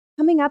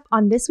Coming up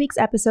on this week's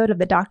episode of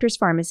The Doctor's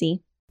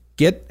Pharmacy.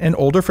 Get an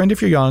older friend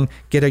if you're young,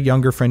 get a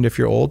younger friend if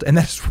you're old. And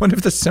that's one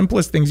of the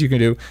simplest things you can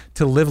do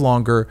to live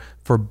longer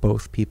for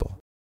both people.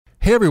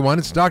 Hey everyone,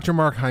 it's Dr.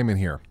 Mark Hyman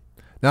here.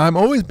 Now I'm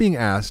always being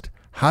asked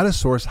how to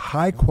source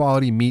high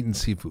quality meat and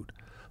seafood.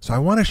 So I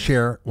want to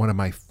share one of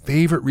my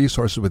favorite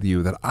resources with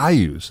you that I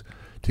use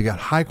to get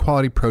high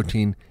quality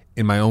protein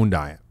in my own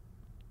diet.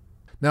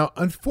 Now,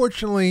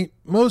 unfortunately,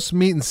 most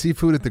meat and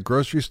seafood at the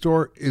grocery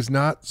store is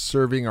not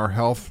serving our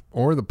health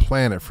or the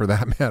planet for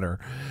that matter.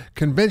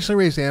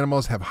 Conventionally raised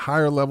animals have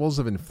higher levels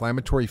of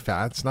inflammatory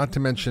fats, not to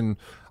mention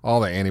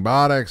all the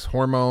antibiotics,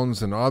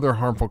 hormones, and other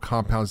harmful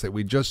compounds that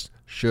we just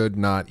should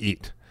not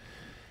eat.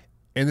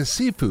 And the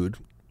seafood,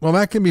 well,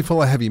 that can be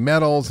full of heavy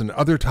metals and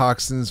other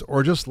toxins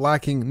or just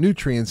lacking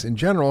nutrients in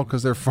general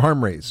because they're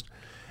farm raised.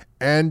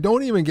 And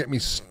don't even get me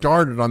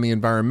started on the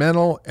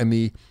environmental and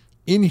the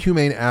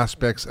inhumane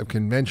aspects of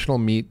conventional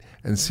meat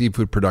and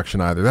seafood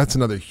production either. That's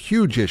another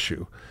huge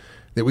issue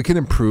that we can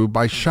improve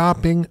by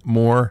shopping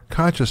more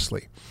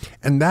consciously.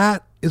 And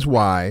that is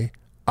why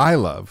I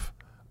love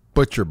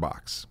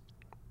ButcherBox.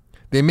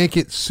 They make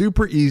it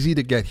super easy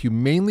to get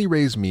humanely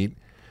raised meat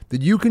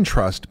that you can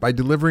trust by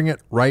delivering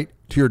it right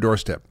to your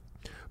doorstep.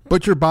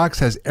 ButcherBox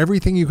has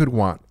everything you could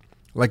want,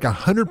 like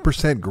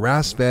 100%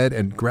 grass-fed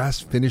and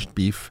grass-finished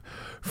beef,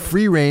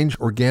 free-range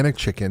organic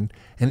chicken,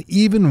 and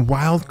even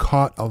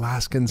wild-caught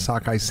Alaskan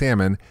sockeye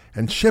salmon,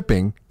 and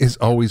shipping is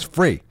always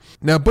free.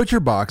 Now,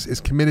 ButcherBox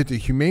is committed to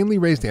humanely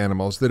raised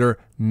animals that are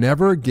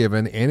never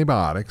given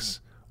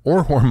antibiotics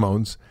or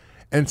hormones,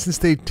 and since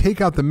they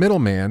take out the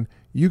middleman,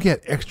 you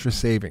get extra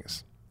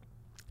savings.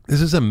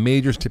 This is a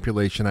major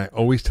stipulation I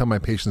always tell my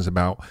patients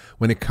about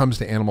when it comes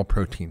to animal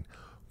protein.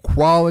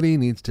 Quality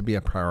needs to be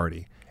a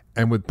priority,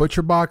 and with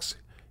ButcherBox,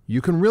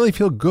 you can really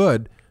feel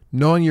good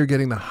knowing you're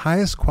getting the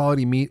highest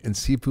quality meat and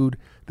seafood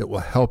that will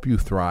help you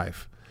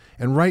thrive.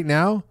 And right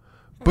now,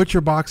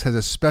 ButcherBox has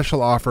a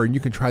special offer and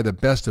you can try the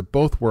best of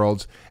both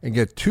worlds and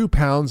get 2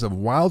 pounds of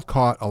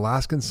wild-caught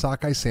Alaskan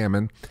sockeye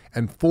salmon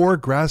and 4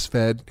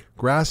 grass-fed,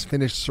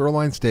 grass-finished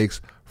sirloin steaks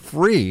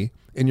free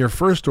in your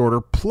first order,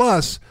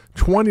 plus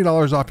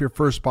 $20 off your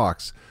first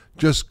box.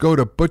 Just go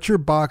to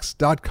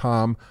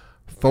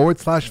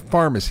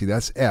butcherbox.com/pharmacy.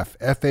 That's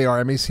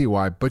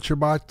F-A-R-M-A-C-Y,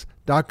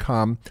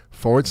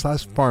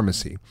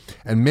 butcherbox.com/pharmacy.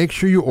 And make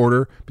sure you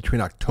order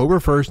between October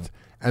 1st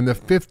and the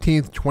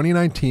 15th,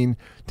 2019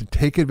 to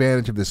take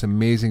advantage of this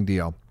amazing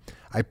deal.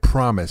 I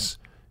promise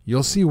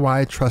you'll see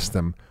why I trust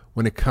them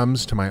when it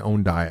comes to my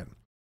own diet.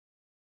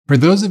 For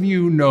those of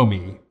you who know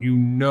me, you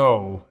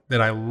know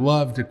that I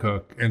love to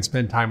cook and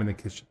spend time in the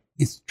kitchen.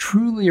 It's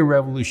truly a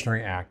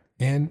revolutionary act.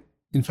 And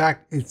in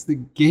fact, it's the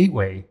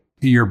gateway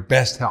to your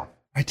best health.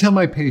 I tell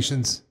my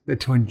patients that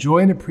to enjoy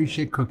and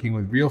appreciate cooking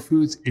with real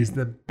foods is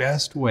the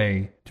best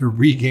way to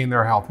regain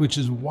their health, which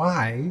is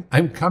why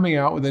I'm coming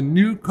out with a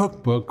new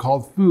cookbook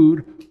called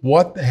Food,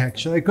 What the Heck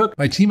Should I Cook?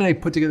 My team and I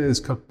put together this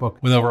cookbook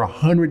with over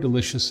 100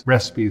 delicious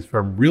recipes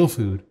from real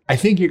food. I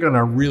think you're going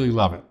to really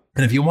love it.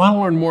 And if you want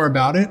to learn more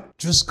about it,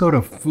 just go to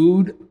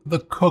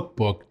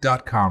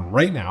foodthecookbook.com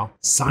right now,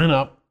 sign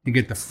up, and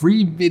get the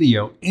free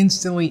video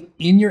instantly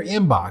in your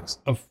inbox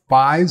of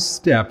 5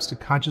 steps to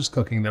conscious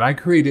cooking that I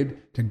created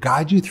to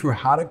guide you through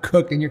how to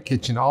cook in your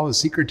kitchen, all the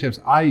secret tips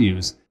I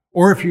use.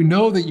 Or if you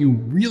know that you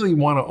really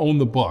want to own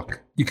the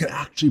book, you can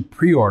actually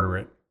pre-order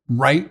it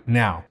right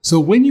now. So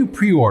when you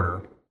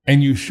pre-order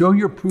and you show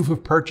your proof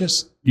of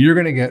purchase, you're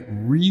going to get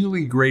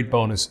really great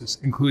bonuses,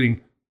 including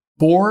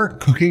 4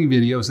 cooking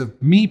videos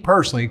of me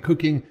personally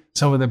cooking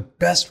some of the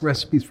best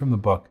recipes from the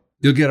book.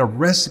 You'll get a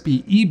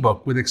recipe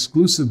ebook with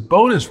exclusive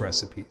bonus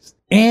recipes.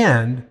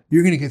 And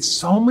you're going to get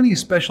so many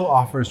special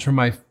offers from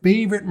my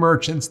favorite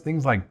merchants,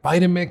 things like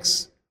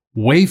Vitamix,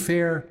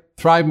 Wayfair,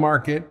 Thrive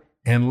Market,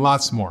 and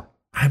lots more.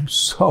 I'm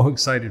so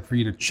excited for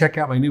you to check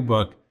out my new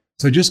book.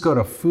 So just go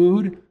to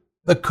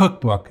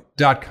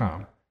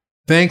foodthecookbook.com.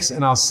 Thanks,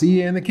 and I'll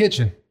see you in the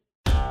kitchen.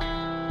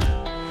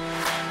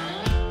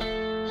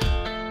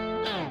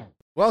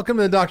 Welcome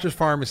to the Doctor's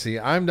Pharmacy.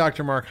 I'm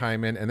Dr. Mark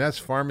Hyman, and that's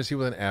pharmacy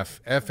with an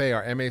F,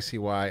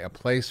 F-A-R-M-A-C-Y, a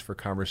place for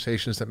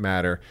conversations that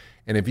matter.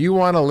 And if you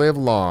want to live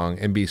long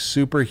and be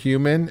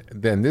superhuman,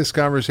 then this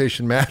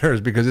conversation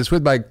matters because it's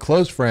with my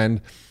close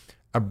friend,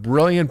 a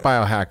brilliant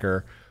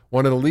biohacker,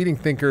 one of the leading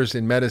thinkers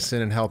in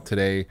medicine and health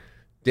today,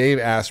 Dave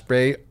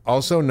Asprey,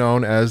 also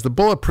known as the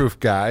Bulletproof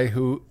Guy,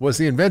 who was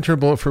the inventor of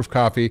Bulletproof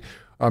Coffee.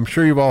 I'm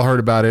sure you've all heard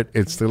about it.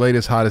 It's the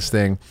latest, hottest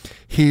thing.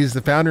 He's the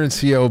founder and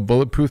CEO of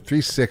Bulletproof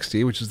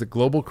 360, which is the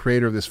global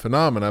creator of this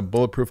phenomena,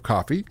 Bulletproof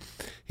Coffee.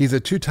 He's a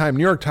 2-time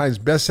New York Times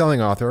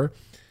bestselling author.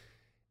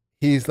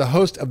 He's the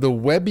host of the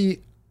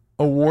Webby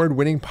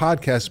Award-winning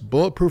podcast,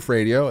 Bulletproof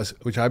Radio,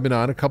 which I've been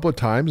on a couple of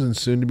times and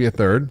soon to be a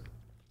third.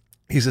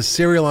 He's a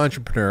serial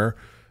entrepreneur.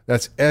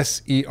 That's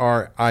S-E-R-I-A-L,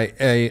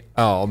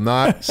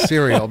 not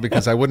cereal,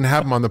 because I wouldn't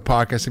have him on the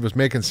podcast if he was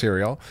making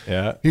cereal.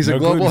 Yeah, he's a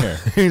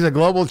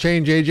global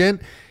change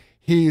agent.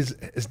 He's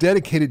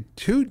dedicated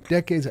 2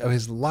 decades of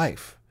his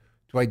life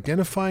to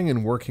identifying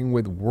and working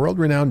with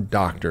world-renowned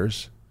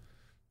doctors,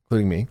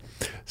 including me,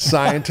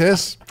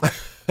 scientists,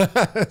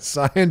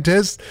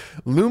 Scientists,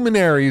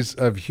 luminaries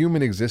of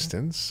human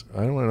existence,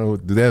 I don't know who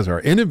those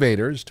are,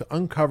 innovators to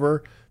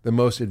uncover the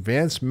most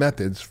advanced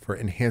methods for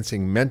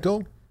enhancing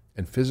mental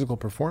and physical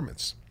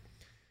performance.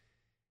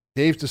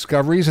 Dave's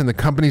discoveries and the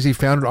companies he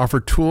founded offer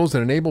tools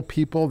that enable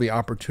people the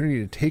opportunity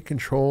to take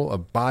control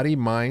of body,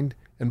 mind,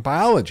 and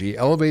biology,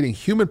 elevating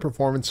human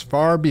performance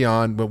far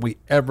beyond what we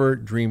ever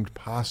dreamed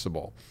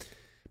possible.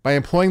 By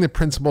employing the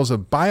principles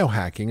of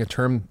biohacking, a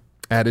term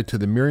added to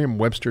the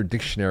Merriam-Webster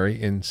dictionary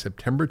in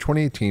September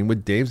 2018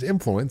 with Dave's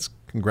influence,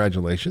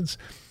 congratulations,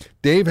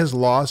 Dave has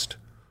lost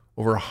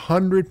over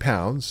 100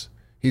 pounds.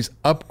 He's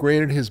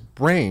upgraded his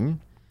brain.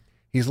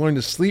 He's learned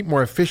to sleep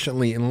more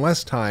efficiently in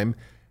less time,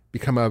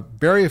 become a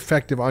very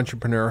effective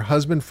entrepreneur,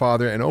 husband,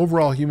 father, and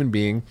overall human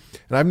being.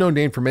 And I've known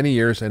Dave for many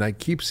years, and I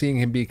keep seeing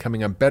him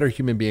becoming a better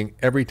human being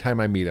every time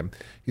I meet him.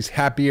 He's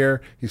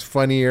happier, he's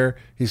funnier,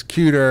 he's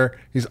cuter,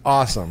 he's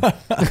awesome.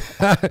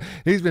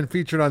 He's been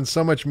featured on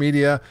so much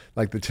media,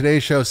 like the Today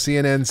Show,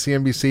 CNN,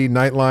 CNBC,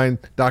 Nightline,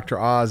 Dr.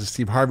 Oz, the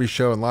Steve Harvey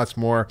Show, and lots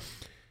more.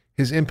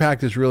 His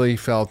impact is really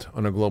felt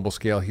on a global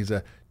scale. He's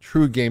a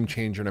true game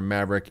changer and a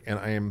maverick, and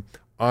I am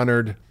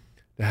honored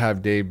to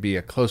have Dave be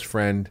a close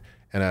friend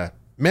and a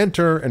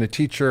mentor and a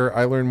teacher.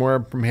 I learn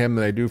more from him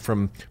than I do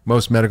from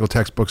most medical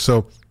textbooks.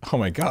 So, oh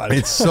my God,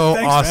 it's so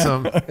Thanks,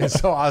 awesome. It's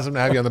so awesome to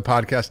have you on the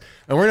podcast.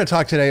 And we're going to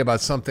talk today about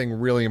something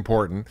really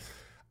important.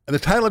 The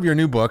title of your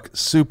new book,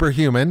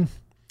 Superhuman,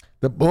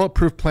 The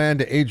Bulletproof Plan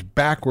to Age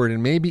Backward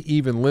and Maybe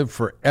Even Live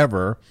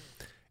Forever,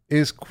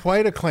 is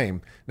quite a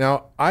claim.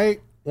 Now, I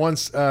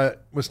once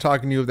was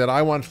talking to you that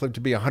I wanted to live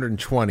to be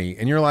 120,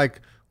 and you're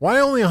like, why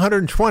only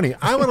 120?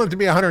 I want to live to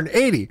be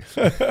 180.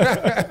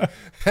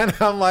 And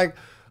I'm like,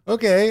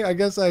 okay, I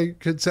guess I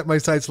could set my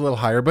sights a little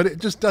higher, but it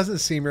just doesn't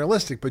seem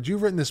realistic. But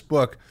you've written this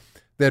book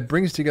that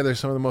brings together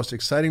some of the most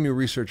exciting new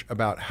research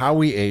about how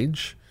we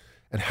age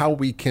and how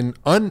we can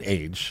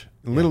unage,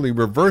 literally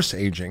reverse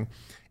aging.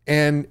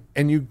 And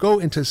you go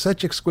into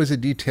such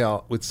exquisite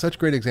detail with such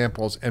great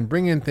examples and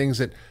bring in things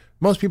that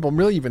most people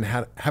really even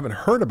haven't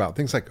heard about,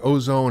 things like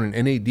ozone and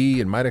NAD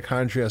and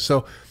mitochondria.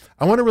 So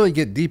I want to really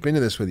get deep into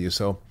this with you.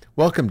 So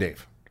welcome,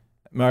 Dave.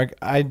 Mark,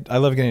 I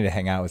love getting to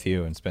hang out with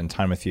you and spend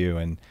time with you.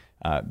 And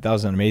that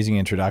was an amazing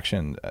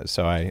introduction.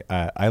 So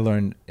I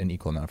learned an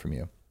equal amount from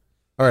you.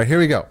 All right, here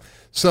we go.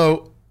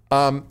 So,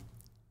 when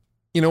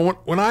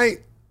I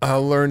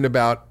learned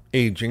about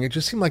aging, it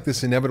just seemed like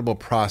this inevitable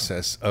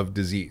process of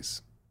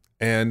disease.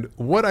 And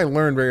what I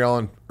learned very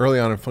early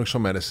on in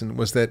functional medicine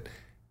was that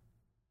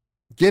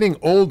getting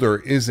older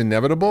is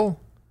inevitable,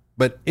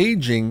 but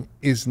aging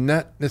is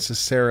not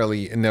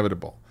necessarily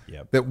inevitable.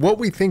 Yep. That what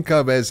we think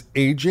of as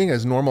aging,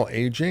 as normal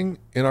aging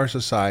in our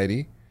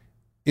society,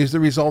 is the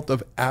result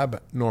of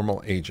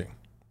abnormal aging.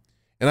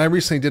 And I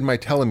recently did my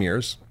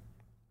telomeres.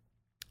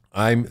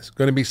 I'm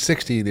going to be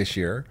 60 this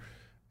year.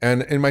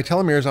 And in my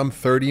telomeres, I'm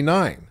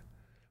 39,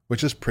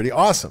 which is pretty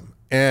awesome.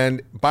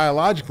 And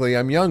biologically,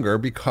 I'm younger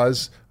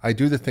because I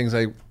do the things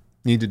I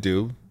need to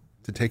do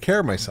to take care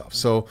of myself.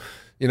 So,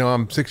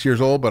 I'm 6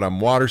 years old, but I'm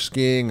water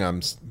skiing,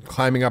 I'm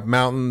climbing up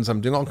mountains,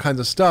 I'm doing all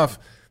kinds of stuff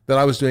that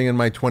I was doing in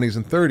my 20s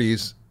and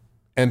 30s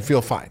and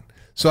feel fine.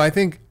 So I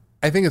think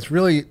it's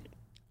really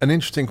an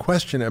interesting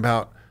question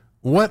about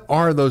what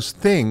are those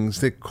things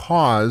that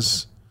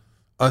cause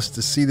us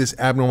to see this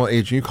abnormal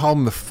aging. You call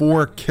them the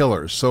 4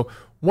 killers. So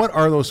what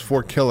are those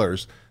 4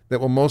 killers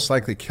that will most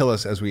likely kill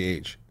us as we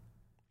age?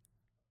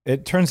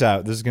 It turns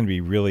out this is going to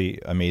be really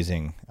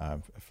amazing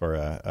for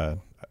a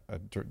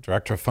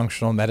director of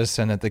functional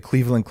medicine at the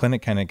Cleveland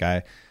Clinic kind of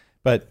guy.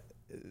 But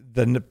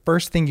the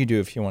first thing you do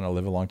if you want to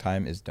live a long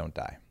time is don't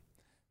die.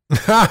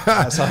 It's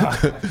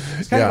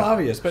kind of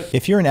obvious. But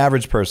if you're an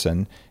average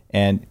person,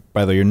 and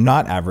by the way, you're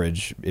not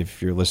average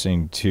if you're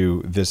listening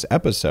to this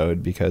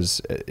episode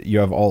because you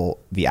have all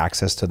the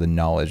access to the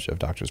knowledge of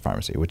Doctor's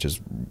Pharmacy, which is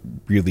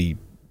really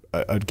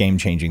a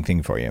game-changing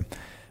thing for you.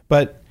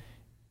 But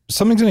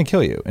something's going to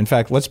kill you. In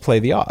fact, let's play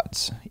the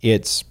odds.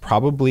 It's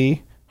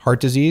probably heart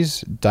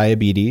disease,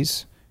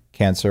 diabetes,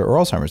 cancer, or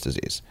Alzheimer's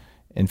disease.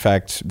 In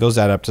fact, those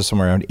add up to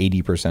somewhere around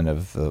 80%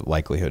 of the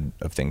likelihood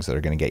of things that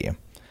are going to get you.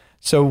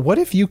 So what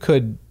if you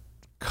could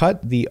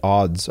cut the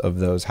odds of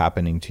those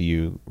happening to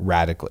you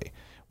radically?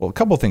 Well, a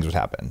couple of things would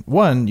happen.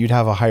 One, you'd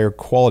have a higher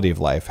quality of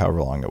life,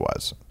 however long it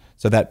was.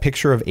 So that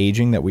picture of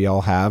aging that we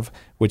all have,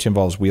 which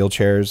involves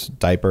wheelchairs,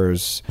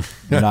 diapers,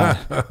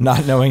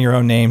 not knowing your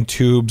own name,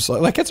 tubes,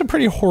 like it's a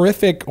pretty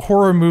horrific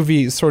horror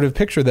movie sort of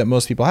picture that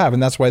most people have.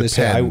 And that's why they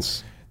say,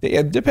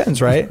 it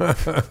depends, right?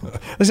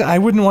 Listen, I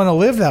wouldn't want to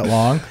live that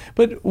long.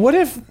 But what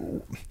if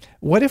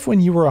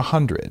when you were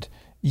 100,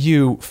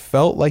 you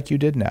felt like you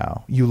did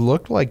now, you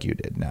looked like you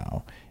did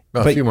now?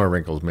 Well, a few more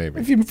wrinkles,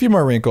 maybe. A few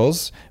more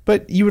wrinkles,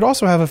 but you would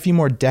also have a few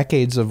more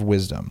decades of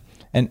wisdom.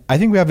 And I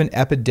think we have an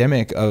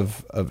epidemic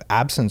of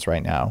absence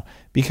right now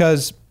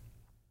because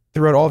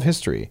throughout all of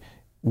history,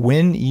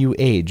 when you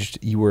aged,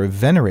 you were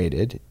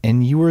venerated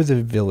and you were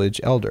the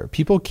village elder.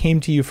 People came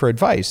to you for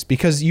advice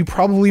because you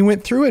probably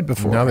went through it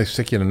before. Now they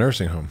stick you in a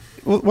nursing home.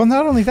 Well,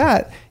 not only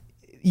that,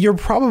 you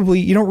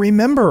don't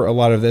remember a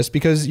lot of this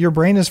because your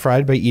brain is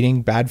fried by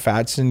eating bad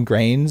fats and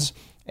grains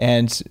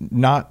and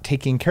not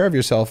taking care of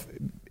yourself.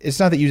 It's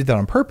not that you did that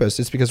on purpose.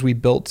 It's because we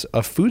built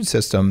a food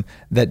system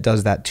that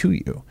does that to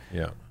you.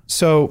 Yeah.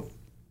 So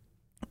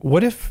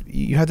what if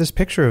you had this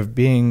picture of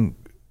being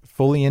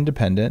fully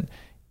independent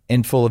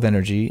and full of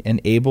energy and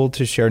able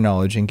to share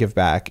knowledge and give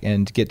back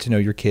and get to know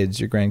your kids,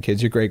 your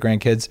grandkids, your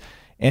great-grandkids,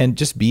 and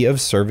just be of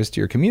service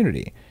to your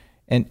community?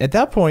 And at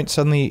that point,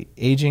 suddenly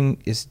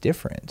aging is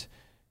different.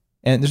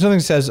 And there's nothing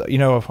that says,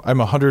 I'm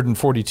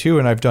 142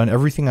 and I've done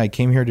everything I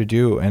came here to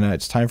do and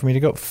it's time for me to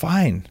go.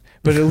 Fine.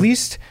 But at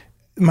least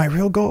my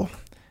real goal,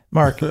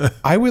 Mark,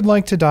 I would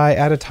like to die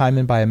at a time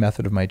and by a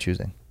method of my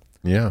choosing.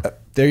 Yeah.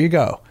 There you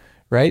go.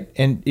 Right.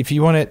 And if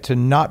you want it to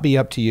not be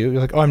up to you,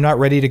 you're like, oh, I'm not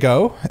ready to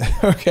go.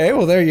 Okay.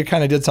 Well, there you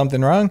kind of did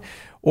something wrong.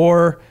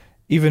 Or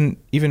even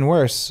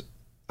worse,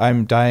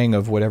 I'm dying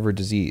of whatever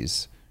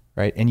disease.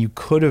 Right. And you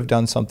could have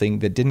done something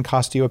that didn't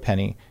cost you a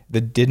penny,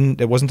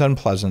 that wasn't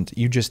unpleasant.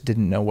 You just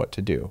didn't know what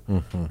to do.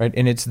 Mm-hmm. Right.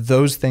 And it's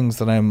those things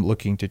that I'm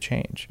looking to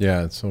change.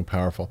 Yeah, it's so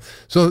powerful.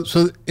 So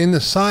in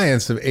the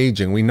science of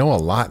aging, we know a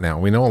lot now.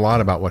 We know a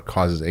lot about what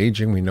causes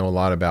aging. We know a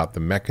lot about the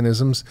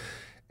mechanisms.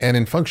 And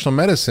in functional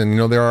medicine,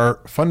 there are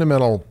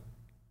fundamental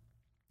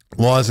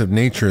laws of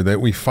nature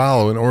that we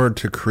follow in order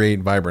to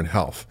create vibrant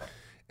health.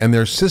 And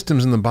there's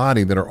systems in the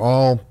body that are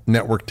all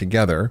networked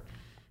together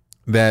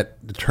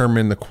that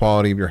determine the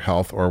quality of your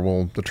health or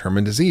will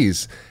determine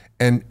disease.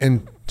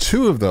 And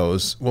two of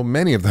those, well,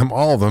 many of them,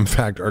 all of them, in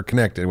fact, are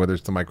connected, whether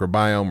it's the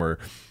microbiome or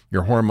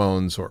your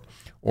hormones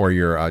or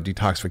your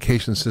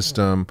detoxification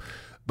system.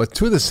 But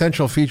two of the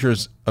central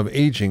features of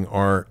aging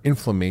are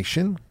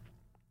inflammation.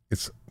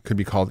 Could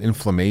be called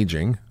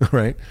inflammaging,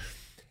 right?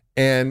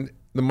 And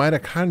the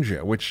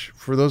mitochondria, which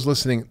for those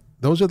listening,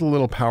 those are the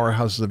little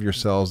powerhouses of your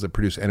cells that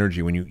produce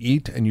energy. When you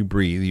eat and you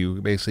breathe,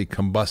 you basically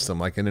combust them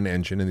like in an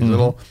engine, and these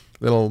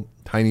little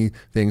tiny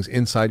things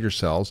inside your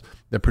cells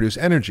that produce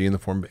energy in the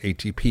form of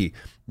ATP.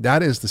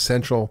 That is the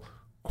central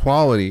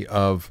quality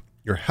of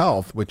your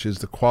health, which is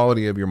the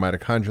quality of your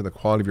mitochondria. The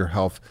quality of your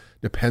health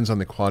depends on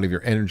the quality of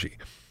your energy.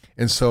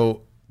 And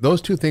so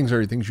those two things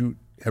are things you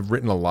have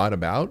written a lot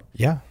about.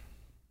 Yeah.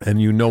 And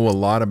you know a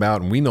lot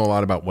about, and we know a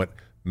lot about what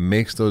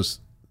makes those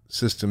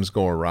systems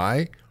go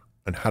awry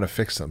and how to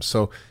fix them.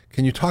 So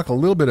can you talk a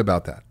little bit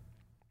about that?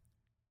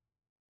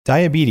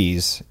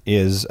 Diabetes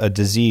is a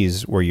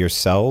disease where your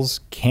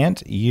cells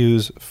can't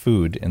use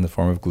food in the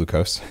form of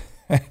glucose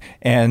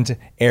and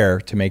air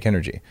to make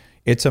energy.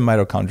 It's a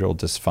mitochondrial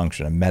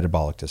dysfunction, a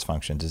metabolic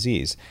dysfunction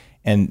disease.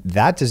 And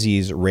that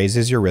disease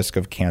raises your risk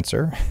of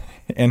cancer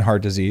and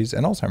heart disease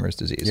and Alzheimer's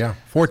disease. Yeah,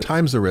 4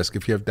 times the risk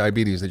if you have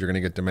diabetes that you're going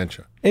to get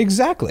dementia.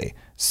 Exactly.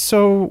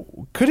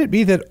 So could it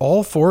be that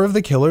all 4 of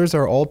the killers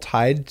are all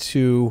tied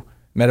to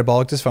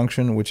metabolic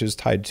dysfunction, which is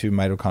tied to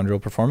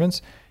mitochondrial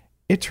performance?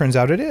 It turns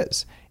out it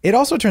is. It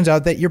also turns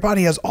out that your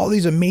body has all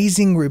these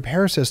amazing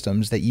repair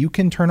systems that you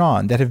can turn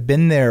on that have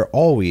been there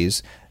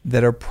always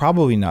that are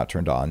probably not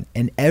turned on.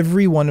 And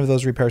every one of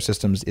those repair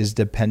systems is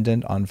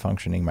dependent on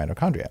functioning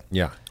mitochondria.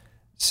 Yeah.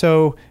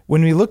 So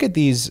when we look at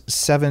these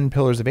 7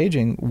 pillars of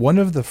aging, one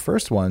of the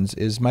first ones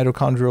is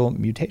mitochondrial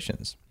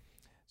mutations.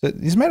 So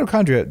these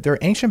mitochondria, they're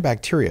ancient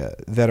bacteria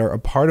that are a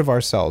part of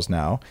our cells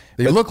now.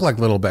 They look like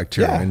little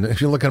bacteria, Yeah. and if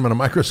you look at them in a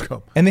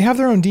microscope. And they have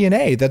their own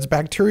DNA. That's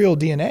bacterial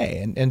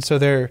DNA. And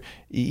so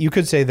you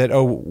could say that,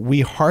 we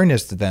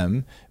harnessed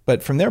them.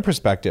 But from their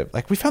perspective,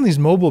 like we found these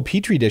mobile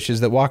petri dishes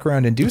that walk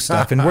around and do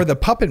stuff, and we're the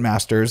puppet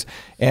masters.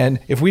 And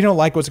if we don't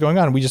like what's going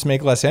on, we just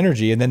make less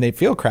energy, and then they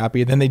feel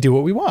crappy, and then they do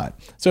what we want.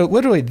 So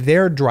literally,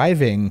 they're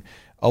driving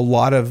a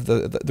lot of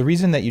the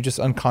reason that you just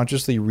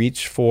unconsciously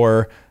reach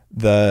for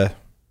the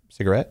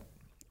cigarette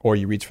or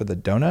you reach for the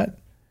donut.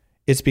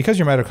 It's because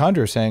your mitochondria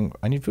are saying,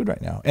 I need food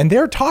right now. And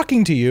they're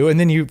talking to you, and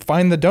then you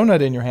find the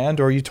donut in your hand,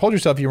 or you told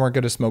yourself you weren't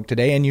going to smoke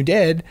today, and you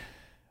did.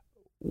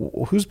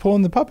 Who's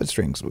pulling the puppet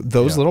strings?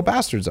 Those little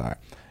bastards are.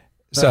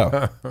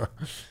 So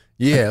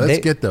yeah, let's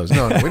get those.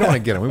 No, we don't want to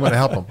get them. We want to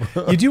help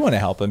them. You do want to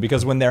help them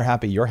because when they're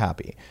happy, you're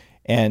happy.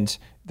 And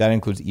that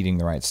includes eating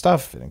the right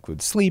stuff. It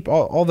includes sleep,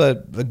 all the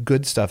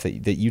good stuff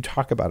that you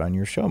talk about on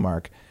your show,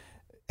 Mark.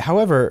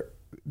 However,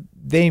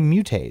 they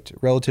mutate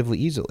relatively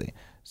easily.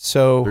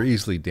 So they're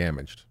easily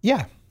damaged.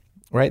 Yeah,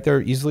 right.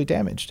 They're easily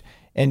damaged.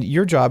 And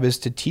your job is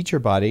to teach your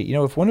body,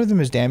 if one of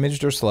them is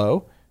damaged or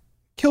slow,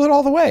 kill it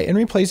all the way and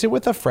replace it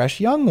with a fresh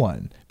young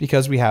one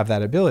because we have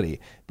that ability.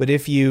 But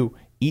if you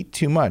eat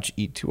too much,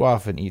 eat too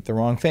often, eat the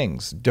wrong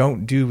things,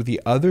 don't do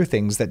the other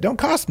things that don't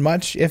cost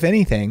much, if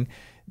anything,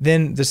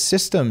 then the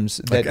systems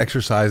that like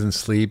exercise and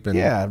sleep and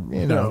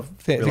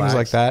things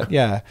like that.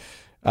 Yeah.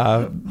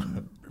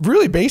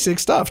 Really basic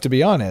stuff, to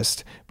be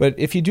honest. But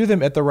if you do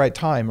them at the right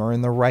time or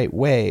in the right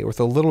way with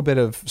a little bit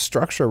of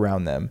structure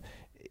around them,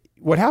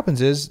 what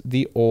happens is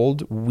the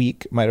old,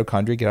 weak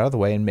mitochondria get out of the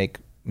way and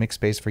make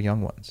space for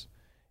young ones.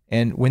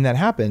 And when that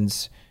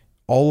happens,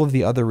 all of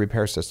the other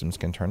repair systems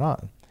can turn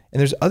on. And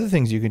there's other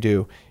things you can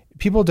do.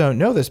 People don't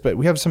know this, but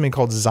we have something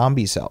called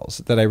zombie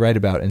cells that I write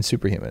about in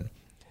Superhuman.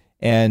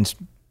 And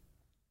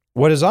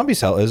what a zombie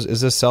cell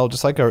is a cell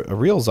just like a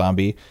real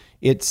zombie.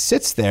 It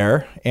sits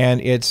there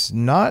and it's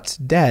not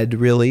dead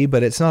really,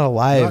 but it's not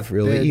alive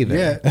really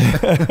either.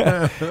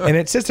 And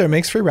it sits there,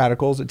 makes free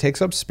radicals, it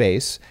takes up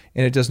space,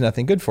 and it does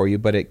nothing good for you,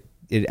 but it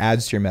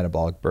adds to your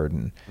metabolic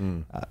burden.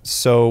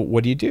 So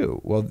what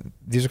do? Well,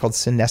 these are called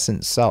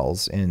senescent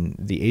cells in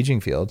the aging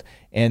field.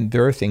 And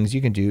there are things you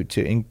can do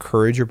to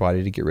encourage your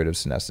body to get rid of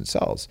senescent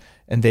cells.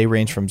 And they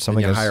range from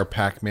something you hire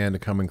Pac-Man to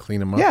come and clean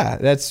them up? Yeah,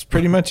 that's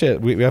pretty much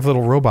it. We have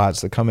little robots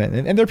that come in.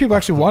 And there are people who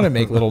actually want to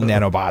make little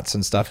nanobots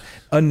and stuff.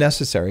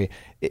 Unnecessary.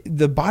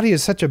 The body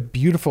is such a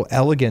beautiful,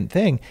 elegant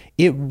thing.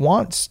 It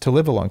wants to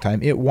live a long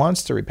time. It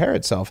wants to repair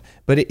itself.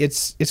 But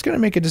it's going to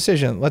make a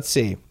decision. Let's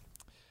see.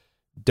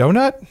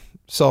 Donut,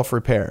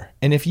 self-repair.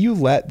 And if you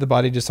let the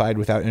body decide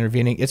without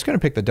intervening, it's going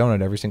to pick the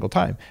donut every single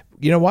time.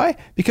 You know why?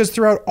 Because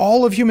throughout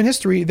all of human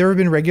history, there have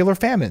been regular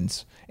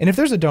famines. And if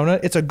there's a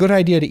donut, it's a good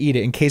idea to eat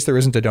it in case there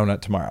isn't a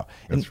donut tomorrow.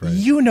 That's right.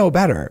 You know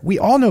better. We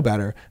all know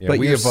better. Yeah, but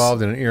we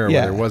evolved in an era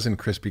where there wasn't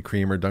Krispy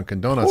Kreme or Dunkin'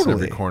 Donuts in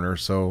every corner.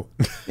 So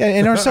yeah,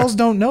 and our cells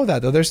don't know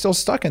that, though. They're still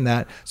stuck in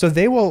that. So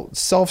they will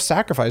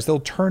self-sacrifice. They'll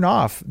turn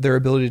off their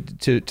ability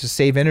to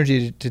save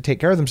energy to take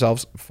care of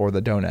themselves for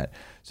the donut.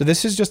 So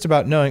this is just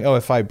about knowing,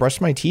 if I brush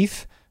my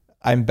teeth,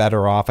 I'm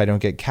better off. I don't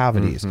get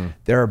cavities.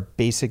 There are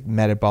basic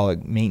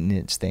metabolic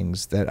maintenance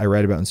things that I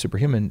read about in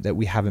Superhuman that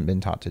we haven't been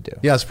taught to do.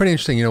 Yeah, it's pretty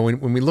interesting. You know,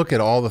 when we look at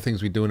all the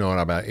things we do know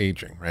about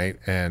aging, right,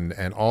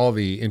 and all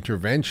the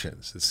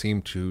interventions that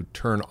seem to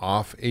turn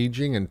off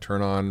aging and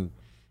turn on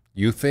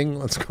youthing,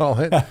 let's call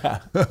it.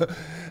 You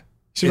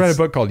should write a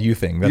book called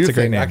Youthing. That's a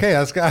great name. Okay,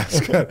 that's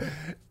good.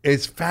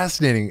 It's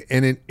fascinating,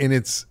 and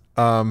it's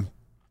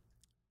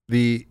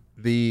the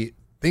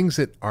things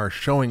that are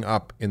showing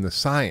up in the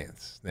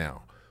science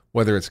now.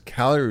 Whether it's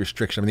calorie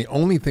restriction, I mean, the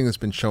only thing that's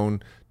been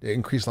shown to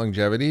increase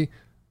longevity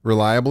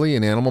reliably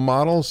in animal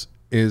models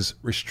is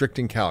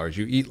restricting calories.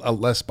 You eat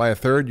less by a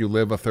third, you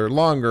live a third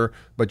longer,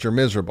 but you're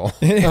miserable.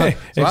 So I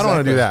don't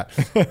want to do that.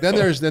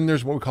 Then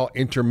there's what we call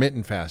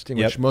intermittent fasting,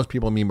 which most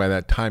people mean by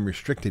that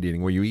time-restricted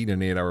eating, where you eat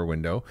in an 8-hour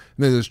window.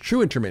 And then there's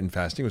true intermittent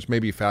fasting, which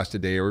maybe fast a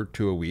day or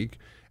two a week.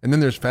 And then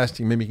there's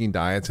fasting mimicking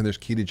diets, and there's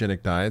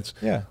ketogenic diets.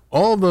 Yeah.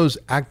 All of those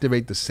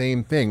activate the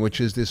same thing,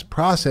 which is this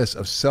process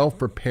of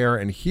self-repair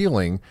and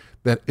healing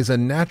that is a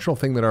natural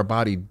thing that our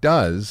body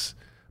does,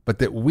 but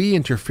that we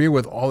interfere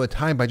with all the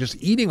time by just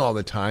eating all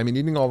the time and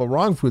eating all the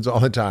wrong foods all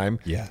the time.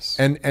 Yes.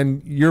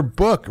 And your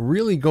book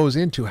really goes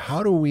into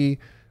how do we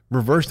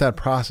reverse that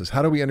process?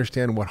 How do we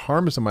understand what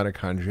harms the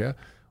mitochondria,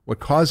 what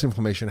causes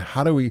inflammation?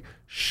 How do we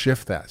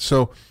shift that?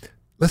 So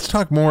let's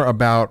talk more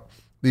about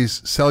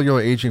these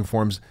cellular aging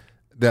forms,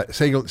 that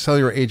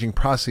cellular aging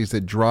processes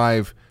that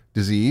drive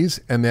disease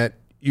and that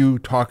you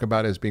talk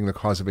about as being the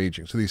cause of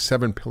aging. So these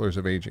 7 pillars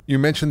of aging. You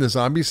mentioned the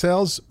zombie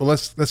cells. Well,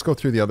 let's go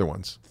through the other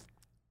ones.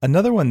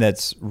 Another one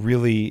that's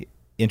really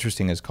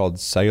interesting is called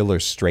cellular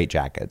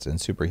straitjackets in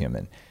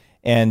Superhuman.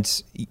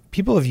 And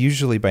people have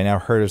usually by now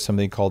heard of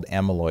something called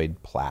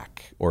amyloid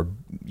plaque, or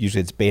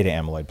usually it's beta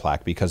amyloid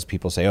plaque, because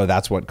people say,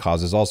 that's what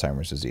causes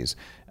Alzheimer's disease.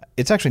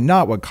 It's actually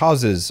not what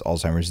causes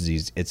Alzheimer's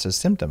disease. It's a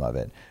symptom of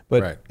it.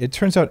 But It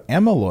turns out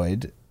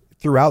amyloid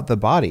throughout the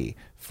body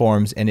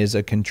forms and is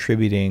a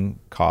contributing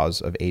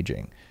cause of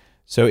aging.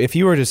 So if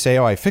you were to say,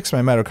 I fixed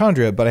my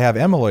mitochondria, but I have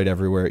amyloid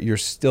everywhere, you're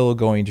still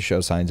going to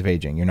show signs of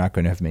aging. You're not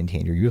going to have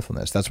maintained your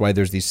youthfulness. That's why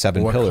there's these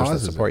 7 pillars that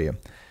support you.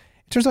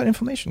 It turns out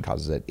inflammation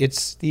causes it.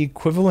 It's the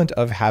equivalent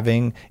of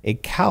having a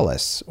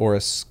callus or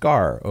a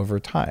scar over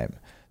time.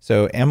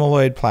 So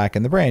amyloid plaque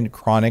in the brain,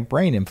 chronic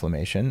brain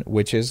inflammation,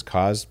 which is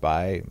caused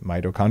by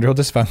mitochondrial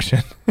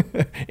dysfunction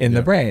in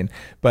the brain.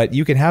 But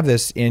you can have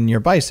this in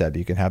your bicep.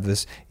 You can have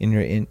this in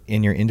your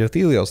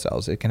endothelial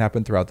cells. It can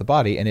happen throughout the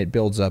body, and it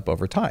builds up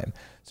over time.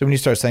 So when you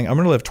start saying, I'm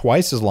going to live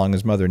twice as long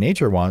as Mother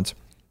Nature wants,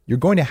 you're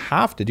going to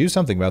have to do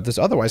something about this.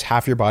 Otherwise,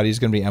 half your body is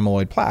going to be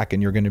amyloid plaque,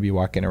 and you're going to be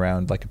walking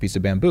around like a piece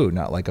of bamboo,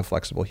 not like a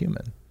flexible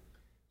human.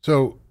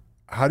 So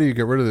how do you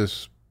get rid of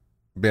this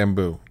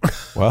bamboo?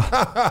 Well,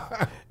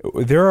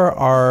 there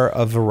are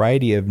a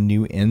variety of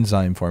new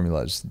enzyme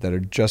formulas that are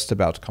just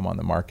about to come on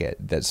the market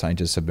that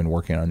scientists have been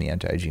working on in the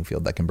anti-aging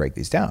field that can break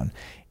these down.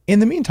 In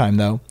the meantime,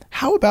 though,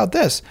 how about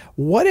this?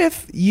 What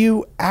if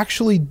you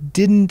actually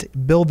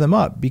didn't build them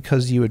up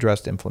because you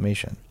addressed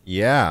inflammation?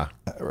 Yeah.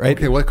 Right?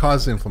 Okay, what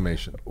causes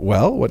inflammation?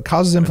 Well, what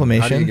causes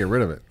inflammation? How do you get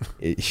rid of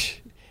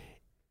it?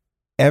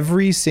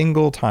 Every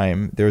single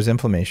time there's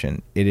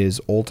inflammation, it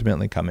is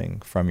ultimately coming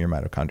from your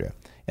mitochondria.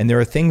 And there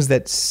are things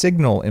that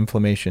signal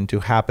inflammation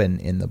to happen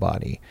in the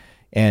body,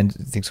 and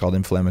things called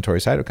inflammatory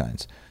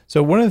cytokines.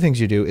 So one of the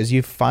things you do is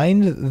you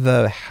find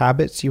the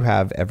habits you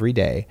have every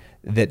day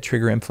that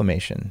trigger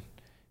inflammation,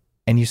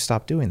 and you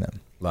stop doing them.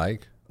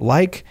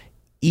 Like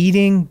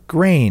eating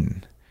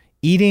grain,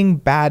 eating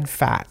bad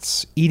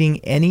fats,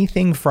 eating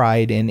anything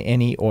fried in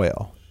any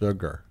oil.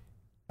 Sugar.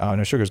 Oh,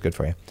 no, sugar's good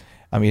for you.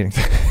 I'm eating...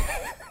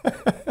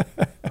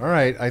 All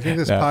right, I think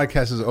this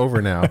podcast is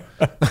over now.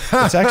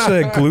 It's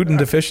actually a gluten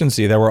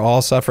deficiency that we're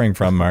all suffering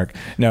from, Mark.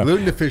 No.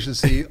 Gluten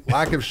deficiency,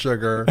 lack of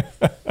sugar.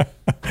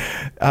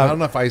 Not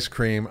enough ice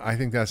cream. I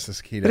think that's the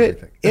key to But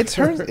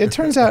everything. it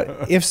turns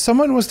out if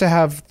someone was to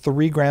have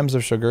 3 grams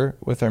of sugar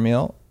with their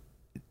meal,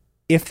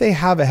 if they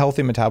have a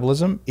healthy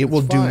metabolism, it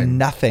will do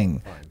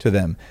nothing to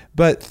them.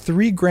 But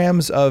 3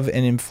 grams of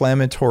an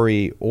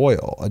inflammatory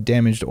oil, a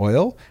damaged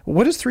oil,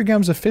 what does 3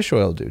 grams of fish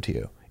oil do to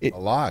you? A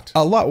lot.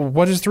 A lot.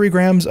 What is 3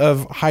 grams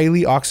of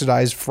highly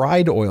oxidized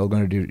fried oil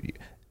going to do to you?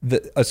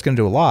 It's going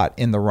to do a lot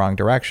in the wrong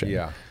direction.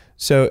 Yeah.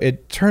 So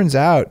it turns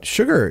out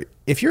sugar,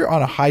 if you're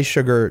on a high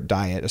sugar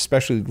diet,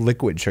 especially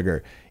liquid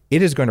sugar,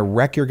 it is going to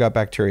wreck your gut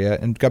bacteria,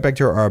 and gut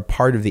bacteria are a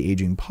part of the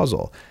aging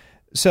puzzle.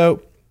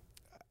 So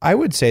I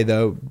would say,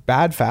 though,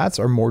 bad fats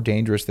are more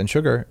dangerous than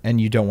sugar,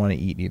 and you don't want to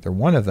eat either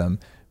one of them.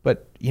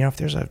 But, if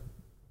there's a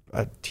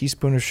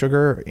teaspoon of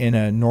sugar in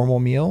a normal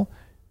meal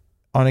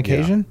on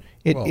occasion,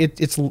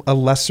 it's a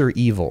lesser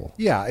evil.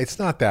 Yeah, it's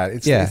not that.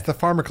 It's the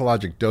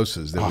pharmacologic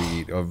doses that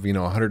we eat of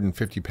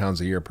 150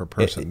 pounds a year per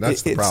person.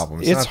 That's the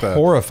problem. It's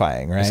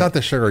horrifying, right? It's not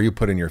the sugar you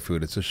put in your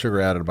food. It's the sugar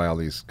added by all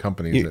these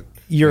companies that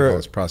you're make all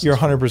this processed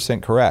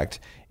 100% correct.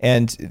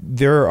 And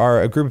there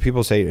are a group of people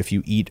who say if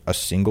you eat a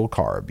single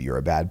carb, you're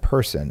a bad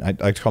person. I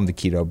like to call them the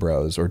keto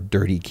bros or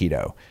dirty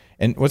keto.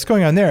 And what's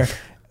going on there?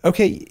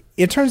 Okay,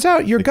 it turns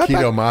out your gut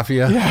keto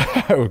mafia.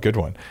 Yeah, oh, good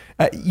one.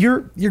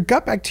 Your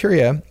gut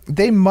bacteria,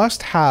 they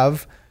must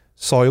have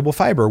soluble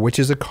fiber, which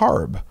is a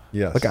carb.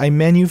 Yes. Like I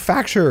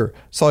manufacture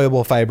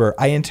soluble fiber.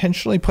 I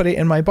intentionally put it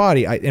in my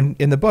body.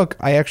 In the book,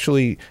 I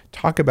actually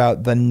talk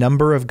about the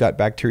number of gut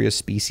bacteria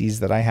species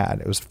that I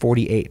had. It was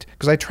 48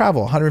 because I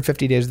travel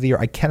 150 days of the year.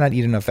 I cannot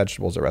eat enough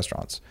vegetables at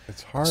restaurants.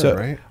 It's hard,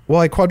 right? Well,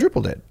 I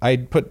quadrupled it. I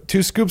put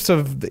 2 scoops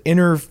of the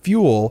inner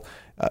fuel,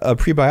 a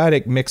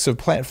prebiotic mix of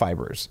plant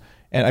fibers,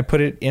 and I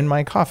put it in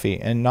my coffee,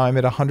 and now I'm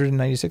at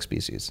 196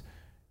 species,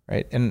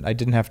 right? And I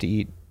didn't have to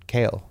eat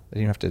kale. I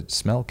didn't have to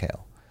smell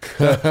kale.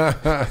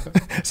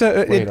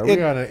 So wait, are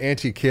we on an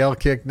anti-kale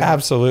kick now?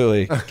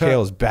 Absolutely.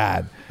 Kale is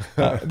bad.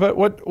 But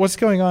what's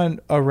going on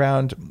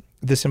around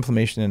this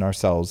inflammation in our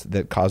cells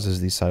that causes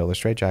these cellular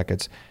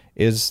straitjackets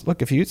is,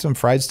 look, if you eat some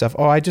fried stuff,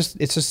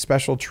 it's a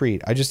special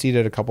treat. I just eat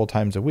it a couple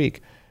times a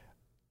week.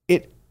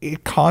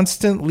 It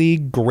constantly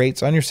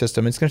grates on your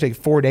system. It's going to take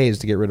 4 days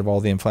to get rid of all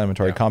the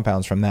inflammatory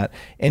compounds from that.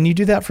 And you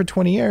do that for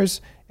 20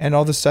 years, and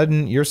all of a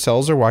sudden your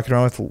cells are walking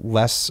around with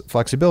less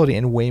flexibility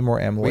and way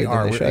more amyloid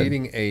than they should. We're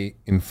eating a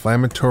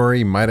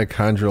inflammatory,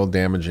 mitochondrial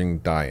damaging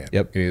diet.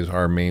 Yep. It is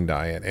our main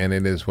diet, and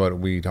it is what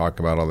we talk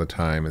about all the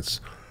time.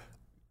 It's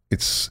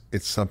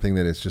something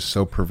that is just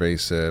so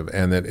pervasive,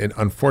 and that it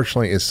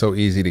unfortunately is so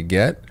easy to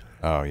get.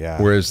 Oh,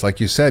 yeah. Whereas, like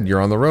you said,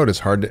 you're on the road. It's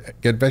hard to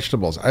get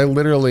vegetables. I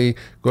literally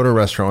go to a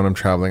restaurant when I'm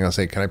traveling. I'll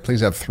say, can I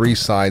please have 3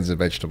 sides of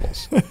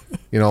vegetables? And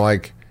you know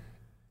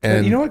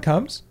what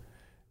comes?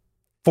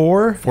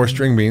 4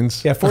 string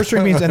beans. Yeah, 4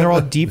 string beans, and they're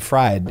all deep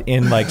fried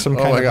in like some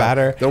kind of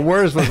batter. The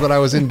worst was when I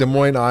was in Des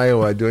Moines,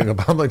 Iowa, doing a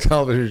public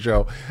television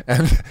show,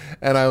 and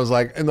I was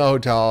like in the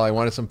hotel. I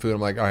wanted some food.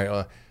 I'm like, all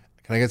right,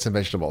 can I get some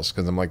vegetables?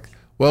 Because I'm like,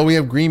 well, we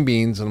have green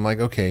beans, and I'm like,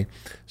 okay.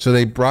 So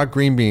they brought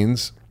green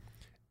beans.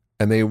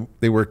 And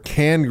they were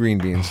canned green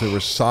beans. They were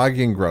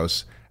soggy and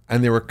gross,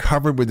 and they were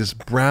covered with this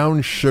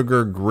brown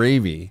sugar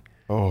gravy,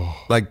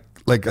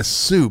 like a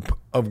soup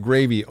of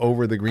gravy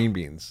over the green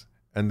beans,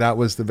 and that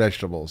was the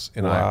vegetables.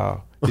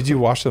 Wow! Did you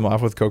wash them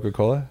off with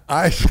Coca-Cola?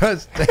 I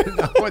just didn't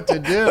know what to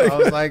do. I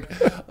was like,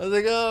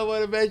 oh,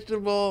 what a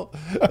vegetable!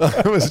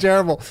 It was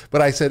terrible.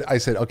 But I said,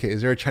 okay,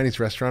 is there a Chinese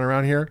restaurant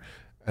around here?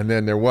 And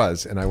then there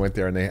was, and I went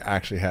there, and they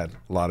actually had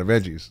a lot of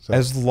veggies. So.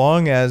 As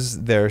long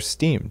as they're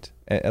steamed.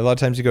 A lot of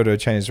times you go to a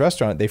Chinese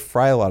restaurant, they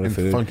fry a lot of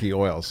food. Funky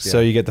oils. Yeah. So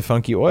you get the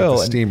funky oil. Like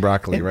the steamed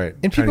broccoli, right.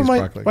 And people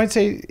might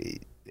say,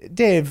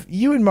 Dave,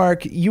 you and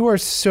Mark, you are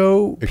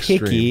so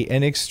picky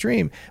and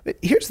extreme. But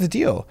here's the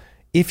deal.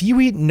 If you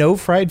eat no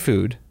fried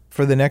food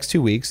for the next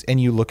 2 weeks, and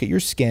you look at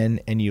your skin,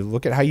 and you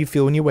look at how you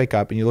feel when you wake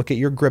up, and you look at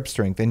your grip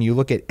strength, and you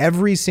look at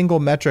every single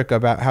metric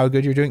about how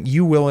good you're doing,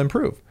 you will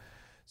improve.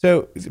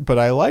 So, but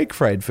I like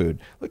fried food.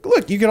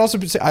 Look, you can also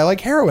say, I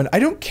like heroin. I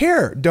don't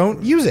care.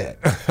 Don't use it.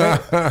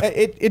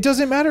 It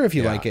doesn't matter if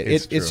you like it.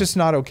 It's just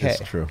not okay.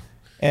 It's true.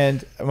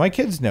 And my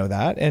kids know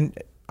that. And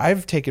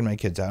I've taken my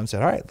kids out and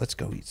said, all right, let's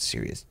go eat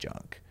serious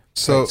junk.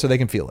 So they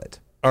can feel it.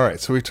 All right.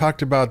 So we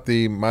talked about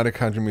the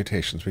mitochondrial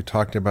mutations. We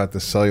talked about the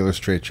cellular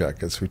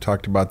straitjackets. We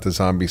talked about the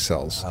zombie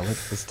cells.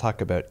 Let's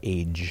talk about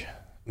age.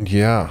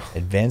 Yeah.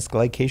 Advanced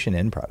glycation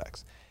end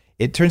products.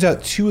 It turns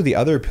out 2 of the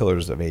other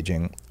pillars of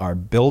aging are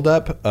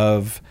buildup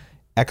of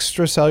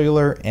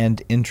extracellular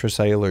and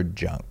intracellular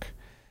junk.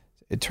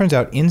 It turns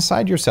out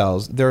inside your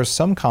cells, there are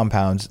some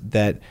compounds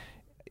that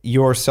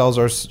your cells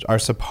are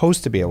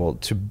supposed to be able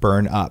to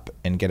burn up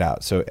and get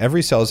out. So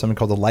every cell has something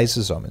called a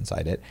lysosome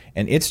inside it,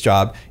 and its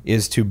job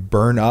is to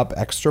burn up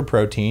extra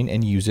protein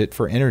and use it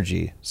for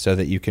energy so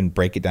that you can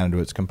break it down into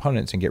its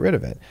components and get rid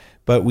of it.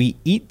 But we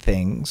eat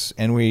things,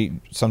 and we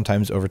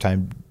sometimes over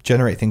time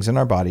generate things in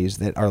our bodies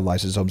that our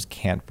lysosomes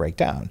can't break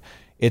down.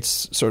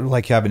 It's sort of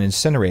like you have an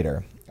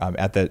incinerator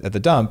at the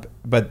dump,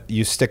 but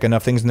you stick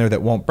enough things in there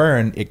that won't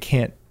burn, it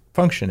can't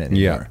function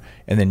anymore.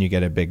 And then you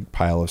get a big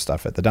pile of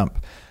stuff at the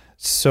dump.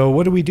 So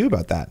what do we do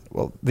about that?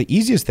 Well, the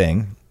easiest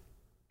thing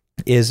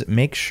is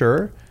make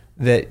sure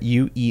that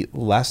you eat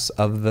less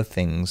of the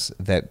things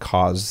that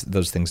cause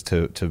those things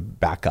to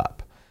back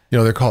up.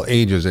 They're called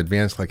AGEs,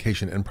 advanced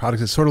glycation end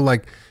products. It's sort of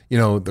like,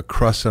 the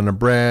crust on a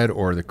bread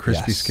or the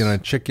crispy skin on a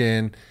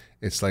chicken.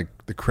 It's like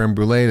the creme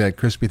brulee, that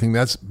crispy thing.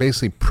 That's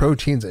basically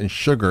proteins and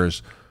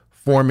sugars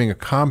forming a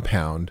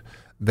compound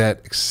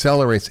that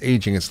accelerates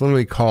aging. It's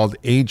literally called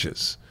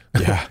AGEs.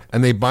 Yeah.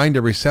 And they bind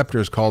to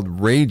receptors called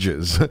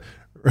RAGEs.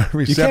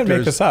 You can't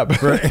make this up.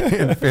 For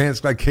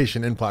advanced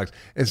glycation end products.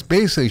 It's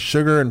basically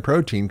sugar and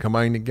protein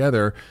combined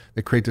together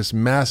that create this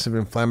massive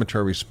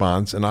inflammatory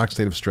response and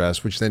oxidative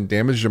stress, which then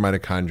damages your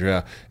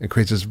mitochondria and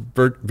creates this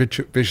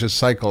vicious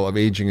cycle of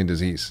aging and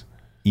disease.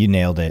 You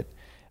nailed it.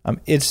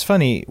 It's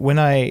funny, when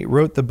I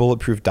wrote the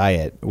Bulletproof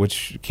Diet,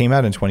 which came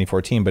out in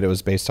 2014, but it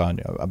was based on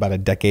about a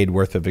decade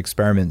worth of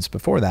experiments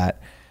before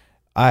that,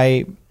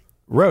 I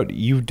wrote,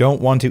 you don't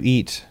want to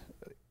eat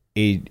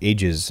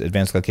AGEs,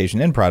 advanced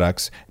glycation end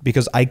products,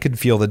 because I could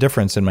feel the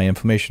difference in my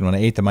inflammation when I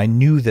ate them. I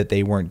knew that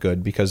they weren't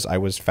good because I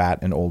was fat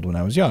and old when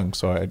I was young.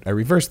 So I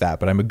reversed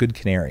that, but I'm a good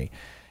canary.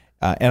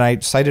 And I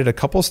cited a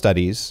couple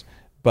studies,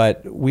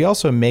 but we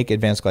also make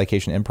advanced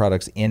glycation end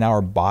products in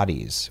our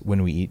bodies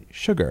when we eat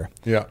sugar.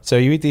 Yeah. So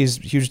you eat these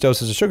huge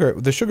doses of sugar,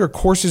 the sugar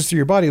courses through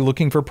your body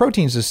looking for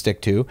proteins to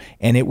stick to,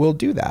 and it will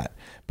do that.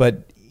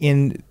 But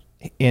in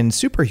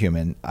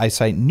Superhuman, I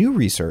cite new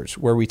research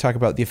where we talk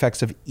about the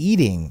effects of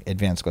eating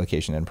advanced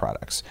glycation end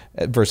products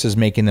versus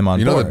making them on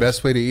board. You know the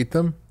best way to eat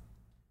them?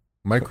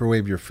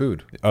 Microwave your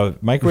food. Oh,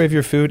 microwave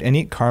your food and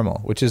eat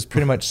caramel, which is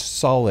pretty much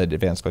solid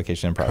advanced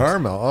glycation end products.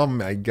 Caramel? Oh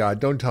my God,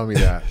 don't tell me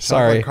that.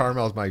 Sorry.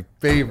 Caramel is my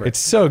favorite. It's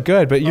so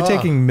good, but you're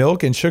taking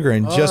milk and sugar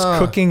and just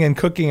cooking and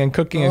cooking and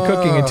cooking and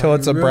cooking until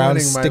it's a brown,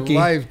 sticky.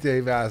 My life,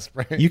 Dave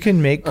Asprey. You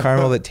can make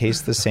caramel that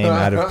tastes the same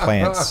out of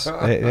plants.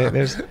 Okay.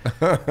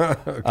 All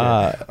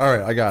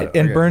right, I got it.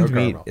 And okay, burned no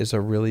meat caramel. is a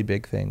really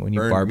big thing when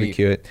you Burned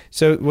barbecue it.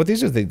 So what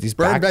these are these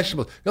burned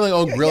vegetables. You're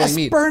like, grilling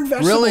meat. Burned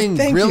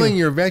vegetables. Grilling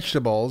your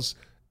vegetables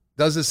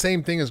does the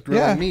same thing as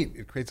grilling meat.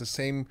 It creates the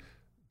same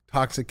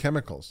toxic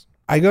chemicals.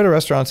 I go to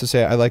restaurants and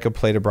say, I like a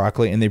plate of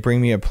broccoli, and they bring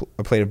me a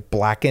plate of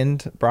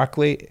blackened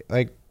broccoli.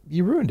 Like,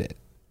 you ruined it.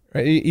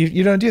 Right?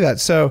 You don't do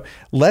that. So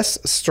less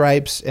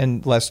stripes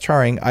and less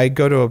charring. I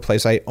go to a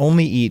place, I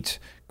only eat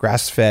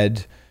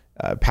grass-fed,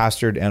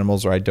 pastured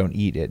animals, or I don't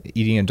eat it.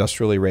 Eating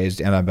industrially raised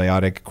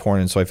antibiotic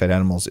corn and soy-fed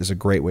animals is a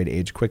great way to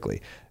age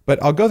quickly.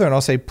 But I'll go there and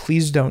I'll say,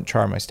 please don't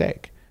char my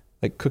steak.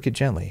 Like, cook it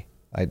gently.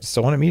 I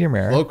still want to medium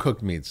rare. Slow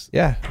cooked meats.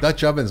 Yeah.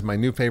 Dutch oven's my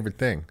new favorite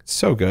thing.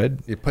 So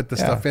good. You put the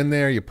stuff in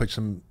there, you put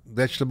some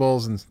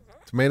vegetables and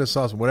tomato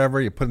sauce,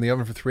 whatever, you put it in the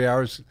oven for 3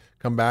 hours,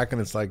 come back,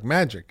 and it's like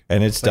magic.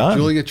 And it's like done.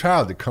 Julia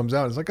Child, it comes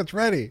out, it's like, it's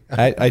ready.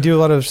 I do a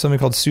lot of something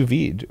called sous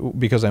vide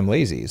because I'm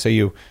lazy. So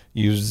you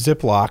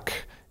Ziploc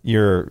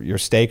your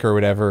steak or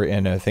whatever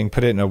in a thing,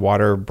 put it in a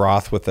water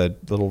broth with a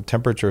little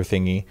temperature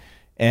thingy,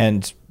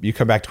 and you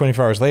come back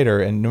 24 hours later,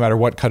 and no matter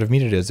what cut of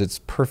meat it is, it's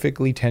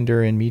perfectly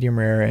tender and medium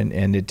rare,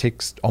 and it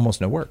takes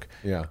almost no work.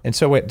 Yeah. And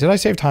so did I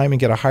save time and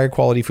get a higher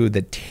quality food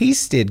that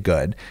tasted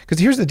good? Because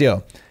here's the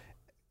deal.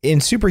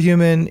 In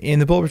Superhuman, in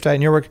the Bulletproof Diet,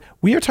 in your work,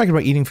 we are talking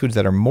about eating foods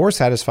that are more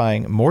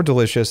satisfying, more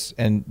delicious,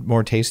 and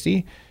more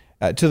tasty,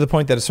 to the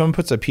point that if someone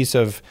puts a piece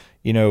of,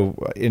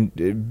 in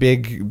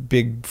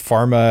big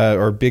pharma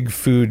or big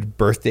food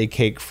birthday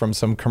cake from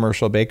some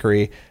commercial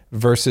bakery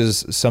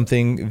versus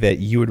something that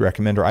you would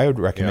recommend or I would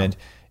recommend,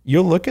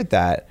 you'll look at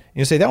that and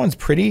you'll say, that one's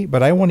pretty,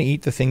 but I want to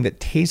eat the thing that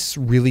tastes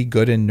really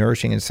good and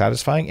nourishing and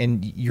satisfying,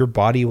 and your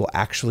body will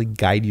actually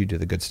guide you to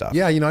the good stuff.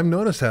 Yeah, I've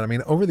noticed that. I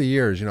mean, over the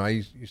years, I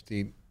used to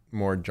eat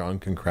more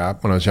junk and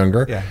crap when I was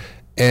younger. Yeah.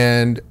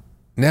 And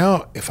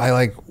now if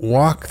I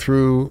walk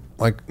through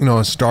a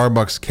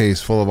Starbucks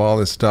case full of all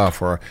this stuff,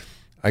 or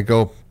I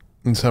go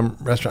in some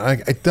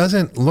restaurant, it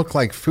doesn't look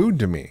like food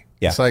to me.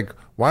 Yeah. It's like,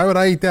 why would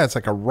I eat that? It's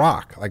like a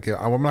rock. Like,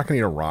 I'm not going to eat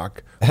a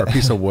rock or a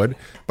piece of wood,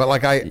 but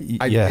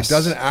it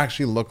doesn't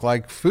actually look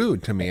like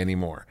food to me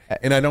anymore.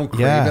 And I don't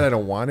crave it. I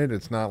don't want it.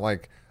 It's not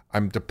like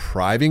I'm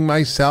depriving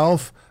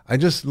myself. I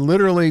just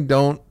literally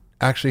don't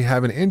actually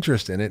have an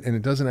interest in it, and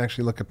it doesn't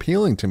actually look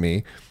appealing to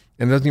me.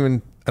 And I don't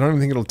even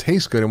think it'll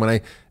taste good.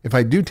 And if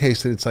I do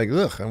taste it, it's like,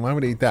 ugh, and why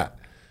would I eat that?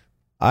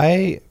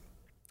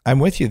 I'm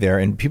with you there,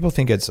 and people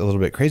think it's a little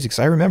bit crazy because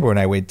I remember when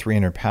I weighed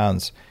 300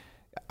 pounds,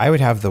 I would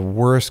have the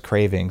worst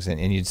cravings, and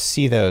you'd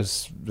see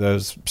those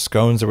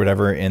scones or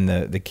whatever in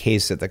the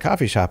case at the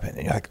coffee shop, and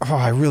you're like, oh,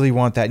 I really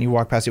want that, and you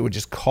walk past, it would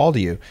just call to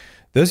you.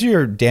 Those are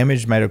your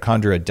damaged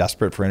mitochondria,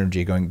 desperate for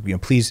energy, going,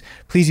 please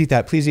eat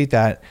that, please eat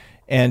that.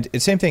 And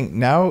it's the same thing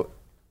now.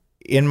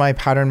 In my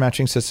pattern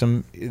matching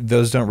system,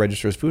 those don't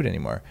register as food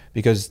anymore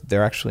because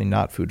they're actually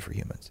not food for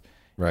humans.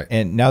 Right.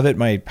 And now that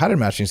my pattern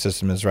matching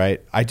system is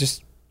right, I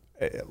just,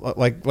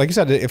 like you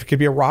said, if it could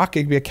be a rock,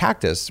 it could be a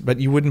cactus, but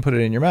you wouldn't put it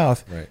in your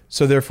mouth. Right.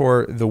 So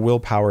therefore, the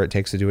willpower it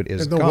takes to do it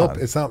is gone.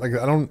 It's not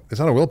it's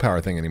not a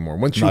willpower thing anymore.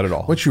 Not at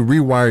all. Once you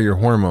rewire your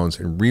hormones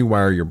and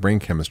rewire your brain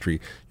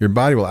chemistry, your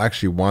body will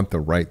actually want the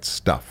right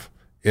stuff.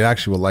 It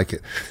actually will like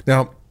it.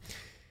 Now,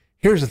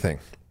 here's the thing.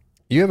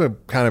 You have a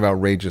kind of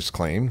outrageous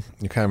claim.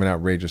 You're kind of an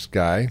outrageous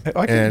guy.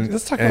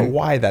 Let's talk about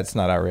why that's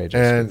not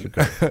outrageous.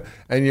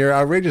 And your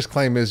outrageous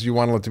claim is you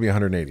want to live to be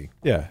 180.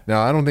 Yeah.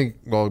 Now, I don't think,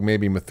 well,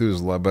 maybe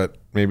Methuselah, but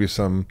maybe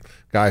some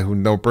guy who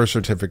no birth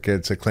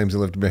certificates that claims he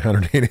lived to be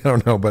 180. I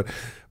don't know. But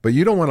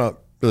you don't want to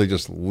really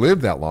just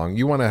live that long.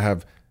 You want to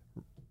have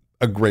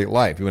a great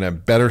life. You want to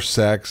have better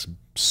sex,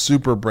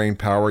 super brain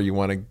power. You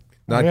want to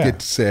not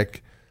get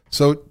sick.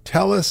 So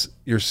tell us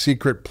your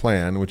secret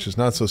plan, which is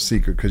not so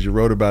secret because you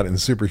wrote about it in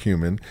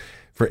Superhuman,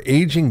 for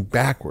aging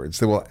backwards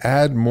that will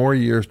add more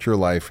years to your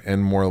life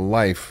and more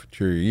life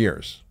to your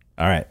years.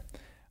 All right.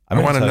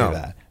 I want to know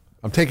that.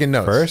 I'm taking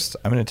notes. First,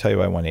 I'm going to tell you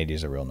why 180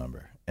 is a real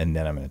number, and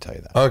then I'm going to tell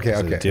you that.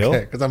 Okay. Deal?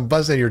 Because I'm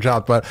buzzing your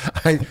chops, but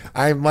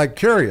I'm like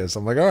curious.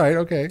 I'm like, all right,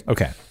 okay.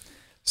 Okay.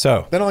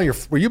 So then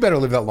you better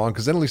live that long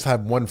because then at least I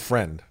have one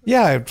friend.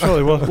 Yeah,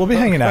 totally. We'll be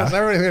hanging out.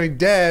 Everybody's gonna be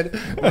dead.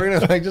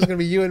 We're just gonna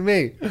be you and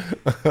me.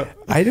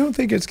 I don't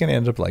think it's gonna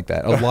end up like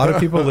that. A lot of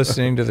people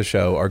listening to the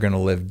show are gonna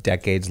live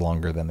decades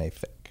longer than they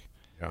think.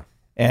 Yeah.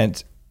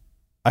 And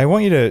I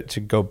want you to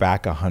go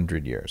back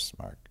 100 years,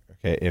 Mark.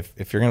 Okay.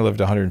 If you're gonna live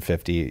to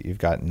 150, you've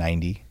got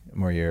 90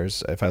 more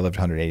years. If I lived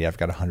 180, I've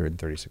got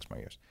 136 more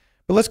years.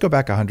 But let's go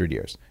back 100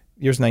 years.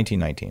 Year's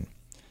 1919.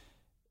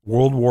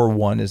 World War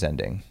I is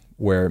ending,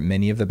 where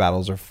many of the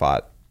battles are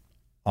fought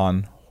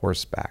on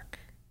horseback.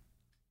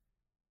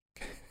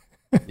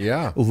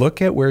 Yeah.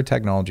 Look at where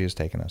technology has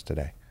taken us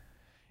today.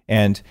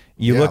 And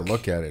you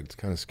look at it. It's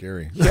kind of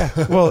scary. Yeah.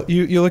 Well,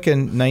 you look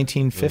in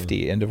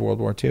 1950, end of World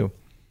War II.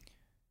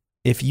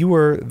 If you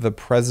were the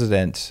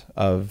president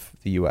of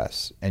the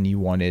US and you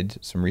wanted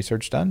some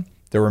research done,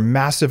 there were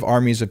massive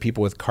armies of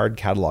people with card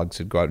catalogs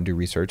who'd go out and do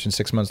research, and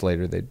 6 months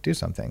later they'd do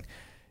something.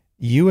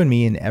 You and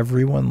me and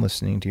everyone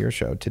listening to your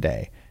show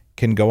today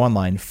can go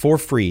online for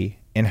free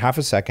in half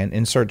a second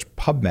and search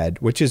PubMed,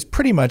 which is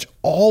pretty much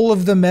all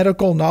of the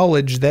medical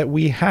knowledge that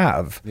we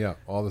have. Yeah,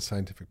 all the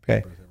scientific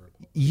papers.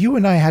 Okay. You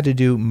and I had to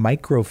do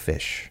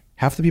microfiche.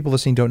 Half the people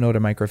listening don't know what a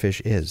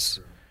microfiche is.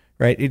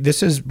 Right?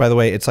 This is, by the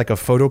way, it's like a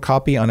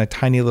photocopy on a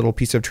tiny little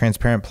piece of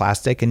transparent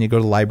plastic, and you go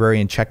to the library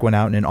and check one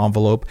out in an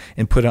envelope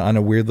and put it on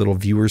a weird little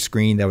viewer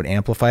screen that would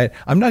amplify it.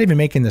 I'm not even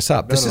making this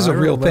up. This is a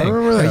real thing.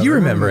 You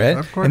remember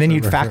it, and then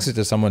you'd fax it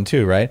to someone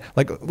too, right?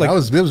 Like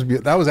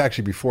that was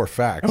actually before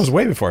fax. That was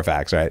way before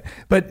fax, right?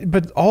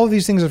 But all of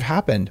these things have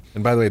happened.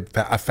 And by the way,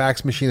 a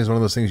fax machine is one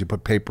of those things you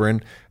put paper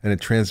in and it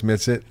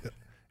transmits it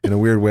in a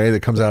weird way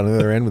that comes out on the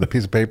other end with a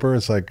piece of paper.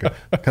 It's like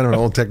kind of an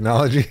old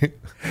technology.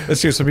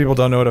 That's true. Some people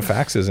don't know what a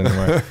fax is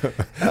anymore.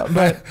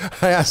 But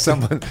I asked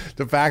someone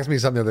to fax me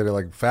something the other day.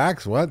 Like,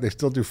 fax? What? They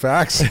still do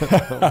fax?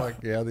 I'm like,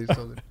 yeah, they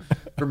still do.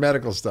 For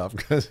medical stuff.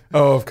 Because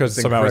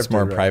somehow it's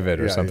more private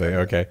or something. Yeah.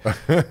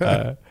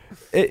 Okay.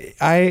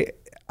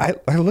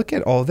 I look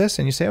at all this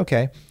and you say,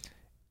 okay,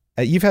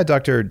 you've had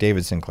Dr.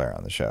 David Sinclair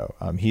on the show.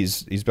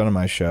 He's been on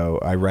my show.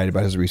 I write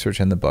about his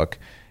research in the book.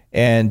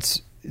 And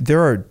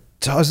there are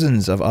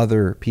dozens of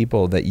other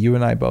people that you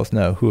and I both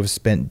know who have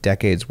spent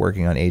decades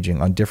working on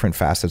aging on different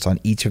facets on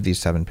each of these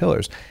 7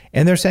 pillars.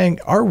 And they're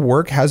saying our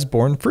work has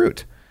borne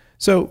fruit.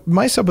 So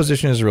my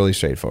supposition is really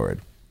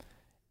straightforward.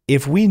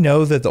 If we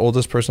know that the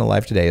oldest person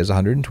alive today is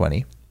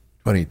 120.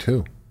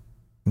 22.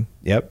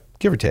 Yep,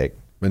 give or take.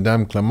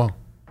 Madame Clement.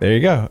 There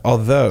you go.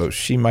 Although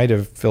she might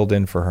have filled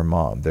in for her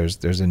mom.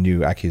 There's a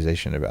new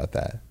accusation about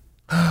that.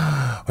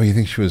 Oh, you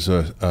think she was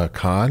a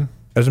con?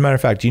 As a matter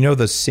of fact, do you know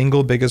the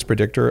single biggest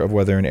predictor of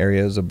whether an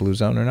area is a blue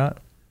zone or not?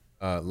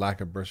 Lack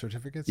of birth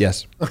certificates?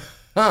 Yes.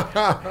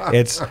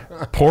 It's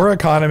poor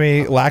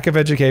economy, lack of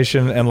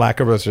education, and lack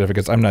of birth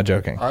certificates. I'm not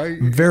joking.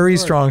 Very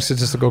strong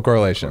statistical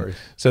correlation.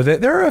 So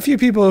there are a few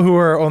people who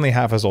are only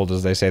half as old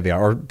as they say they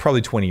are, or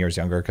probably 20 years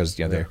younger because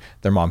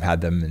their mom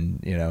had them,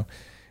 and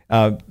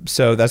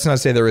so that's not to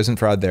say there isn't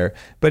fraud there.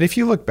 But if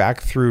you look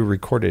back through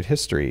recorded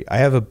history, I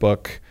have a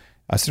book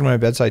sitting on my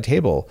bedside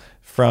table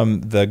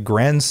from the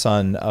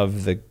grandson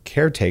of the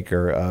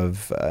caretaker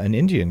of an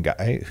Indian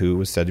guy who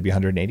was said to be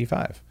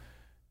 185.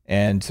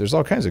 And there's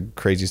all kinds of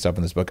crazy stuff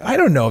in this book. I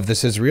don't know if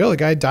this is real. The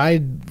guy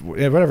died,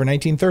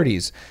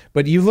 1930s.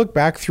 But you look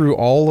back through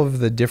all of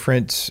the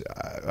different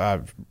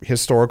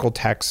historical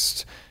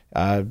texts,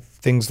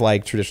 things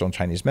like traditional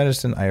Chinese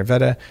medicine,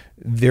 Ayurveda,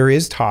 there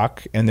is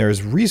talk and there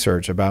is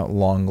research about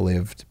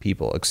long-lived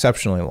people,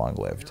 exceptionally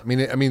long-lived. I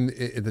mean,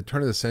 at the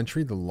turn of the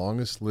century, the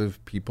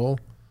longest-lived people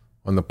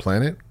on the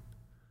planet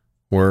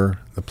were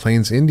the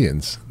Plains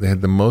Indians. They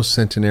had the most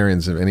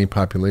centenarians of any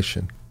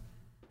population.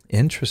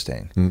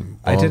 Interesting.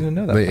 I didn't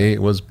know that. They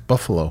ate was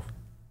buffalo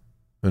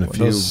and a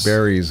few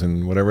berries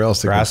and whatever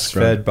else.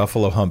 Grass-fed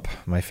buffalo hump,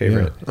 my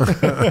favorite.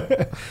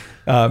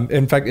 Yeah.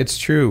 In fact, it's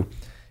true.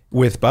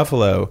 With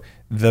buffalo,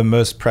 the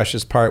most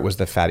precious part was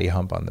the fatty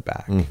hump on the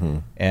back. Mm-hmm.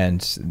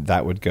 And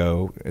that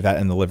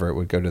and the liver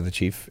would go to the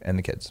chief and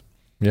the kids.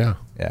 Yeah.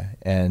 Yeah.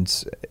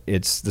 And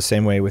it's the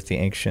same way with the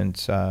ancient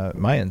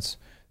Mayans.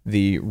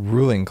 The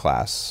ruling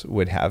class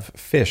would have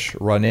fish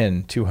run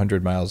in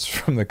 200 miles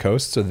from the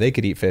coast so they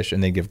could eat fish,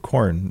 and they give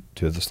corn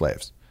to the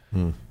slaves.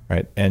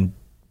 Right. And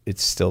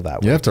it's still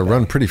that way. You have to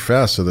run pretty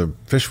fast so the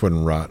fish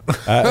wouldn't rot.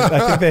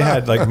 I think they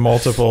had like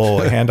multiple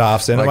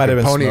handoffs, and like it might have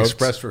been Pony smoked.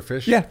 Express for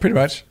fish. Yeah, pretty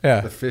much.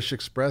 Yeah, the Fish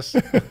Express,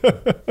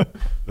 the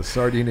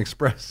Sardine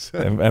Express,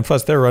 and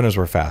plus their runners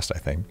were fast, I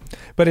think.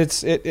 But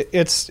it's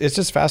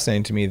just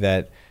fascinating to me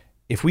that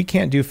if we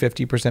can't do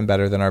 50%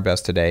 better than our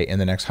best today in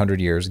the next 100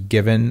 years,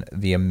 given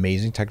the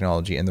amazing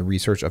technology and the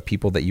research of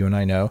people that you and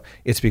I know,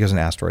 it's because an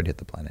asteroid hit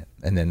the planet,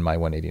 and then my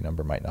 180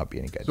 number might not be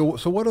any good.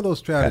 So what are those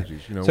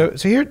strategies? You know,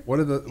 so here, what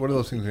are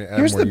those things that add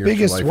here's more the years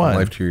biggest to life, one.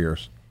 Life to your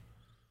years?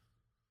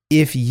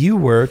 If you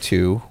were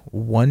to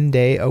one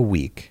day a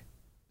week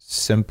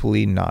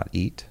simply not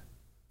eat,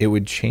 it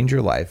would change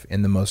your life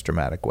in the most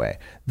dramatic way.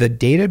 The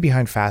data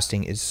behind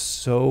fasting is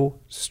so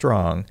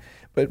strong.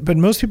 But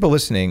most people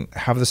listening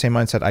have the same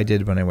mindset I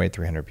did when I weighed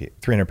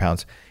 300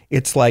 pounds.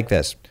 It's like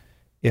this.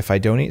 If I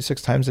don't eat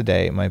 6 times a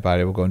day, my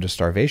body will go into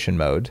starvation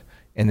mode,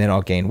 and then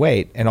I'll gain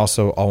weight. And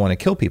also I'll want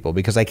to kill people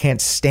because I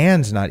can't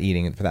stand not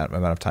eating for that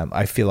amount of time.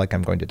 I feel like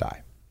I'm going to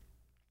die.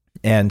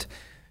 And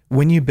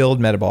when you build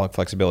metabolic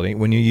flexibility,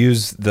 when you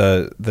use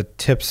the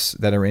tips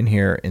that are in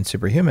here in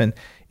Superhuman,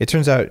 it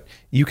turns out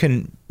you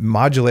can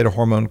modulate a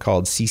hormone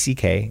called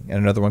CCK and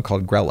another one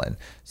called ghrelin.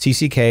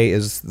 CCK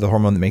is the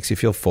hormone that makes you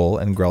feel full,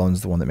 and ghrelin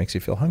is the one that makes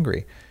you feel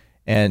hungry.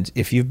 And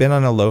if you've been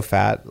on a low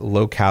fat,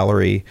 low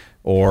calorie,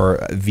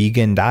 or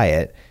vegan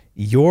diet,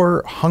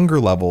 your hunger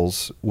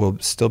levels will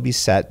still be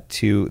set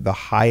to the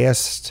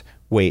highest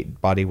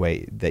body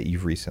weight that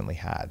you've recently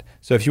had.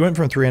 So if you went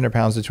from 300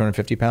 pounds to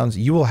 250 pounds,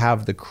 you will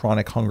have the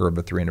chronic hunger of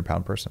a 300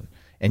 pound person,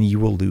 and you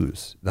will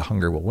lose. The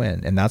hunger will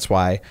win. And that's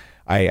why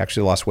I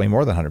actually lost way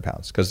more than 100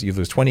 pounds, because you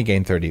lose 20,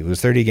 gain 30, you lose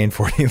 30, gain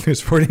 40, you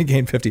lose 40,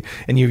 gain 50,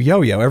 and you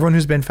yo-yo. Everyone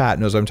who's been fat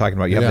knows what I'm talking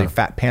about. You have like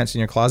fat pants in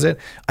your closet.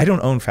 I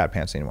don't own fat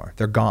pants anymore.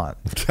 They're gone.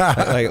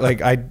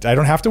 like I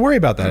don't have to worry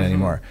about that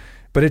anymore.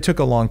 But it took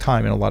a long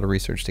time and a lot of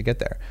research to get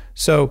there.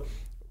 So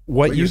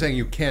But you're saying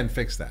you can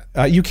fix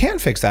that. You can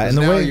fix that. And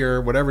the now way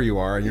you're whatever you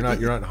are, and you're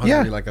not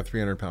hungry like a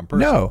 300 pound person.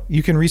 No,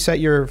 you can reset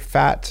your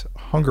fat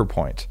hunger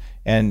point.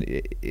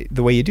 And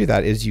the way you do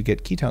that is you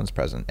get ketones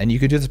present. And you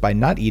could do this by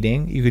not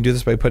eating. You could do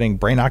this by putting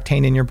brain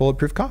octane in your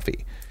bulletproof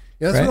coffee.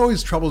 Yeah, that's what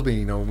always troubles me.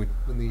 You know,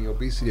 when the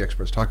obesity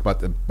experts talk about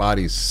the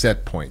body's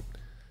set point.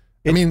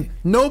 I mean,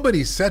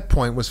 nobody's set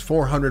point was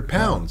 400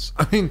 pounds.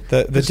 No. I mean,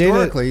 the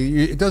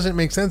historically, it doesn't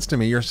make sense to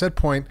me. Your set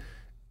point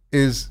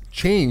is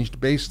changed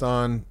based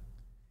on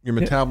your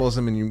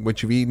metabolism and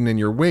what you've eaten and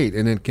your weight,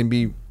 and it can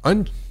be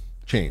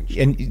unchanged.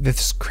 And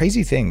this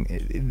crazy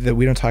thing that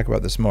we don't talk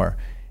about this more,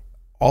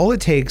 all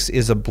it takes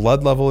is a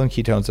blood level in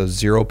ketones of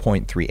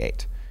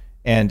 0.38.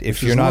 And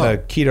if you're not a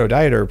keto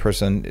dieter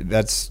person,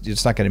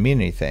 it's not going to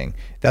mean anything.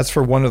 That's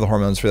for one of the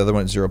hormones. For the other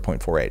one, it's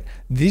 0.48.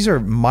 These are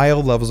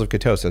mild levels of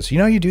ketosis. You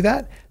know how you do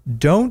that?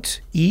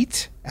 Don't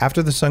eat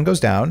after the sun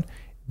goes down.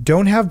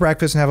 Don't have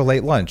breakfast and have a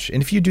late lunch.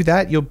 And if you do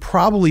that, you'll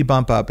probably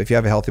bump up if you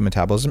have a healthy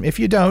metabolism. If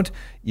you don't,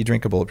 you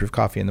drink a bulletproof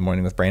coffee in the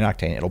morning with brain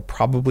octane. It'll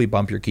probably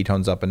bump your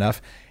ketones up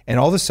enough. And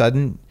all of a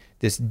sudden,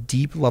 this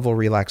deep level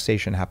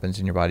relaxation happens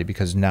in your body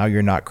because now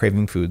you're not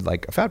craving food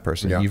like a fat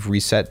person. Yeah. You've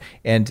reset.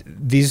 And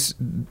these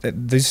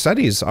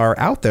studies are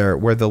out there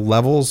where the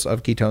levels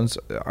of ketones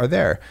are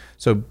there.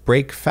 So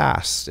break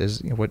fast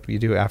is what you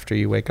do after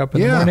you wake up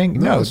in the morning.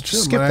 No,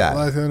 just skip that.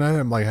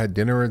 I had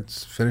dinner.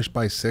 It's finished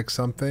by 6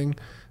 something.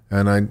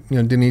 And I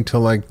didn't eat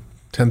till like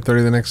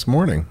 10:30 the next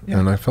morning. Yeah.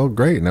 And I felt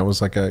great. And that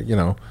was like a,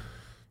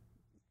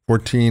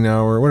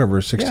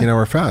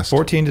 16-hour fast.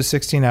 14 to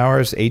 16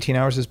 hours, 18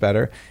 hours is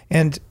better.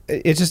 And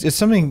it's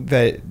something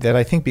that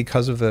I think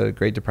because of the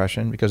Great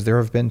Depression, because there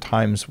have been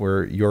times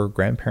where your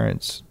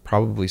grandparents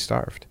probably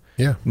starved.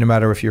 Yeah. No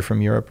matter if you're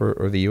from Europe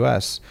or the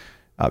US,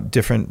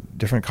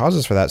 different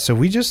causes for that. So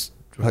we just,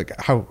 like,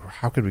 how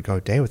could we go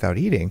a day without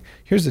eating?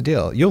 Here's the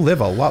deal. You'll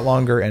live a lot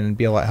longer and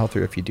be a lot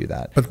healthier if you do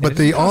that. But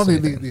all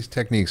these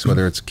techniques,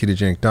 whether it's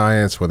ketogenic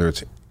diets, whether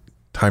it's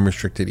time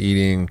restricted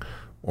eating,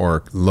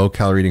 or low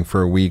calorie eating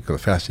for a week, or the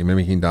fasting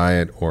mimicking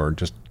diet, or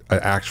just an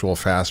actual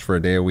fast for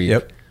a day a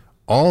week,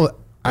 all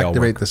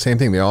activate the same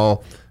thing. They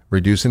all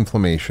reduce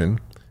inflammation.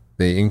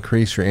 They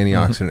increase your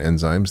antioxidant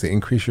enzymes. They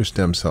increase your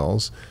stem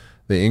cells.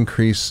 They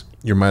increase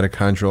your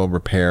mitochondrial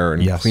repair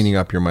and cleaning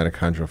up your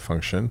mitochondrial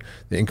function.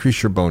 They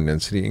increase your bone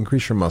density,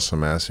 increase your muscle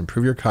mass,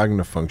 improve your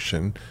cognitive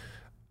function.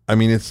 I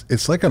mean,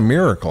 it's like a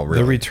miracle,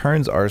 really. The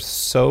returns are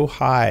so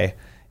high.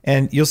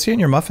 And you'll see in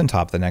your muffin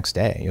top the next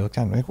day. You look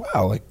down and like,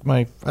 wow,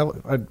 like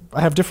I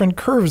have different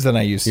curves than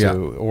I used to.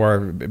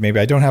 Or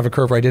maybe I don't have a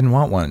curve where I didn't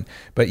want one.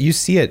 But you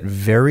see it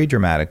very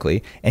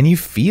dramatically, and you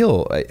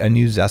feel a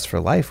new zest for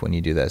life when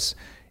you do this.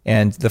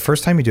 And the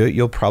first time you do it,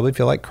 you'll probably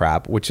feel like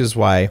crap, which is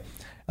why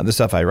the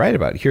stuff I write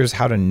about, here's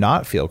how to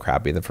not feel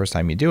crappy the first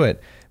time you do it.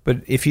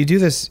 But if you do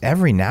this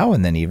every now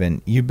and then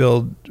even, you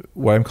build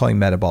what I'm calling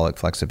metabolic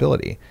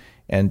flexibility.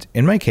 And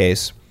in my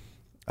case,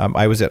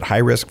 I was at high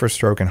risk for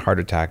stroke and heart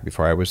attack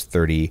before I was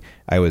 30.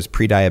 I was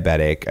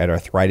pre-diabetic. I had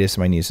arthritis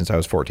in my knees since I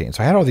was 14.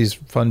 So I had all these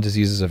fun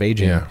diseases of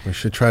aging. Yeah, we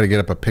should try to get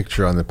up a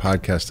picture on the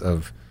podcast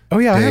of Oh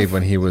yeah, Dave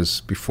when he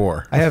was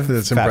before. I have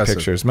That's fat impressive.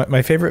 pictures.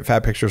 My favorite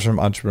fat pictures from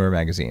Entrepreneur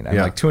Magazine. I'm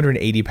like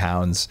 280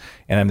 pounds,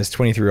 and I'm this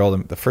 23-year-old.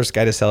 I'm the first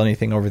guy to sell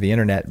anything over the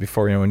internet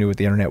before anyone knew what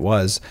the internet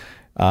was,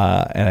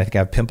 and I think I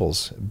have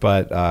pimples.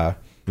 But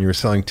you were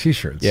selling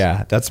T-shirts.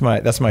 Yeah, that's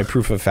my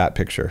proof of fat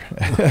picture.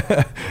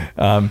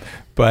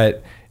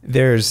 But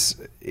there's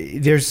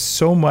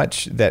so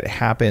much that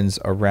happens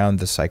around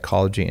the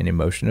psychology and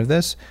emotion of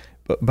this.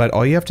 But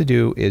all you have to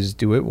do is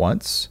do it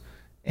once.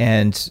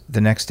 And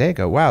the next day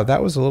go, wow,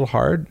 that was a little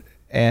hard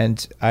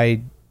and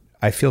I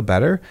feel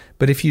better.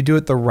 But if you do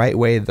it the right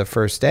way the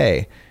first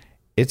day,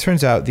 it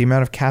turns out the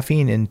amount of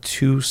caffeine in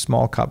 2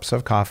 small cups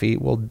of coffee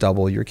will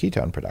double your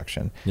ketone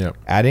production. Yep.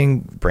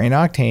 Adding brain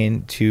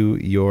octane to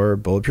your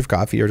bulletproof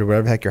coffee or to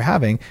whatever the heck you're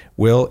having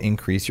will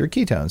increase your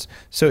ketones.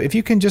 So if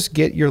you can just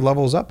get your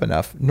levels up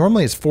enough,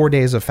 normally it's 4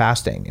 days of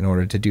fasting in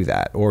order to do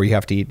that, or you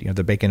have to eat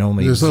the bacon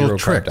only There's zero little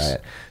carb tricks.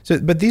 diet. So,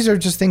 but these are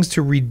just things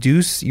to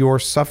reduce your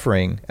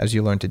suffering as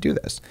you learn to do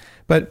this.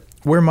 But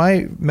where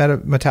my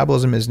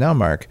metabolism is now,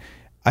 Mark,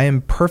 I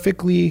am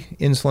perfectly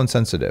insulin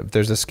sensitive.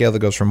 There's a scale that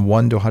goes from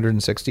 1 to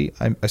 160.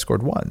 I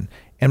scored 1.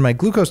 And my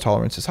glucose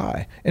tolerance is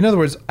high. In other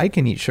words, I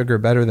can eat sugar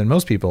better than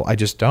most people. I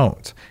just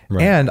don't.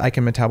 Right. And I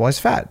can metabolize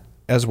fat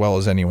as well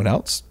as anyone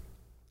else.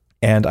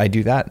 And I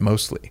do that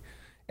mostly.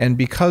 And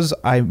because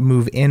I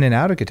move in and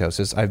out of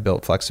ketosis, I've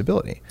built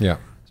flexibility. Yeah.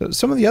 So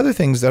some of the other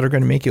things that are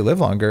going to make you live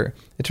longer,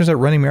 it turns out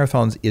running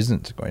marathons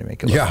isn't going to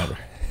make you live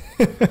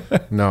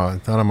longer. No,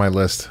 it's not on my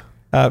list.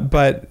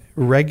 But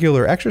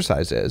regular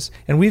exercise is,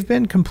 and we've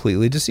been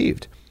completely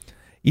deceived.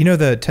 You know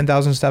the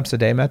 10,000 steps a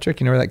day metric?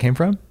 You know where that came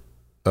from?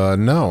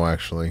 No,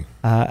 actually.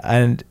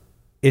 And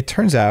it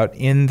turns out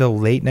in the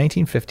late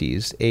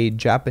 1950s, a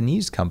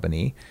Japanese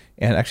company,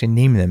 and actually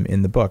name them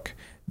in the book,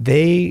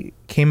 they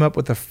came up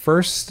with the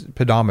first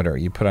pedometer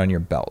you put on your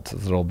belt,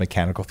 this little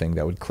mechanical thing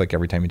that would click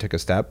every time you took a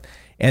step.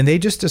 And they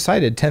just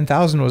decided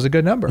 10,000 was a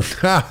good number.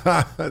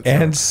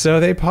 And so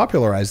they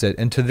popularized it.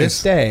 And to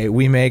this day,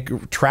 we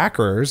make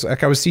trackers.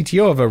 Like I was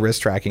CTO of a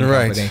wrist tracking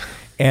company. Right.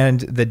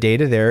 And the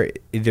data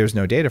there's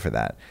no data for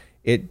that.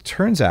 It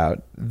turns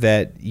out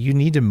that you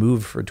need to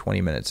move for 20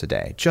 minutes a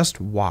day.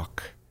 Just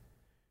walk.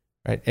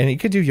 Right? And you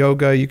could do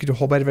yoga, you could do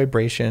whole body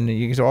vibration, and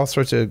you can do all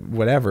sorts of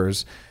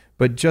whatevers.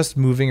 But just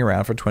moving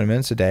around for 20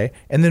 minutes a day,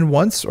 and then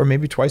once or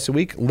maybe twice a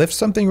week, lift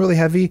something really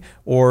heavy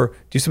or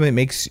do something that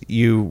makes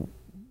you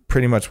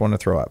pretty much want to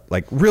throw up,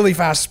 like really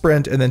fast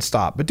sprint and then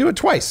stop, but do it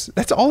twice.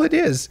 That's all it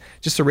is,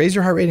 just to raise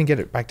your heart rate and get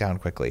it back down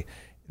quickly.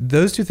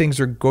 Those two things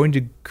are going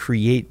to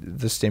create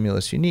the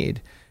stimulus you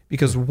need,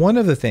 because one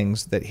of the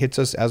things that hits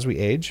us as we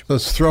age, So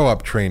it's throw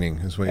up training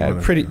is what you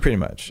want to pretty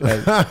much.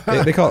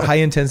 They call it high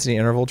intensity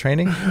interval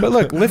training. But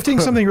look, lifting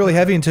something really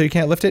heavy until you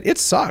can't lift it, it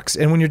sucks.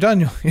 And when you're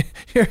done,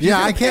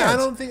 I can't. I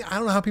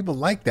don't know how people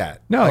like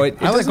that. No, like,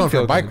 it I like doesn't going for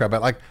feel a bike good. ride,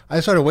 but like I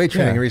started weight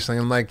training Yeah.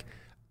 recently. I'm like,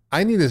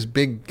 I need this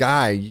big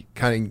guy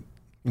kind of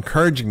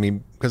encouraging me,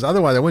 because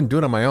otherwise I wouldn't do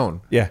it on my own.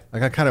 Yeah.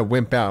 Like I kind of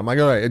wimp out. I'm like,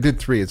 all right, I did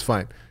 3, it's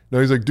fine. No,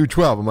 he's like, do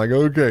 12. I'm like,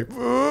 okay.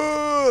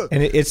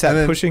 And it's that And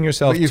then- pushing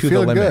yourself but you to the feel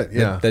limit good,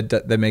 yeah.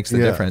 that makes the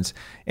Yeah. difference.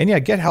 And yeah,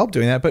 get help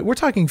doing that. But we're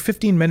talking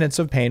 15 minutes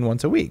of pain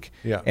once a week.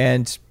 Yeah.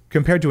 And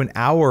compared to an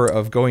hour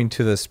of going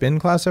to the spin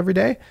class every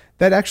day,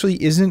 that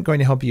actually isn't going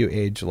to help you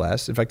age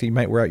less. In fact, you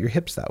might wear out your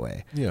hips that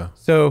way. Yeah.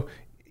 So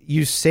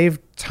you save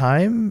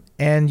time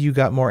and you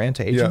got more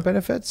anti-aging Yeah.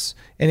 benefits.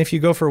 And if you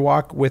go for a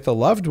walk with a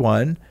loved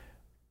one,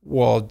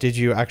 well, did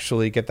you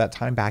actually get that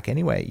time back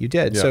anyway? You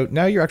did. Yeah. So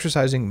now you're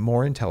exercising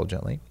more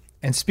intelligently.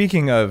 And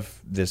speaking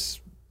of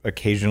this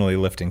occasionally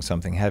lifting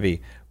something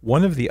heavy,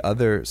 one of the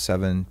other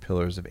 7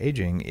 pillars of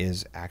aging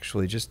is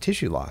actually just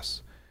tissue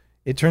loss.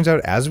 It turns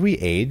out as we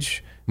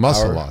age,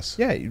 Muscle loss.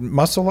 Yeah,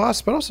 muscle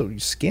loss, but also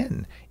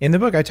skin. In the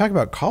book, I talk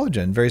about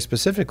collagen very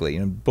specifically.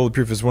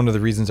 Bulletproof is one of the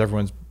reasons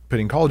everyone's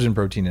putting collagen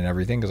protein in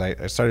everything, because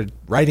I started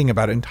writing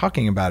about it and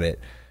talking about it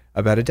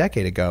about a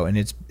decade ago, and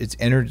it's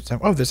entered.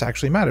 Oh, this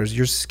actually matters.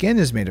 Your skin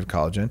is made of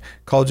collagen.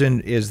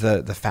 Collagen is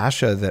the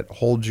fascia that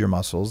holds your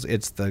muscles.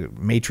 It's the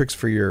matrix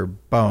for your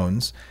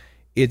bones.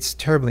 It's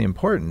terribly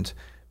important,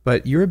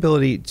 but your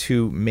ability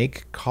to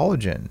make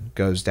collagen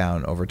goes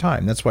down over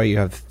time. That's why you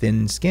have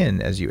thin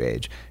skin as you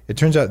age. It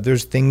turns out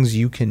there's things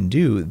you can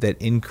do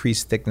that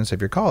increase thickness of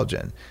your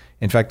collagen.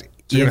 In fact,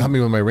 So you're going to help me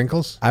with my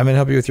wrinkles? I'm going to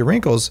help you with your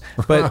wrinkles,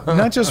 but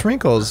not just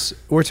wrinkles.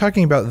 We're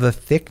talking about the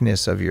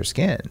thickness of your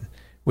skin,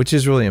 which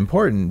is really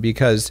important,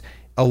 because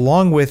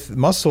along with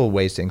muscle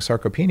wasting,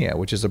 sarcopenia,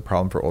 which is a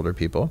problem for older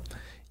people,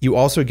 you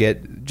also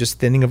get just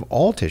thinning of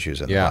all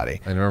tissues in the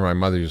body. I remember my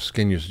mother's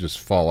skin used to just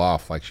fall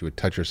off. Like she would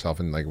touch herself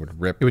and like it would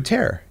rip. It would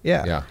tear.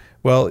 Yeah. Yeah.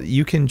 Well,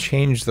 you can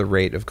change the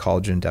rate of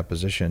collagen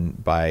deposition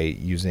by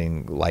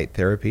using light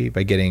therapy,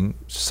 by getting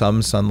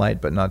some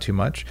sunlight, but not too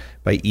much,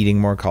 by eating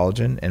more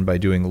collagen, and by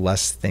doing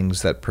less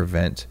things that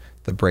prevent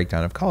the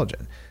breakdown of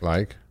collagen.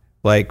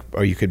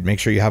 Or you could make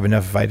sure you have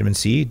enough vitamin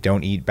C.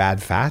 Don't eat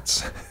bad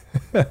fats.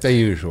 The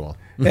usual.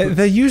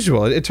 The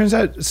usual. It turns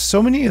out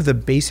so many of the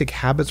basic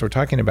habits we're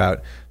talking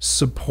about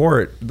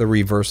support the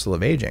reversal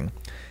of aging.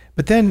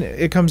 But then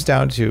it comes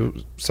down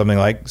to something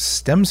like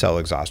stem cell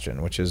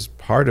exhaustion, which is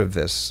part of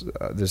this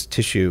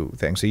tissue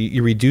thing. So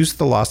you reduce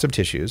the loss of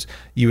tissues,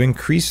 you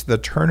increase the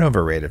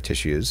turnover rate of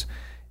tissues,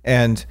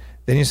 and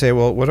then you say,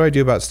 well, what do I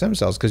do about stem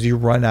cells? Because you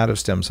run out of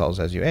stem cells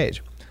as you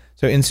age.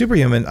 So in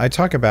Superhuman, I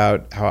talk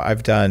about how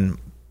I've done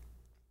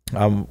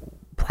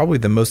probably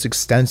the most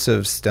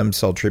extensive stem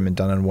cell treatment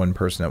done on one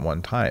person at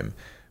one time,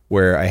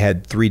 where I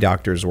had 3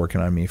 doctors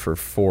working on me for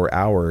 4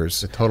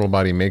 hours. The total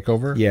body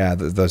makeover? Yeah,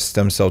 the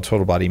stem cell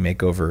total body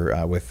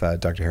makeover with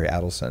Dr. Harry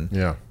Adelson.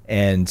 Yeah.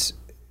 And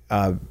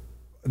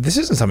this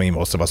isn't something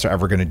most of us are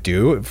ever going to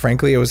do.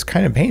 Frankly, it was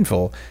kind of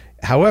painful.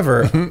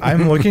 However,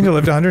 I'm looking to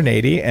live to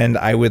 180, and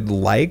I would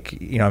like,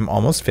 I'm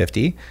almost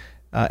 50,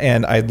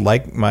 and I'd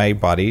like my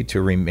body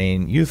to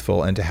remain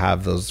youthful and to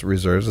have those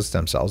reserves of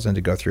stem cells and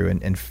to go through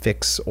and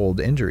fix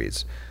old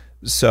injuries.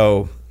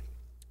 So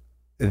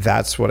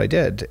that's what I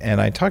did.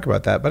 And I talk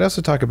about that, but I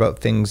also talk about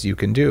things you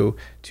can do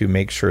to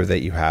make sure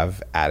that you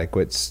have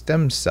adequate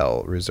stem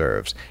cell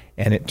reserves.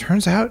 And it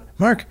turns out,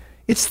 Mark,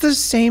 it's the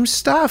same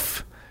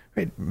stuff.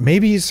 Right?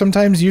 Maybe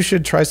sometimes you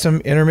should try some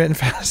intermittent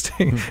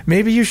fasting.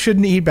 Maybe you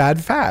shouldn't eat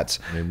bad fats.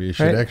 Maybe you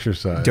should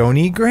exercise. Don't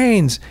eat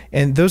grains.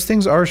 And those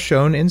things are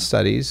shown in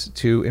studies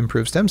to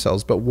improve stem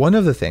cells. But one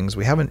of the things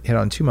we haven't hit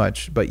on too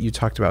much, but you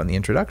talked about in the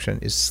introduction,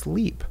 is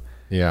sleep.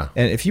 Yeah.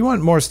 And if you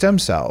want more stem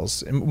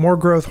cells, more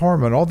growth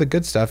hormone, all the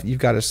good stuff, you've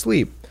got to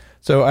sleep.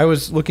 So I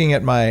was looking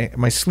at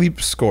my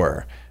sleep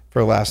score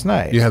for last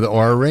night. You have the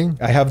Aura Ring?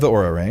 I have the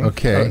Aura Ring.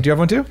 Okay. Do you have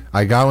one too?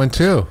 I got one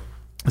too.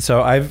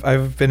 So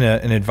I've been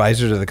an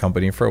advisor to the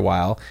company for a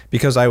while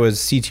because I was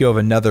CTO of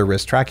another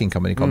risk tracking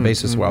company called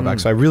Basis a while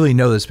back. So I really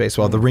know this space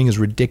well. The Ring is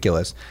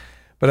ridiculous.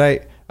 But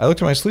I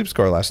looked at my sleep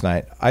score last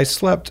night. I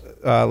slept,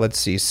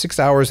 6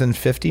 hours and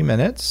 50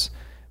 minutes.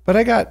 But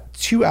I got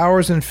 2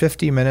 hours and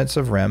 50 minutes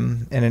of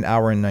REM and an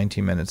hour and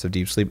 19 minutes of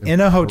deep sleep in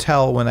a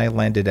hotel when I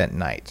landed at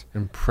night.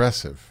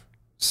 Impressive.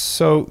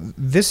 So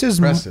this is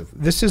Impressive.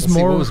 This is let's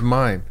more. See, what was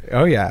mine?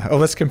 Oh yeah. Oh,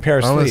 let's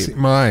compare sleep. Let's see.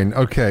 Mine.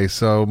 Okay,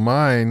 so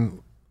mine.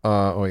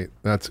 Wait,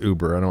 that's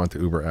Uber. I don't want the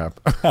Uber app.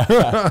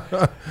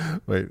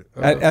 Wait.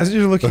 As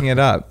you're looking it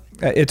up,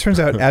 it turns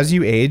out as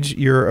you age,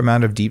 your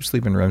amount of deep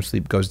sleep and REM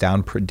sleep goes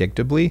down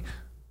predictably,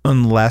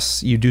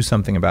 unless you do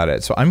something about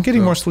it. So I'm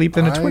getting more sleep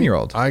than a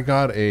 20-year-old.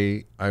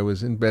 I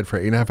was in bed for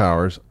 8.5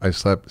 hours. I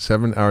slept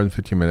 7 hours and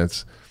 15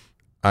 minutes.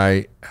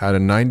 I had a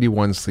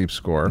 91 sleep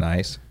score.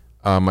 Nice.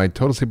 My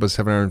total sleep was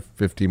 7 hours and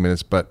 50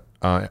 minutes, but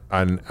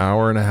an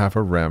hour and a half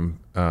of REM.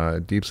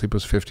 Deep sleep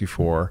was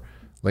 54.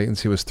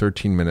 Latency was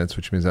 13 minutes,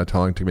 which means that's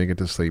how long it took me to get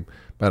to sleep.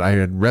 But I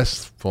had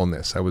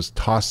restfulness. I was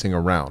tossing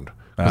around.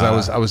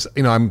 Because I was,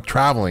 I'm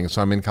traveling,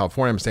 so I'm in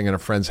California. I'm staying in a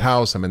friend's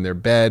house. I'm in their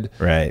bed.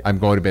 Right. I'm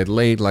going to bed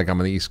late, like I'm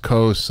on the East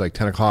Coast, like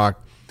 10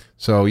 o'clock.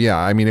 So yeah,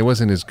 I mean, it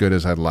wasn't as good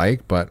as I'd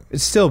like, but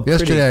it's still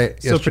pretty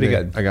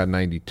good. I got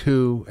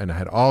 92, and I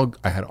had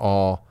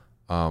all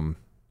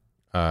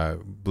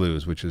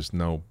blues, which is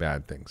no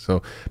bad thing.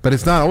 So, but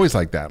it's not always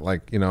like that.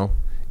 Like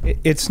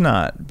It's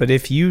not, but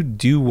if you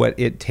do what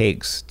it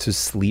takes to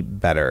sleep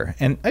better,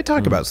 and I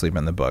talk about sleep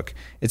in the book,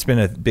 it's been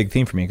a big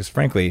theme for me because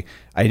frankly,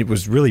 I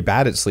was really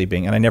bad at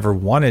sleeping and I never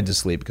wanted to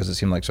sleep because it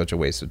seemed like such a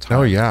waste of time.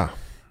 Oh yeah.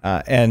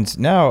 And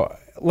now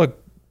look,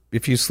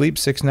 if you sleep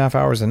 6.5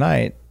 hours a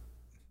night,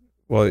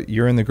 well,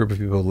 you're in the group of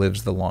people who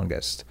lives the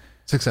longest.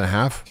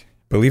 6.5?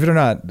 Believe it or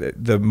not,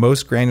 the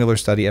most granular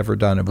study ever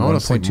done of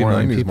 1.2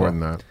 million people. More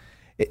than that.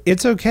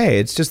 It's okay.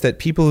 It's just that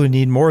people who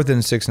need more than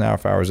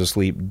 6.5 hours of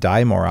sleep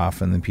die more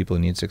often than people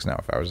who need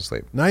 6.5 hours of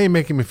sleep. Now you're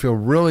making me feel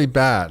really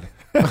bad.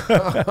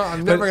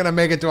 I'm never going to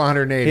make it to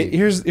 180.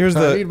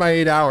 I need my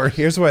 8 hours.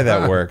 Here's why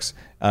that works.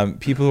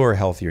 People who are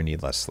healthier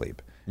need less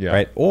sleep. Yeah.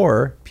 Right?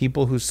 Or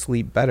people who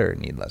sleep better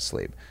need less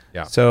sleep.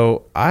 Yeah.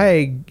 So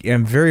I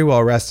am very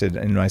well rested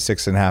in my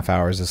 6.5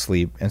 hours of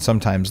sleep and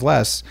sometimes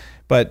less,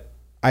 but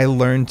I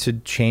learned to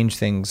change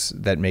things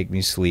that make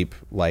me sleep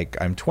like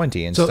I'm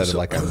 20 instead of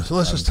like I'm So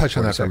let's just touch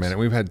on that for a 46. minute.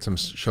 We've had some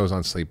shows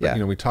on sleep, but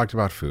we talked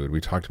about food.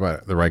 We talked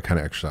about the right kind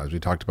of exercise. We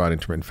talked about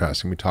intermittent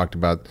fasting. We talked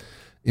about,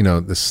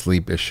 the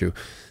sleep issue.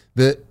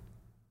 The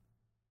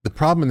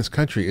problem in this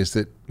country is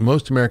that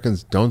most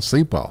Americans don't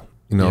sleep well.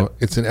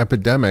 It's an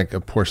epidemic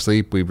of poor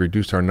sleep. We've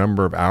reduced our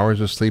number of hours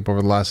of sleep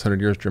over the last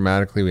 100 years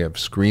dramatically. We have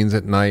screens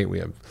at night.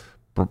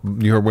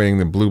 You're wearing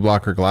the blue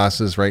blocker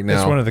glasses right now.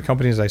 It's one of the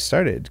companies I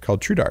started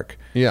called TrueDark.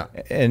 Yeah.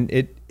 And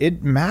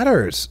it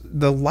matters.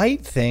 The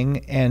light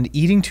thing and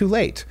eating too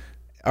late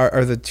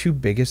are the two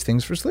biggest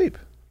things for sleep.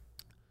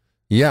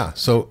 Yeah.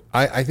 So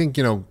I think,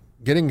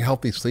 getting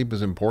healthy sleep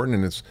is important,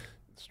 and it's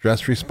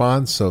stress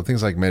response. So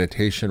things like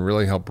meditation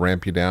really help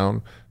ramp you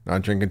down,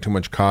 not drinking too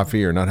much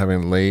coffee or not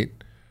having it late.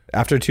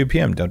 After 2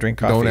 p.m., don't drink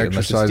coffee. Don't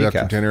exercise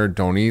after dinner.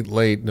 Don't eat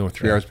late.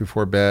 3 hours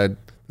before bed.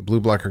 The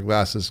blue blocker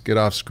glasses, get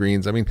off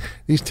screens. I mean,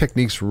 these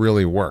techniques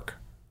really work.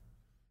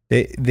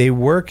 They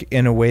work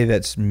in a way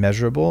that's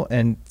measurable.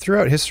 And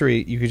throughout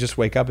history, you could just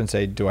wake up and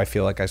say, do I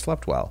feel like I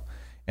slept well?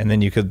 And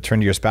then you could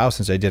turn to your spouse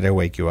and say, did I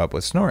wake you up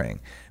with snoring?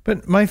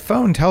 But my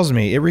phone tells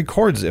me, it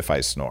records if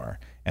I snore.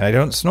 And I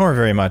don't snore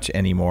very much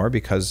anymore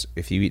because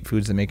if you eat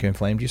foods that make you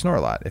inflamed, you snore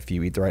a lot. If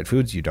you eat the right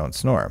foods, you don't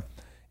snore.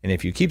 And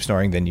if you keep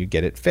snoring, then you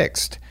get it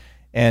fixed.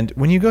 And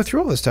when you go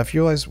through all this stuff,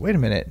 you realize, wait a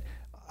minute,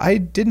 I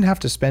didn't have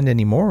to spend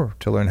any more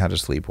to learn how to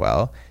sleep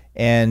well.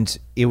 And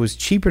it was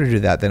cheaper to do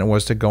that than it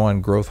was to go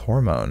on growth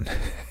hormone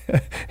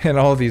and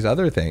all these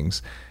other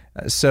things.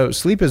 So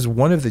sleep is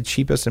one of the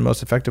cheapest and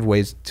most effective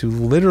ways to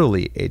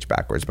literally age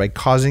backwards by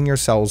causing your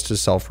cells to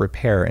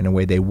self-repair in a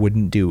way they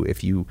wouldn't do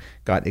if you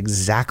got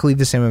exactly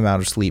the same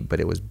amount of sleep, but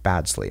it was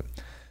bad sleep.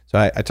 So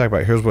I talk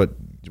about here's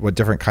what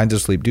different kinds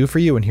of sleep do for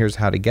you, and here's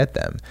how to get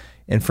them.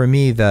 And for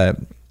me,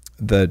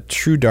 the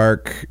True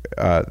Dark,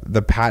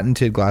 the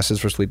patented glasses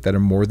for sleep that are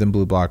more than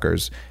blue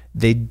blockers,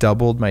 they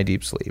doubled my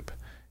deep sleep.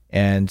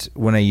 And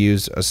when I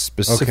use a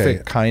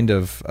specific kind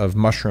of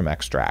mushroom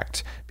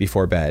extract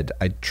before bed,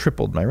 I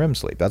tripled my REM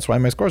sleep. That's why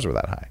my scores were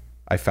that high.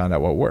 I found out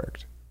what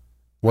worked.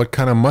 What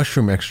kind of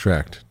mushroom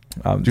extract?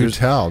 Do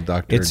tell,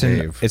 Dr.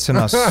 Dave. It's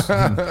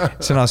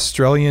an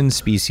Australian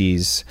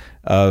species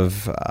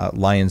of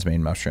lion's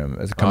mane mushroom.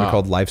 It's a company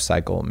called Life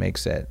Cycle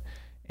makes it.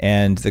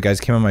 And the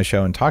guys came on my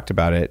show and talked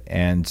about it.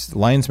 And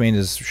lion's mane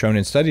is shown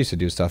in studies to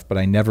do stuff, but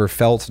I never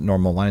felt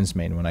normal lion's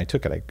mane when I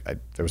took it.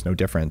 There was no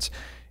difference.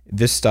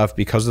 This stuff,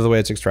 because of the way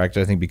it's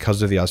extracted, I think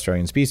because of the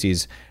Australian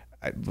species,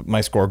 my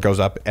score goes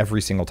up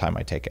every single time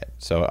I take it.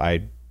 So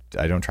I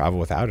don't travel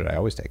without it. I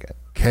always take it.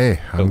 Okay.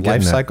 So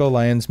Life Cycle,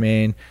 lion's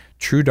mane,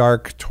 True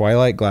Dark,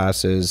 Twilight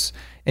glasses,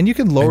 and you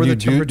can lower the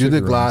temperature. Do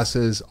the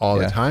glasses all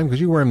the time? Because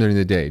you wear them during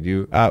the day. Do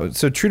you?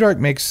 So True Dark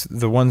makes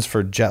the ones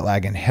for jet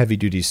lag and heavy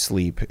duty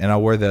sleep, and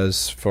I'll wear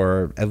those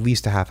for at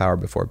least a half hour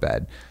before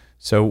bed.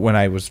 So when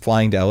I was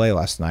flying to LA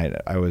last night,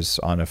 I was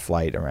on a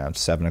flight around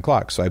 7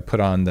 o'clock. So I put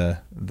on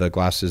the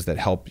glasses that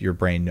help your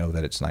brain know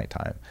that it's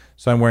nighttime.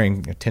 So I'm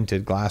wearing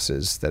tinted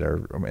glasses that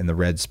are in the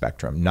red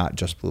spectrum, not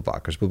just blue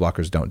blockers. Blue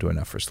blockers don't do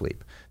enough for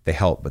sleep. They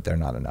help, but they're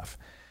not enough.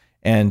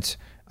 And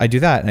I do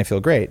that and I feel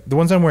great. The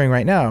ones I'm wearing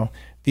right now,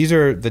 these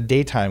are the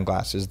daytime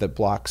glasses that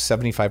block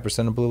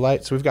 75% of blue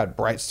light. So we've got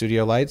bright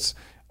studio lights.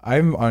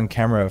 I'm on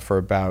camera for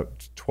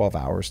about 12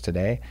 hours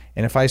today.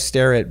 And if I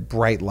stare at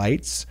bright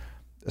lights,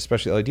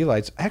 especially LED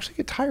lights, I actually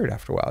get tired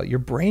after a while. Your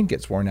brain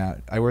gets worn out.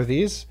 I wear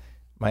these.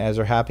 My eyes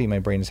are happy. My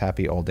brain is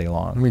happy all day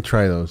long. Let me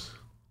try those.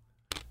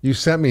 You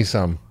sent me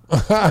some. I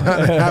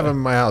have them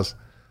in my house.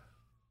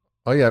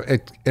 Oh yeah,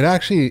 it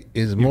actually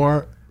is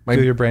more.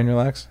 Feel your brain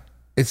relax?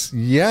 It's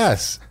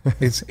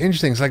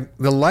interesting. It's like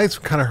the lights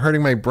were kind of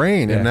hurting my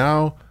brain, and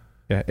now.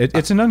 Yeah,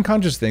 it's an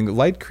unconscious thing.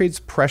 Light creates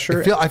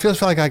pressure. I feel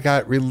like I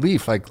got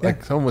relief,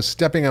 like someone was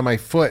stepping on my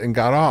foot and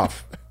got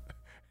off.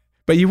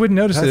 But you wouldn't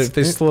notice it if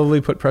they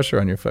slowly put pressure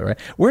on your foot, right?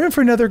 We're in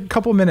for another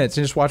couple minutes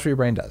and just watch what your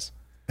brain does.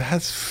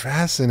 That's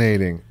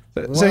fascinating.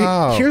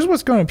 So here's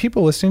what's going on.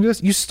 People listening to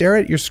this, you stare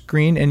at your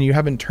screen and you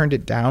haven't turned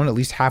it down at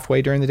least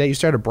halfway during the day. You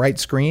stare at a bright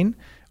screen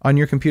on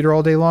your computer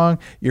all day long.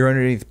 You're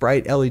underneath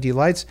bright LED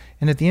lights.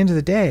 And at the end of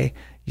the day,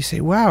 you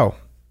say, wow,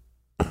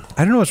 I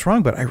don't know what's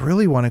wrong, but I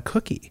really want a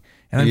cookie.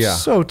 And I'm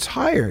so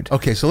tired.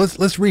 Okay, so let's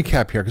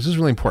recap here because this is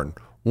really important.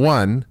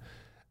 One,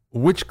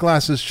 which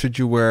glasses should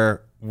you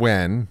wear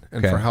when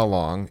and for how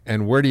long,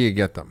 and where do you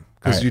get them?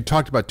 Because you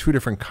talked about two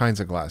different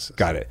kinds of glasses.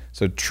 Got it.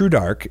 So True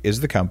Dark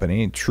is the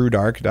company,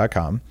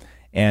 truedark.com.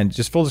 And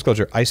just full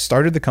disclosure, I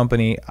started the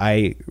company.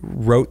 I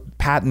wrote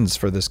patents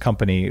for this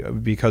company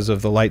because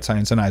of the light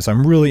science and eyes. So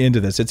I'm really into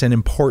this. It's an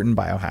important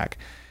biohack.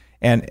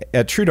 And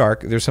at True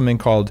Dark, there's something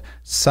called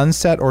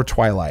sunset or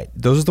twilight.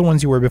 Those are the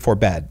ones you wear before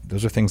bed.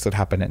 Those are things that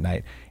happen at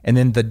night. And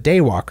then the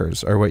day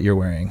walkers are what you're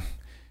wearing.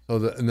 So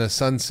the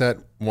sunset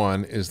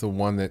one is the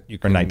one that you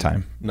can... For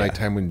nighttime.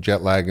 Nighttime when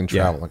jet lag and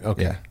travel. Yeah.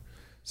 Okay. Yeah.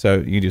 So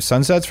you do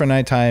sunsets for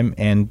nighttime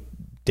and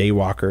day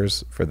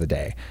walkers for the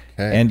day.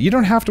 Okay. And you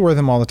don't have to wear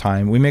them all the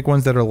time. We make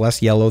ones that are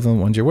less yellow than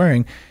the ones you're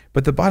wearing.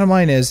 But the bottom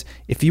line is,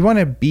 if you want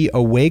to be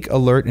awake,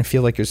 alert, and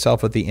feel like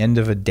yourself at the end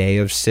of a day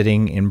of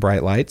sitting in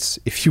bright lights,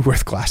 if you wear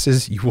the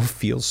glasses, you will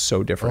feel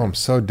so different. Oh, I'm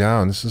so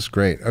down. This is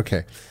great.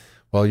 Okay.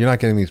 Well, you're not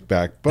getting these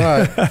back,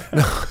 but...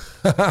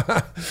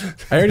 I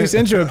already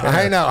sent you a pair.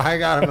 I know. I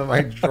got them in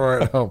my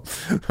drawer at home.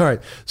 All right.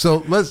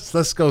 So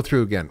let's go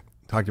through again.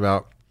 Talked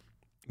about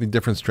the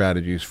different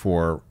strategies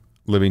for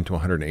living to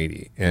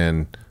 180.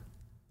 And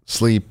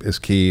sleep is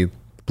key.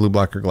 Blue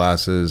blocker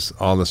glasses,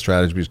 all the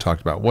strategies we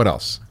talked about. What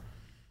else?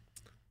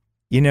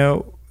 You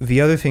know, the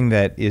other thing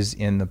that is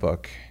in the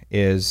book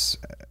is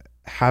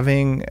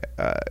having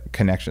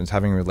connections,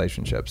 having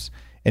relationships.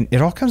 And it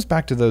all comes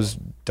back to those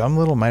dumb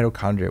little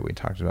mitochondria we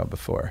talked about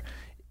before.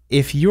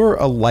 If you're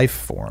a life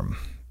form,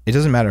 it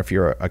doesn't matter if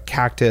you're a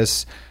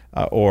cactus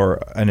or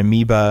an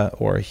amoeba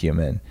or a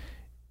human,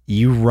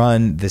 you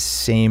run the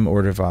same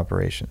order of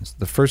operations.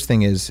 The first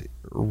thing is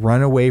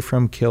run away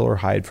from, kill, or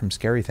hide from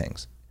scary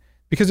things.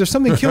 Because if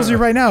something kills you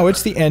right now,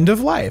 it's the end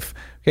of life.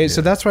 Okay,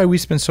 so that's why we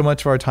spend so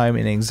much of our time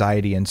in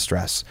anxiety and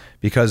stress,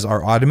 because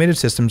our automated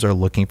systems are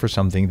looking for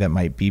something that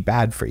might be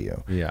bad for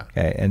you. Yeah.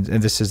 Okay, and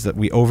this is that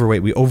we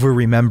overweight, we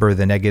over-remember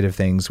the negative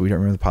things, we don't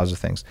remember the positive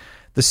things.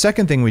 The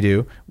second thing we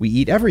do, we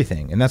eat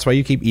everything. And that's why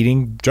you keep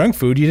eating junk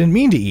food you didn't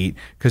mean to eat,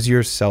 because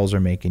your cells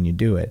are making you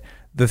do it.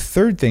 The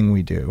third thing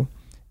we do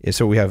is,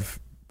 so we have,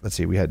 let's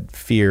see, we had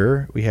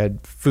fear, we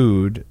had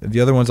food. The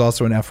other one's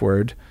also an F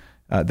word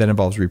that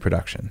involves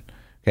reproduction.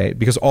 Okay,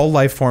 because all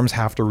life forms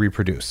have to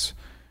reproduce.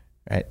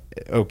 Right?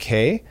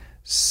 Okay.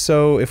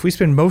 So if we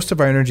spend most of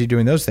our energy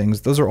doing those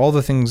things, those are all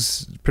the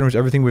things, pretty much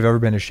everything we've ever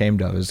been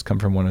ashamed of has come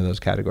from one of those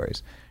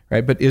categories,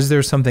 right? But is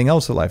there something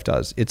else that life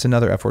does? It's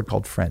another F word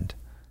called friend,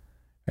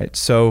 right?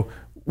 So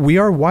we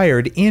are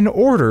wired in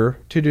order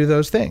to do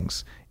those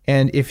things.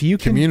 And if you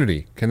can...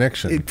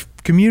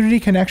 Community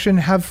connection,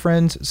 have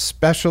friends,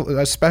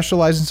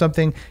 specialize in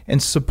something,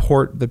 and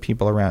support the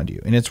people around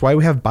you. And it's why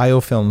we have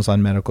biofilms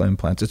on medical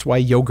implants. It's why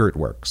yogurt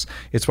works.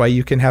 It's why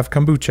you can have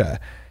kombucha.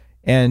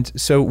 And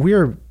so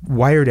we're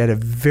wired at a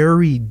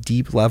very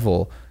deep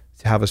level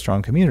to have a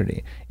strong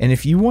community. And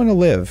if you want to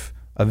live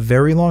a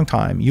very long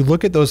time, you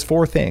look at those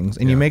 4 things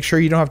and you make sure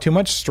you don't have too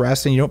much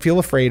stress and you don't feel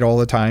afraid all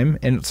the time.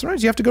 And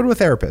sometimes you have to go to a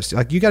therapist.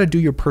 Like, you got to do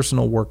your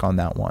personal work on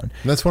that one.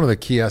 And that's one of the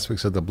key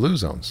aspects of the blue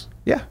zones.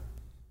 Yeah.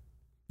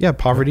 Yeah,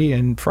 poverty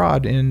and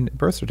fraud in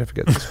birth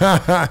certificates.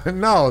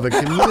 No, the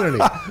community.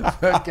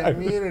 The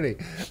community.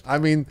 I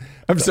mean...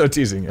 I'm so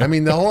teasing you. I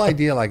mean, the whole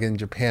idea, like in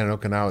Japan and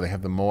Okinawa, they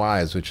have the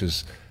moais, which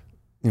is,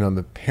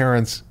 the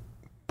parents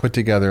put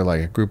together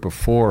like a group of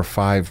 4 or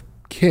 5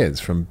 kids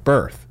from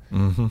birth.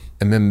 Mm-hmm.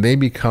 And then they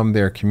become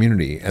their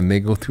community and they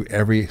go through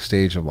every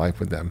stage of life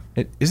with them.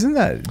 Isn't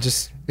that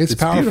just... It's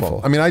powerful.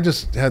 Beautiful. I mean, I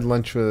just had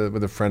lunch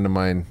with a friend of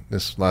mine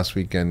this last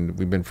weekend.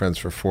 We've been friends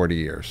for 40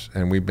 years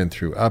and we've been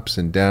through ups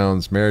and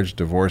downs, marriage,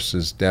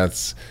 divorces,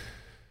 deaths.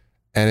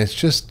 And it's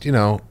just,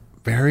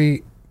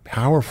 very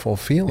powerful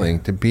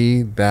feeling to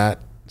be that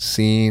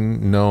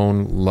seen,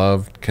 known,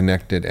 loved,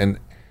 connected. And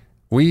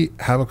we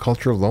have a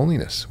culture of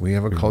loneliness. We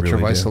have a culture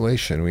of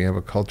isolation. We have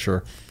a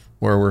culture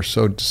where we're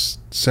so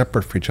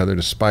separate from each other,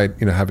 despite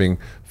having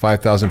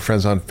 5,000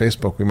 friends on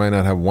Facebook. We might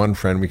not have one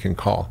friend we can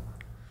call.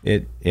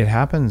 It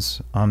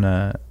happens on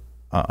a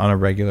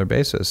regular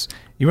basis.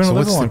 You want to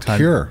live a long time. What's the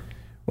cure?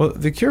 Well,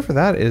 the cure for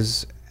that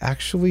is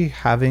actually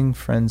having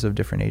friends of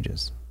different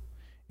ages.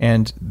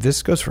 And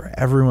this goes for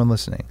everyone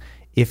listening.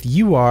 If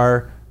you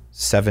are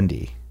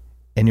 70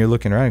 and you're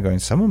looking around and going,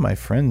 some of my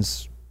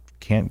friends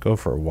can't go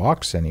for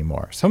walks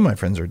anymore. Some of my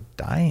friends are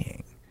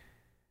dying.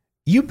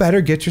 You better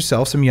get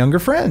yourself some younger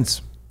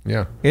friends.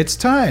 Yeah. It's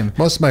time.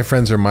 Most of my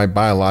friends are my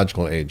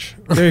biological age.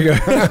 There you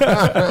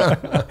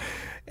go.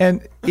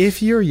 And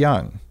if you're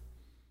young,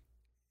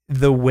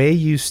 the way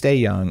you stay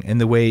young and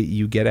the way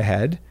you get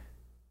ahead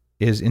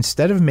is,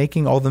 instead of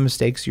making all the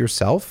mistakes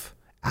yourself,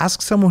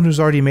 ask someone who's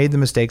already made the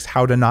mistakes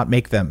how to not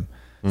make them.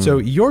 So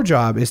your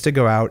job is to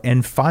go out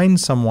and find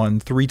someone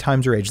 3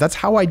 times your age. That's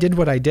how I did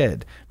what I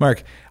did.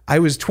 Mark, I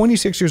was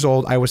 26 years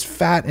old. I was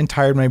fat and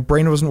tired. My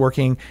brain wasn't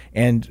working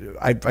and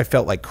I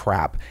felt like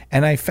crap.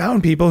 And I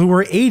found people who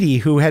were 80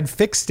 who had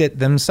fixed it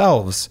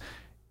themselves.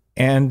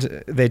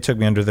 And they took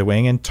me under the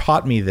wing and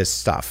taught me this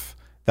stuff.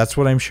 That's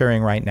what I'm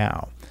sharing right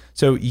now.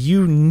 So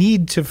you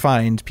need to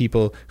find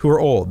people who are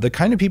old, the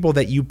kind of people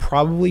that you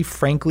probably,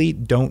 frankly,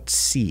 don't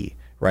see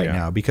right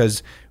now.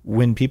 Because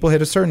when people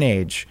hit a certain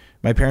age,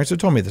 my parents have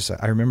told me this.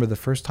 I remember the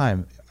first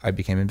time I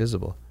became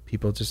invisible.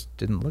 People just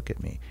didn't look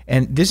at me.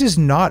 And this is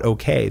not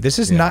okay. This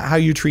is not how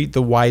you treat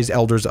the wise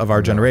elders of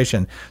our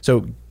generation.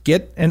 So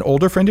get an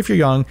older friend if you're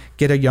young,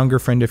 get a younger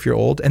friend if you're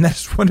old. And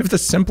that's one of the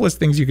simplest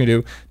things you can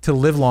do to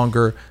live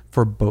longer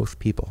for both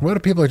people. What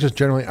if people are just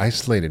generally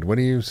isolated? What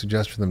do you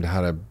suggest for them to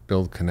how to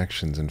build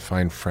connections and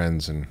find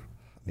friends? And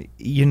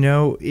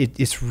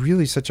it's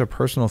really such a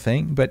personal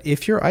thing, but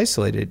if you're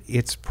isolated,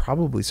 it's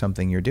probably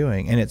something you're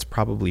doing, and it's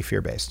probably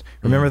fear-based.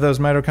 Remember those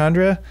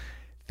mitochondria?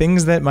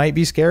 Things that might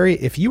be scary.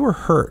 If you were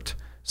hurt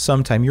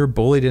sometime, you were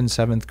bullied in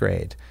 7th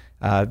grade,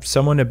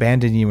 someone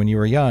abandoned you when you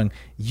were young,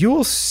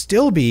 you'll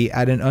still be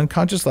at an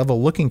unconscious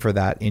level looking for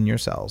that in your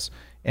cells.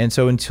 And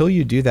so until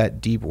you do that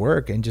deep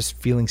work and just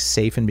feeling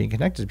safe and being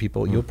connected to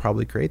people, you'll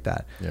probably create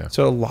that. Yeah.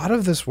 So a lot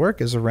of this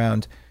work is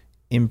around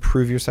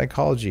improve your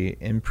psychology,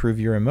 improve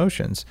your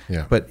emotions.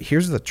 Yeah. But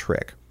here's the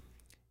trick.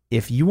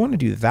 If you want to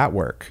do that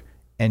work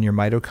and your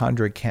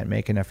mitochondria can't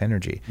make enough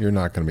energy, you're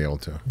not going to be able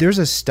to. There's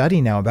a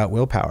study now about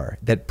willpower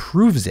that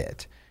proves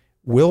it.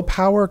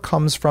 Willpower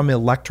comes from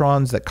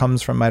electrons that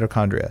comes from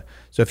mitochondria.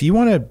 So if you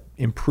want to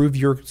improve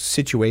your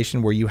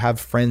situation where you have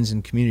friends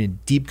and community,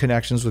 deep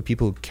connections with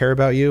people who care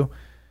about you,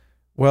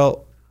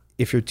 well,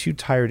 if you're too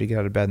tired to get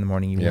out of bed in the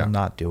morning, you will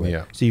not do it.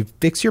 Yeah. So you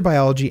fix your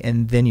biology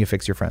and then you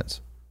fix your friends.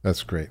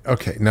 That's great.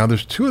 Okay, now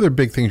there's 2 other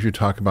big things you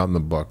talk about in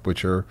the book,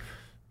 which are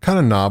kind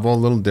of novel, a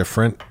little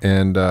different,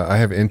 and I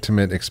have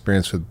intimate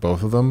experience with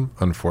both of them,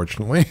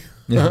 unfortunately,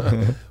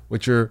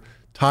 which are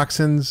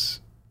toxins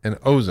and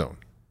ozone.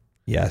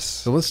 Yes.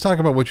 So let's talk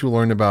about what you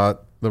learned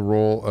about the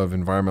role of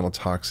environmental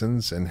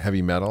toxins and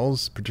heavy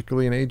metals,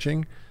 particularly in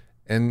aging,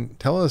 and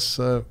tell us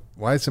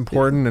why it's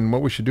important and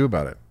what we should do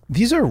about it.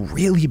 These are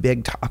really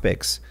big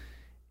topics.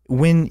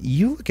 When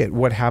you look at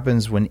what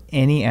happens when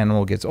any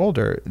animal gets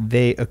older,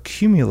 they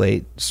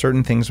accumulate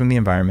certain things from the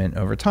environment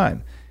over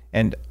time.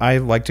 And I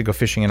like to go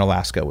fishing in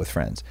Alaska with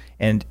friends.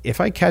 And if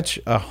I catch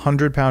a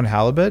 100-pound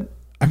halibut,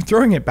 I'm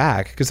throwing it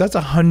back because that's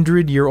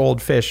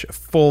 100-year-old fish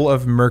full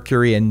of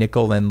mercury and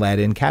nickel and lead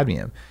and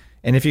cadmium.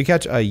 And if you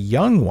catch a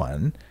young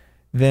one,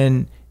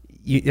 then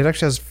it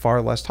actually has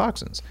far less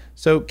toxins.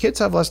 So kids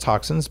have less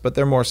toxins, but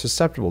they're more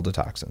susceptible to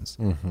toxins.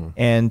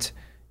 And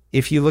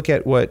if you look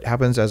at what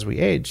happens as we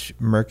age,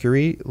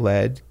 mercury,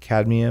 lead,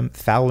 cadmium,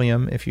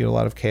 thallium, if you eat a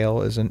lot of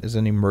kale, is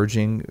an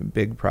emerging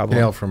big problem.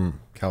 Kale from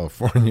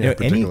California,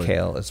 any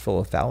kale is full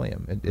of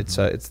thallium.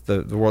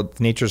 It's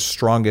nature's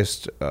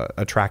strongest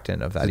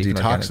attractant of that. It's a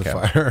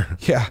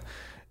detoxifier. Yeah.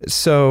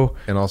 So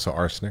and also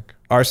arsenic.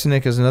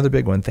 Arsenic is another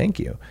big one. Thank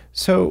you.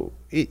 So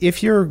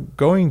if you're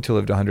going to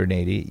live to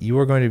 180, you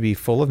are going to be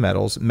full of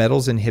metals.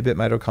 Metals inhibit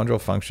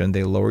mitochondrial function.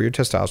 They lower your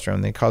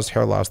testosterone. They cause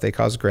hair loss. They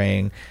cause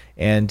graying,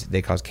 and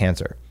they cause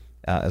cancer,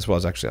 as well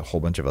as actually a whole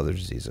bunch of other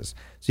diseases.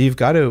 So you've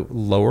got to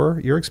lower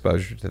your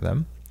exposure to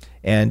them,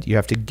 and you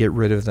have to get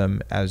rid of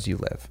them as you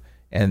live.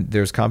 And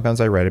there's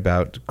compounds I write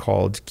about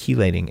called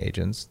chelating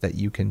agents that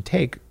you can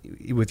take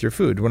with your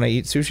food. When I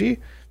eat sushi,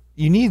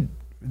 you need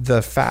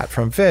the fat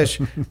from fish.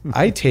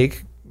 I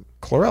take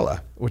chlorella,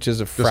 which is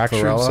a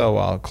fractured cell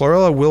wall.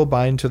 Chlorella will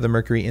bind to the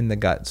mercury in the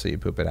gut, so you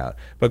poop it out.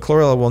 But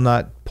chlorella will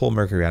not pull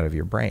mercury out of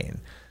your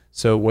brain.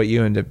 So what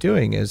you end up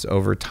doing is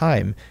over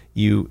time,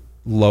 you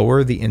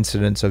lower the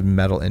incidence of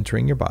metal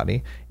entering your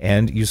body,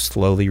 and you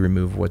slowly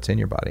remove what's in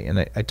your body. And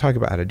I talk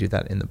about how to do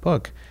that in the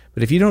book.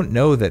 But if you don't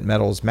know that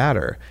metals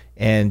matter,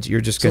 and you're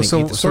just going to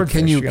eat the swordfish,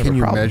 can you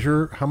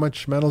measure how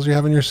much metals you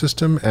have in your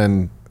system?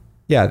 And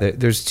yeah,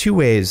 there's two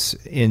ways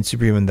in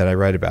Superhuman that I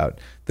write about.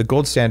 The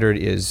gold standard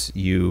is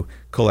you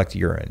collect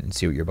urine and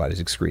see what your body's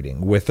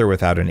excreting, with or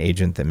without an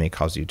agent that may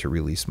cause you to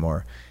release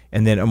more.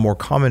 And then a more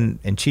common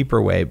and cheaper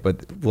way,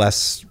 but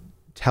less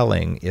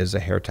telling, is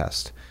a hair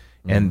test.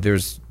 And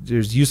there's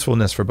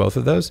usefulness for both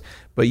of those.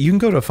 But you can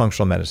go to a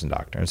functional medicine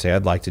doctor and say,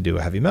 I'd like to do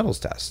a heavy metals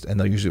test. And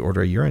they'll usually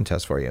order a urine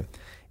test for you.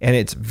 And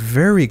it's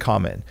very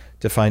common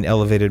to find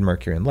elevated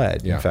mercury and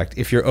lead. Yeah. In fact,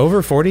 if you're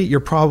over 40,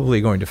 you're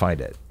probably going to find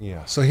it.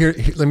 Yeah. So here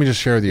let me just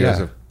share with you, as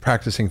a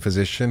practicing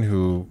physician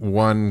who,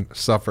 one,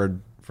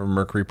 suffered from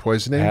mercury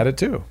poisoning. I had it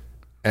too.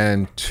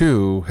 And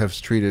two, have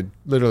treated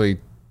literally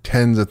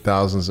tens of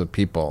thousands of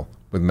people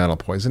with metal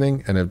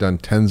poisoning and have done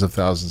tens of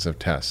thousands of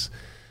tests.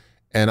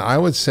 And I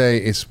would say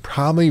it's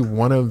probably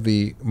one of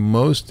the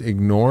most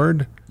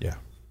ignored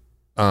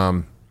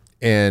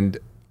and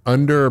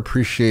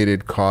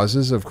underappreciated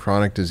causes of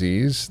chronic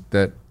disease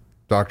that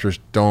doctors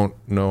don't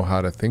know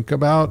how to think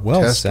about,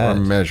 test, or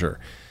measure.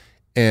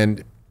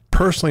 And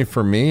personally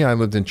for me, I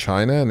lived in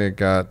China and it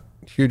got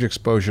huge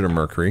exposure to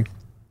mercury.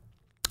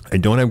 I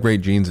don't have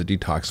great genes at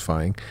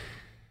detoxifying.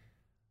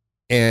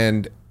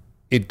 And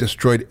it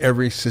destroyed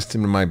every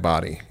system in my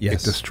body.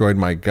 Yes. It destroyed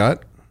my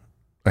gut.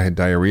 I had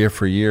diarrhea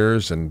for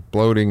years and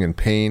bloating and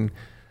pain.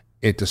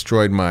 It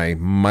destroyed my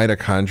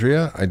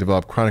mitochondria. I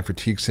developed chronic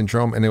fatigue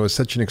syndrome, and it was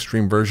such an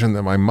extreme version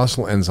that my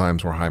muscle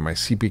enzymes were high. My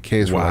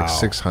CPKs were like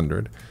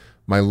 600.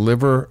 My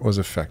liver was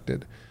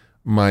affected.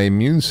 My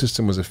immune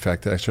system was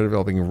affected. I started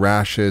developing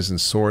rashes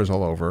and sores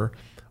all over.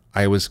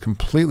 I was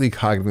completely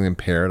cognitively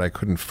impaired. I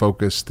couldn't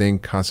focus,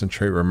 think,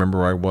 concentrate, remember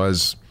where I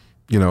was,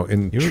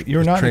 in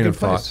you're not train in a good of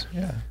thought. place.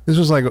 Yeah. This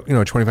was like,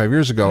 25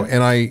 years ago,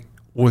 and I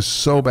was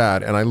so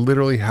bad, and I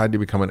literally had to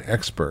become an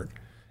expert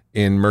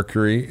in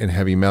mercury and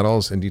heavy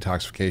metals and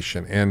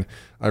detoxification. And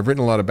I've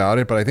written a lot about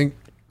it, but I think,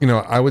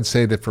 I would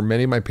say that for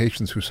many of my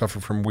patients who suffer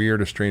from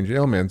weird or strange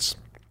ailments,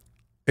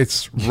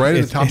 it's right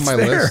at the top of my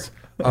list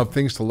of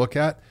things to look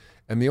at.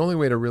 And the only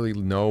way to really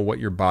know what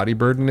your body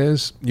burden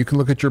is, you can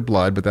look at your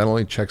blood, but that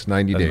only checks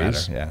 90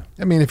 days. Matter, yeah.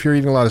 I mean, if you're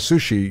eating a lot of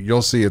sushi,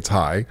 you'll see it's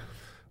high,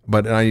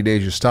 but in 90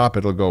 days you stop,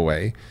 it'll go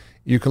away.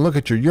 You can look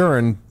at your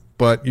urine,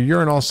 but your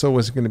urine also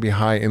isn't going to be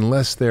high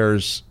unless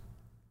there's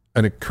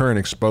a current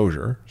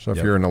exposure. So if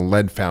you're in a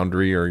lead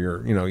foundry or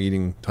you're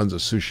eating tons of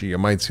sushi, you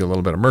might see a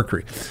little bit of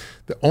mercury.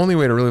 The only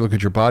way to really look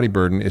at your body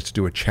burden is to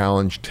do a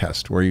challenge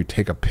test where you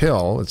take a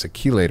pill, it's a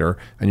chelator,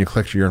 and you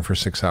collect your urine for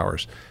 6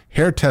 hours.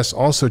 Hair tests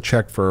also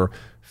check for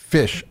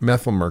fish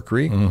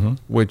methylmercury,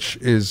 which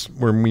is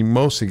where we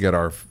mostly get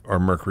our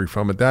mercury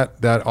from.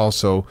 But that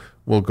also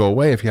will go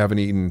away if you haven't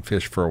eaten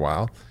fish for a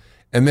while.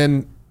 And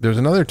then there's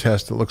another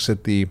test that looks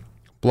at the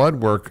blood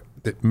work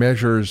that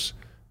measures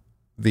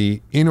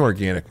the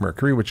inorganic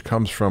mercury, which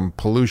comes from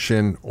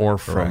pollution or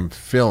from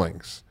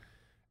fillings.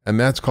 And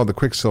that's called the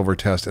Quicksilver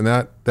test. And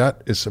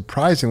that is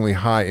surprisingly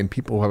high in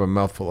people who have a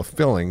mouthful of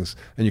fillings.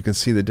 And you can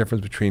see the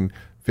difference between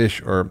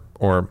fish or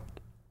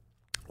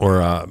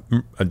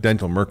a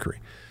dental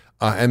mercury.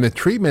 And the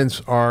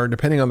treatments are,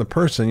 depending on the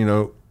person,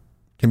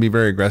 can be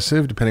very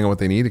aggressive depending on what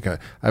they need. I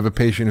have a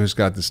patient who's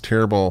got this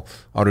terrible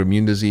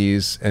autoimmune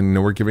disease,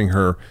 and we're giving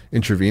her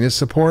intravenous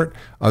support.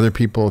 Other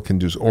people can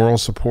do oral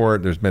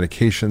support. There's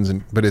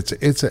medications, but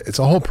it's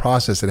a whole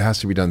process that has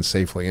to be done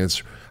safely.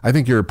 And I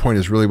think your point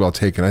is really well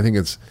taken. I think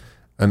it's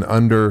an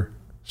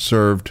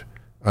underserved,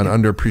 an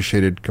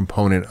underappreciated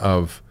component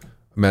of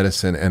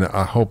medicine, and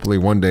hopefully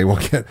one day we'll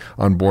get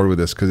on board with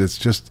this, because it's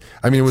just.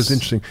 I mean, it was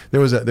interesting. There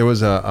was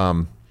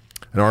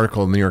an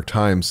article in the New York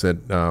Times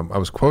that I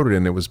was quoted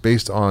in. It was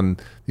based on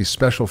these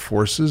special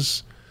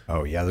forces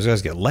Oh yeah, those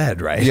guys get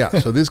lead, right? Yeah.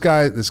 So this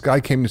guy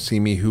came to see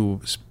me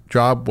whose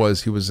job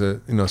was, he was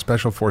a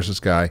special forces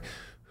guy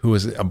who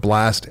was a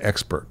blast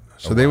expert.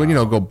 So they would,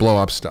 go blow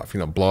up stuff,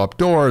 blow up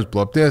doors,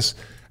 blow up this,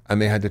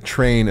 and they had to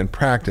train and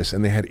practice,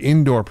 and they had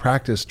indoor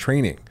practice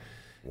training.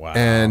 Wow.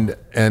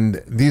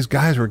 And these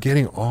guys were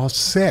getting all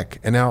sick.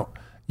 And now,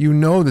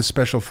 the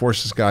special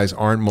forces guys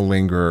aren't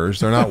malingerers.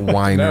 They're not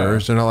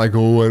whiners. No. They're not like,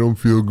 oh, I don't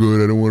feel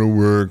good. I don't want to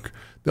work.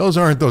 Those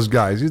aren't those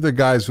guys. These are the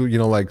guys who,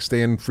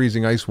 stay in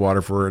freezing ice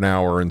water for an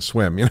hour and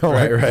swim,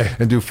 right.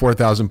 and do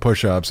 4,000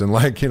 push-ups and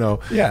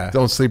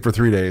don't sleep for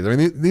 3 days. I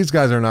mean, these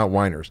guys are not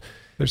whiners.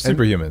 They're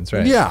superhumans,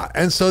 right? Yeah.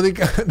 And so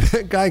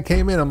the guy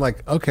came in. I'm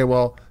like, okay,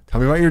 well,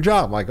 tell me about your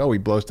job. I'm like, oh, we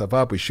blow stuff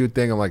up. We shoot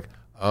things. I'm like,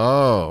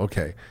 oh,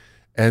 okay.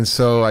 And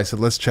so I said,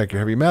 let's check your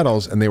heavy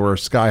metals. And they were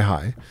sky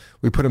high.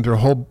 We put him through a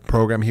whole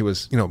program. He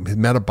was,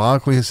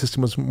 metabolically, his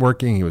system wasn't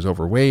working. He was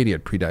overweight. He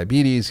had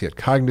prediabetes. He had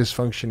cognitive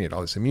dysfunction. He had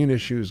all these immune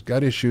issues,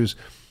 gut issues.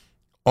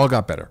 All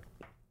got better.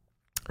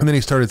 And then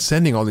he started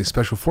sending all these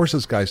special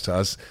forces guys to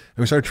us,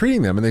 and we started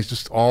treating them, and they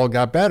just all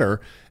got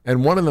better.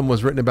 And one of them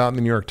was written about in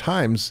the New York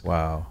Times.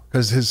 Wow.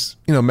 Because his,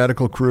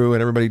 medical crew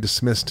and everybody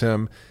dismissed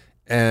him,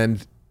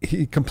 and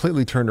he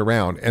completely turned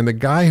around. And the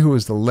guy who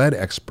was the lead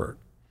expert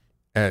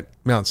at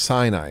Mount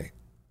Sinai,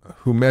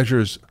 who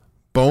measures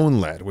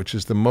bone lead, which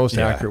is the most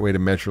accurate way to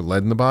measure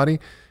lead in the body.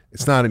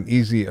 It's not an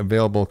easy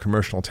available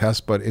commercial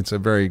test, but it's a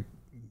very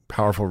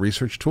powerful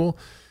research tool.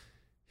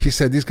 He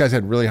said these guys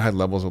had really high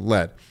levels of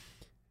lead.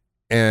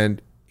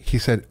 And he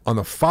said on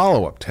the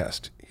follow-up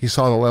test, he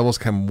saw the levels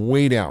come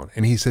way down.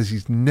 And he says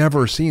he's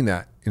never seen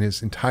that in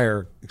his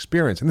entire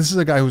experience. And this is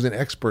a guy who's an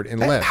expert in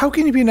lead. How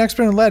can you be an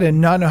expert in lead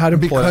and not know how to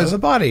pull it out of the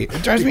body?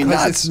 It drives me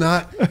nuts.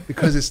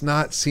 Because it's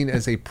not seen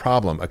as a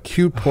problem.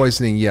 Acute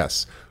poisoning,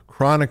 yes.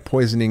 Chronic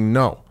poisoning,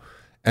 no.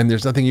 And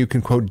there's nothing you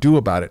can, quote, do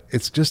about it.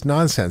 It's just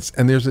nonsense.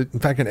 And there's, in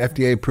fact, an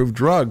FDA-approved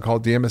drug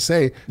called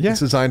DMSA that's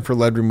designed for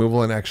lead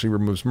removal and actually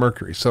removes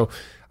mercury. So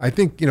I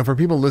think, for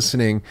people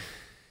listening,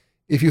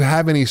 if you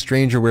have any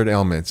strange or weird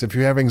ailments, if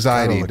you have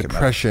anxiety,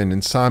 depression,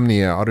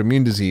 insomnia,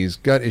 autoimmune disease,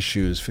 gut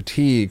issues,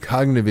 fatigue,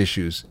 cognitive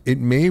issues, it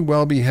may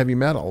well be heavy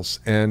metals.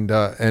 And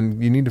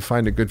you need to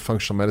find a good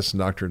functional medicine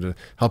doctor to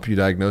help you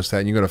diagnose that.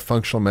 And you go to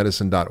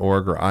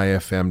functionalmedicine.org or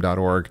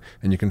ifm.org,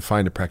 and you can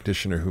find a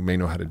practitioner who may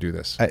know how to do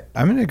this.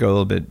 I'm going to go a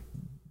little bit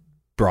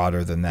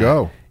broader than that.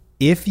 Go.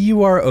 If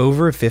you are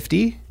over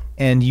 50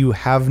 and you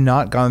have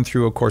not gone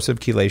through a course of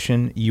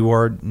chelation, you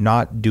are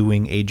not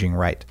doing aging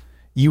right.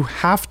 You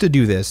have to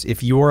do this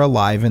if you are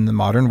alive in the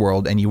modern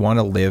world and you want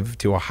to live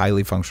to a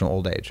highly functional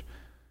old age.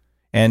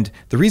 And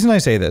the reason I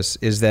say this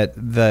is that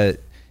the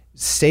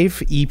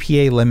safe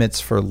EPA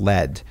limits for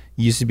lead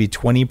used to be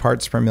 20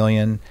 parts per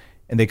million,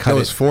 and they cut it. It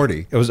was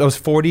 40. It was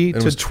 40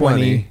 to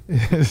 20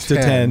 to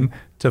 10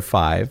 to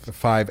 5.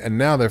 5. And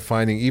now they're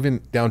finding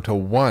even down to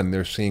 1,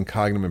 they're seeing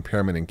cognitive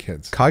impairment in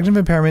kids. Cognitive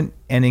impairment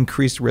and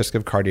increased risk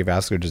of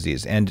cardiovascular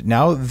disease. And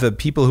now the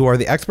people who are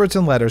the experts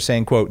in lead are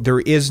saying, quote, there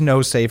is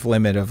no safe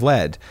limit of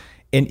lead.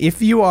 And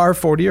if you are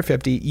 40 or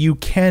 50, you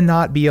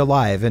cannot be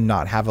alive and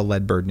not have a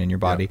lead burden in your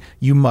body. Yeah.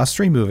 You must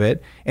remove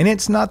it. And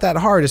it's not that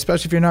hard,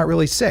 especially if you're not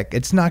really sick.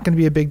 It's not going to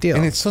be a big deal.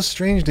 And it's so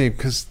strange, Dave,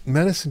 because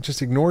medicine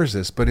just ignores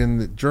this. But in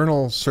the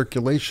journal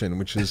Circulation,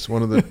 which is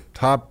one of the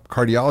top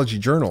cardiology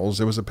journals,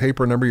 there was a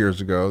paper a number of years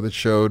ago that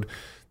showed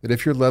that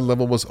if your lead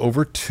level was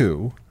over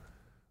 2,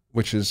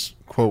 which is,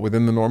 quote,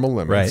 within the normal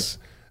limits,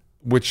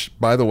 which,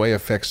 by the way,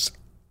 affects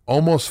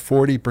almost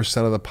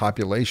 40% of the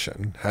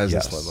population has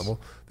this lead level,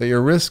 that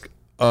your risk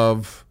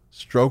of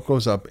stroke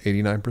goes up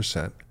 89%.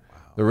 Wow.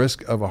 The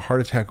risk of a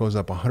heart attack goes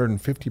up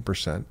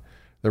 150%.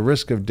 The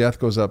risk of death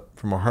goes up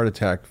from a heart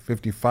attack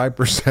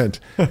 55%.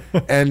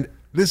 And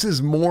this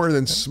is more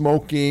than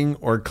smoking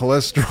or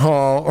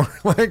cholesterol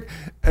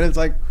and it's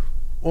like,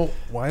 well,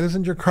 why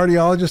doesn't your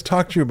cardiologist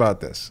talk to you about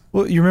this?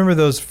 Well, you remember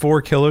those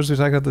 4 killers we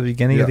talked about at the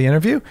beginning of the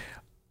interview?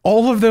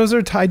 All of those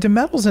are tied to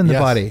metals in the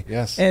body.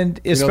 Yes.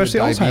 And especially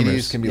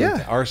diabetes Alzheimer's. Can be linked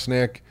to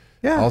arsenic,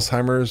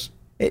 Alzheimer's.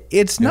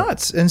 It's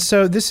nuts. And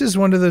so this is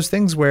one of those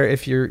things where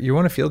if you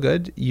want to feel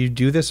good, you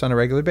do this on a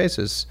regular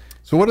basis.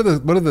 So what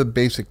are the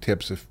basic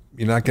tips if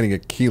you're not going to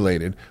get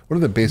chelated? What are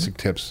the basic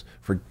tips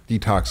for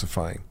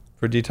detoxifying?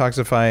 For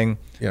detoxifying,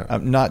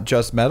 not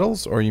just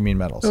metals, or you mean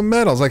metals? No,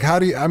 metals. Like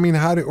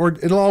or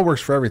it all works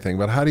for everything,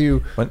 but how do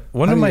you?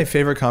 One of my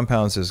favorite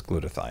compounds is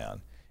glutathione.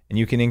 And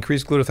you can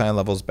increase glutathione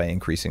levels by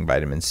increasing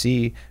vitamin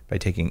C, by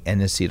taking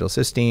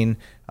N-acetylcysteine.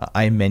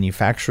 I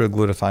manufacture a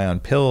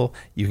glutathione pill.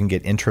 You can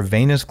get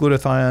intravenous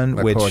glutathione,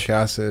 lipoic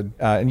acid.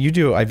 And you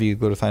do IV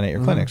glutathione at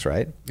your clinics,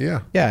 right?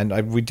 Yeah. Yeah,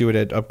 and we do it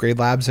at Upgrade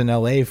Labs in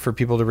LA for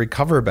people to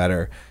recover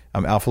better.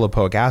 Alpha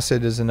lipoic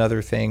acid is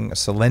another thing.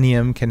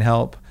 Selenium can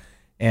help.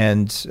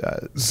 And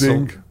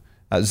zinc.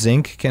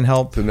 Zinc can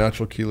help. The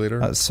natural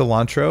chelator.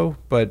 Cilantro,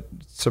 but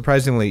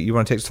surprisingly, you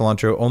want to take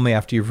cilantro only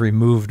after you've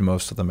removed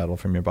most of the metal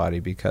from your body,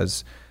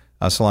 because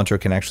cilantro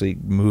can actually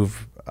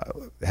move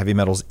heavy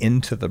metals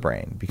into the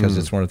brain, because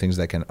it's one of the things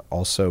that can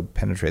also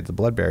penetrate the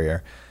blood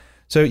barrier.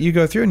 So you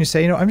go through and you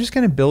say, I'm just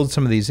going to build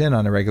some of these in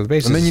on a regular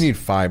basis. And then you need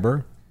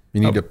fiber.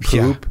 You need to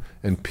poop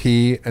and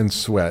pee and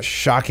sweat.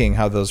 Shocking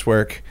how those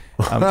work.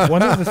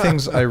 One of the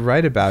things I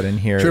write about in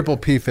here. Triple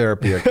P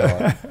therapy, I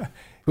call it.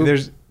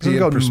 There's pee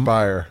and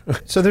perspire.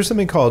 So there's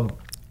something called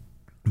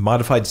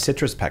modified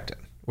citrus pectin,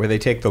 where they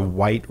take the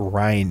white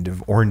rind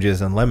of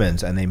oranges and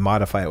lemons and they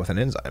modify it with an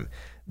enzyme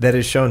that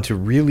is shown to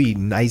really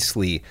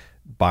nicely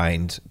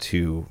bind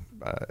to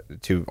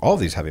all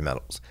these heavy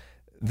metals.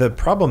 The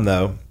problem,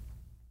 though,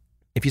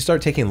 if you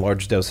start taking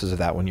large doses of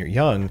that when you're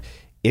young,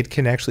 it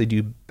can actually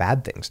do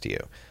bad things to you.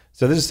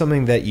 So this is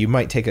something that you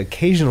might take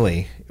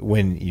occasionally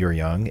when you're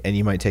young, and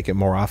you might take it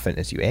more often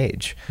as you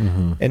age.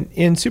 Mm-hmm. And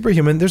in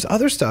Superhuman, there's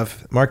other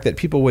stuff, Mark, that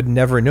people would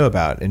never know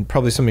about, and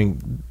probably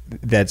something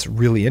that's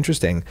really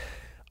interesting.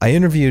 I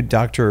interviewed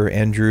Dr.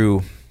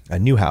 Andrew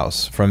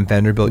Newhouse from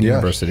Vanderbilt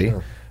University,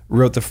 sure.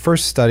 Wrote the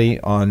first study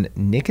on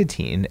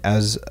nicotine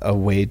as a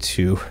way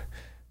to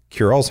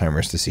cure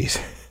Alzheimer's disease.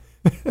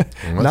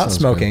 Well, not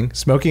smoking. Good.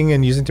 Smoking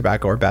and using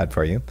tobacco are bad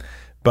for you,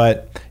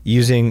 but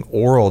using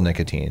oral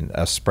nicotine,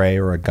 a spray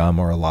or a gum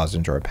or a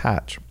lozenge or a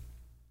patch.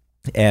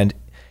 And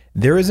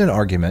there is an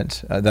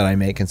argument that I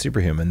make in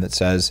Superhuman that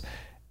says,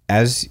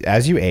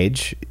 as you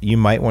age, you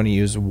might want to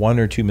use 1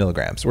 or 2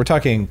 milligrams. We're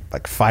talking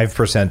like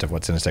 5% of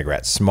what's in a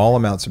cigarette, small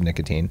amounts of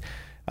nicotine,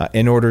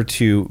 in order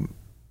to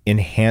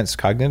enhance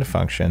cognitive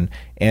function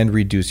and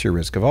reduce your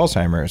risk of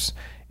Alzheimer's.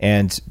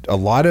 And a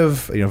lot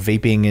of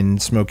vaping and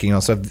smoking and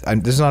all stuff,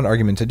 this is not an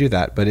argument to do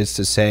that, but it's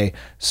to say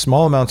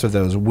small amounts of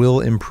those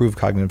will improve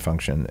cognitive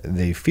function.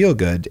 They feel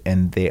good,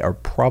 and they are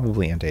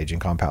probably anti-aging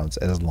compounds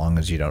as long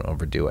as you don't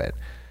overdo it.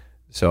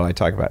 So I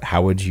talk about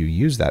how would you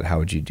use that? How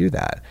would you do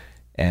that?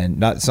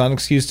 And it's not an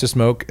excuse to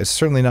smoke. It's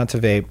certainly not to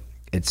vape.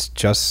 It's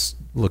just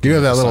looking at You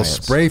have the that little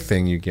science. Spray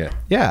thing you get.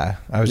 Yeah.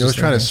 I was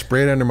trying to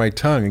spray it under my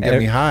tongue and get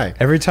me high.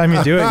 Every time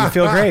you do it, you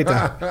feel great.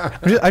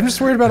 I'm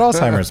just worried about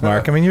Alzheimer's,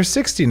 Mark. I mean, you're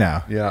 60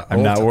 now. Yeah.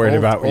 I'm not worried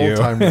about you.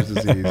 Alzheimer's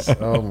disease.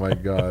 Oh my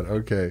God.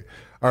 Okay.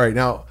 All right.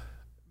 Now,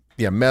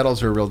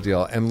 metals are a real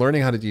deal. And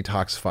learning how to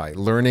detoxify,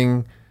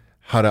 learning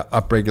how to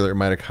upregulate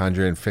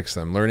mitochondria and fix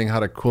them, learning how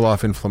to cool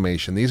off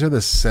inflammation. These are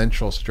the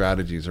central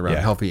strategies around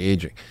healthy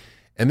aging.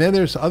 And then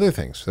there's other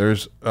things.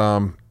 There's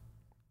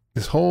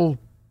this whole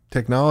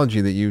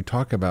technology that you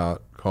talk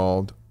about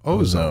called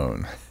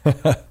ozone.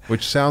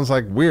 Which sounds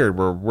like weird.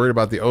 We're worried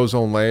about the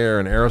ozone layer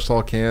and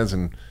aerosol cans.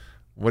 And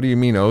what do you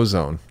mean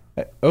ozone?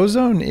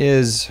 Ozone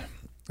is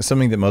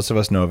something that most of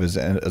us know of as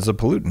a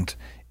pollutant.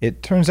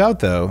 It turns out,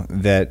 though,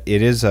 that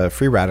it is a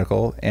free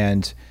radical.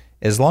 And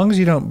as long as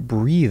you don't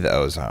breathe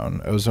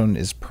ozone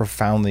is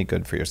profoundly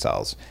good for your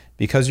cells,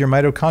 because your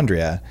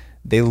mitochondria,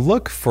 they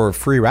look for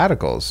free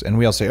radicals, and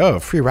we all say, oh,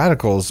 free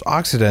radicals,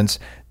 oxidants,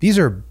 these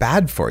are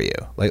bad for you.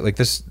 Like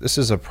this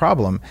is a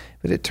problem.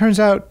 But it turns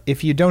out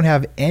if you don't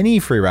have any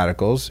free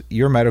radicals,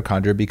 your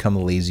mitochondria become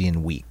lazy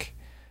and weak.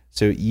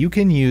 So you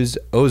can use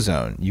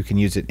ozone. You can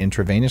use it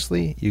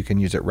intravenously. You can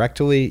use it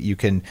rectally. You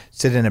can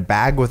sit in a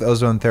bag with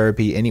ozone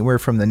therapy anywhere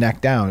from the neck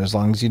down, as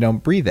long as you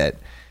don't breathe it.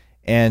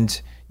 And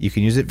you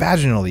can use it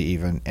vaginally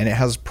even, and it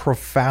has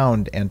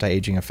profound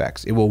anti-aging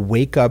effects. It will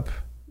wake up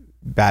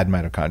bad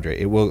mitochondria.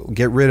 It will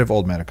get rid of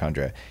old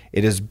mitochondria.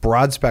 It is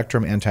broad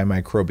spectrum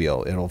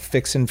antimicrobial. It'll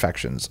fix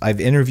infections. I've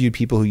interviewed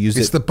people who use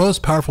it. It's the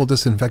most powerful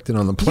disinfectant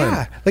on the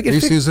planet. Yeah, like they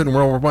used to use it in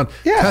World War I.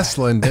 Yeah.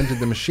 Tesla invented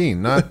the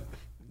machine, not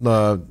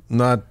the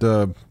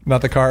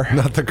car.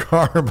 Not the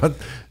car, but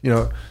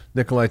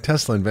Nikolai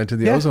Tesla invented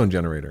the ozone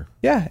generator.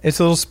 Yeah, it's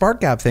a little spark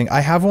gap thing.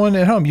 I have one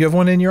at home. You have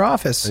one in your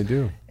office. I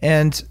do.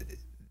 And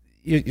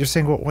you're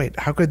saying, well, wait,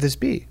 how could this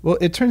be? Well,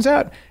 it turns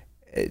out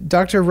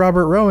Dr.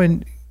 Robert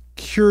Rowan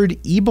cured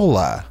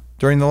Ebola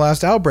during the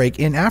last outbreak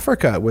in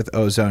Africa with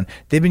ozone.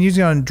 They've been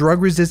using it on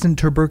drug-resistant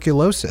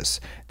tuberculosis.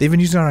 They've been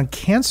using it on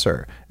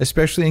cancer,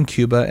 especially in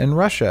Cuba and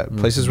Russia,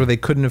 places where they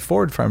couldn't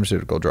afford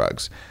pharmaceutical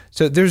drugs.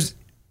 So there's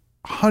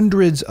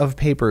hundreds of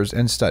papers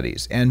and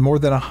studies and more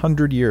than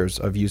 100 years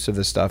of use of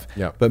this stuff,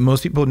 but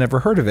most people have never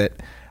heard of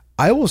it.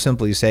 I will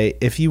simply say,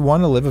 if you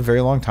want to live a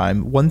very long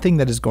time, one thing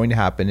that is going to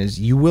happen is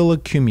you will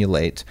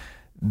accumulate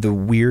the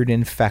weird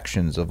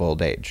infections of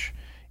old age.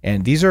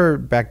 And these are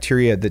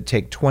bacteria that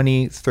take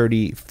 20,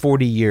 30,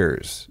 40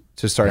 years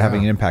to start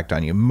having an impact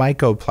on you.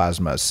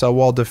 Mycoplasma, cell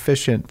wall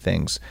deficient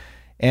things.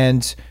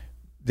 And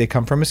they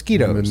come from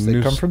mosquitoes.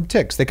 They come from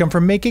ticks. They come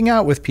from making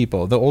out with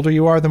people. The older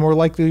you are, the more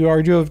likely you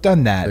are to have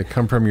done that. They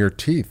come from your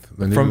teeth.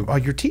 From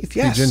your teeth,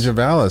 yes.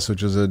 Gingivalis,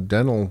 which is a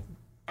dental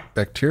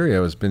bacteria,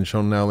 has been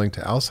shown now linked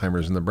to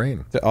Alzheimer's in the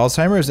brain. The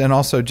Alzheimer's, and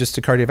also just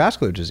to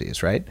cardiovascular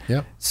disease, right?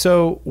 Yeah.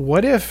 So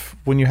what if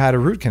when you had a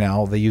root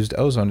canal, they used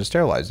ozone to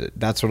sterilize it?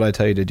 That's what I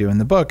tell you to do in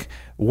the book.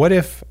 What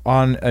if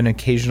on an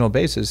occasional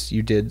basis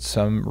you did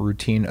some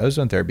routine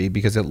ozone therapy,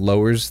 because it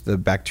lowers the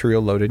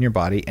bacterial load in your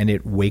body and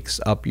it wakes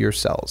up your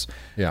cells?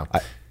 Yeah.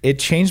 It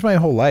changed my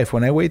whole life.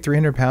 When I weighed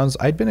 300 pounds,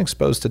 I'd been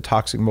exposed to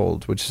toxic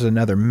mold, which is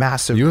another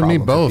massive problem and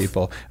me both. For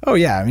people. Oh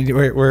yeah, I mean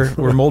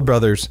we're mold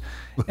brothers,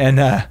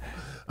 and I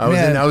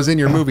was in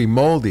your movie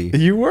Moldy.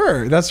 You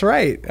were. That's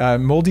right.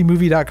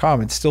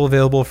 Moldymovie.com. It's still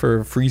available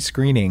for free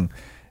screening.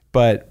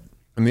 And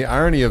the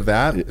irony of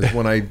that is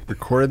when I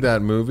recorded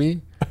that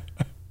movie,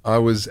 I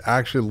was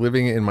actually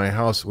living in my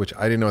house, which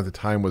I didn't know at the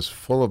time was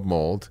full of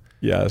mold.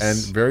 Yes.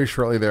 And very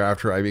shortly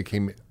thereafter, I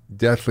became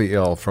deathly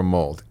ill from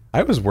mold.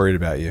 I was worried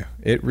about you.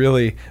 It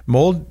really,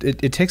 mold,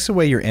 it takes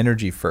away your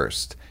energy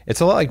first. It's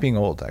a lot like being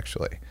old,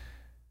 actually.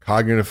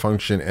 Cognitive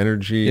function,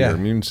 energy, your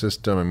immune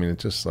system. I mean,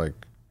 it's just like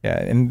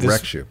and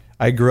wrecks you.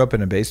 I grew up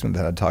in a basement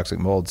that had toxic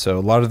mold. So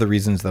a lot of the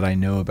reasons that I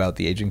know about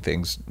the aging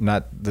things,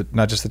 not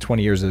just the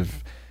 20 years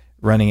of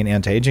running an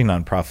anti-aging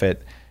nonprofit,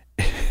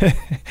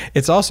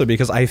 it's also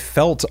because I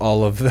felt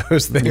all of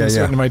those things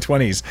in my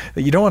 20s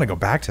that you don't want to go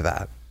back to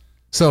that.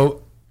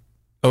 So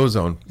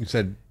ozone, you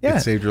said it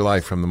saved your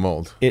life from the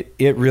mold. It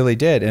really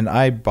did. And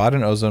I bought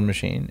an ozone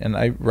machine, and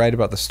I write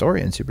about the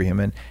story in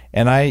Superhuman,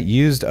 and I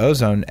used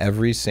ozone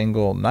every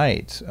single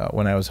night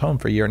when I was home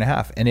for a year and a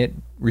half, and it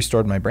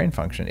restored my brain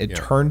function. It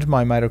turned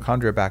my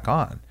mitochondria back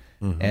on.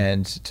 Mm-hmm.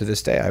 And to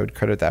this day, I would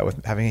credit that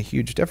with having a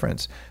huge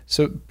difference.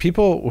 So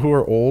people who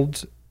are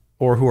old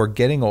or who are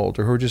getting old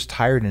or who are just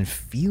tired and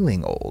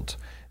feeling old,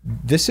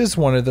 this is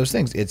one of those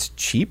things. It's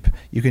cheap.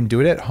 You can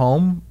do it at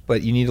home,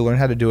 but you need to learn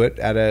how to do it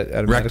at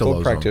a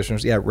medical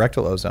practitioner's. Yeah,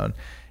 rectal ozone.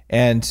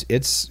 And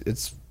it's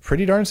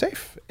pretty darn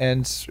safe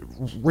and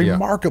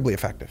remarkably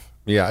effective.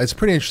 Yeah, it's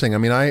pretty interesting. I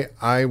mean,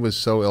 I was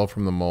so ill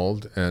from the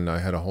mold, and I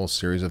had a whole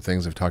series of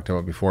things I've talked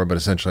about before, but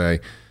essentially I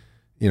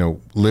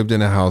lived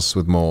in a house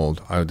with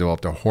mold. I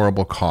developed a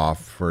horrible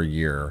cough for a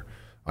year.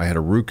 I had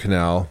a root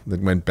canal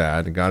that went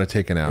bad and got it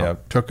taken out.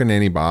 Yep. Took an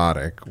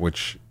antibiotic,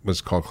 which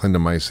was called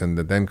clindamycin,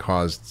 that then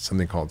caused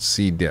something called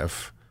C.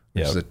 diff,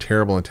 which is a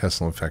terrible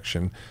intestinal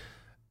infection.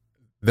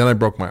 Then I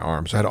broke my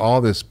arm. So I had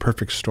all this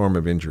perfect storm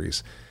of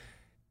injuries.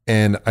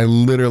 And I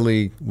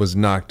literally was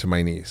knocked to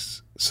my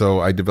knees. So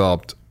I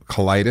developed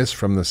colitis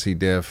from the C.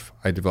 diff.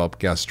 I developed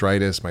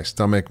gastritis. My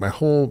stomach, my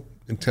whole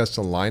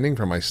intestinal lining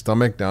from my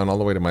stomach down all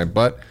the way to my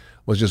butt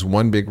was just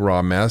one big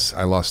raw mess.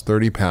 I lost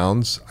 30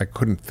 pounds. I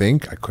couldn't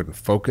think. I couldn't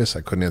focus.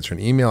 I couldn't answer an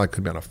email. I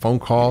couldn't be on a phone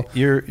call.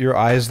 Your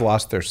eyes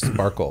lost their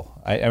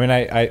sparkle. I mean,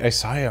 I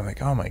saw you. I'm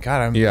like, oh my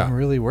God, I'm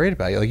really worried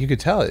about you. Like you could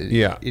tell it.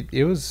 Yeah.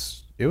 It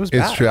was bad.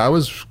 It's true.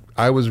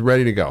 I was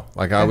ready to go.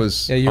 Like I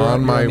was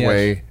on my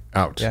way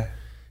out. Yeah.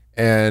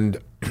 And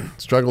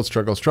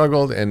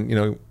struggled.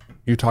 And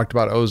you talked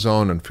about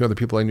ozone, and a few other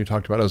people I knew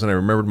talked about ozone. I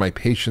remembered my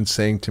patients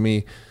saying to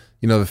me,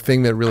 the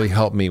thing that really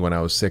helped me when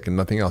I was sick and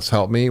nothing else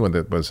helped me,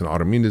 whether it was an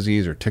autoimmune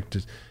disease or tick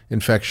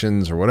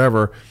infections or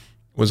whatever,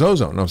 was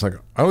ozone. And I was like,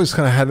 I always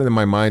kind of had it in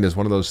my mind as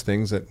one of those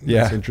things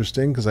that's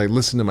interesting, because I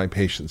listen to my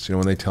patients,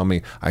 when they tell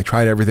me I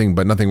tried everything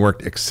but nothing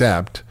worked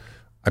except,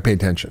 I pay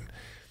attention.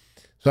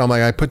 So I'm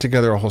like, I put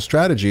together a whole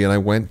strategy, and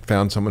I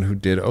found someone who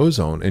did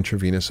ozone,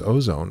 intravenous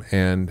ozone.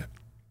 And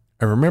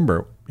I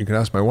remember, you can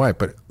ask my wife,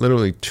 but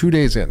literally 2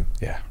 days in,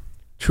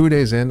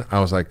 I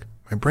was like,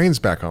 my brain's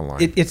back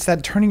online. It's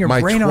that turning your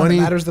brain on that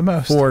matters the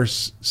most.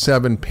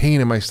 24/7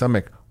 pain in my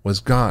stomach was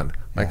gone.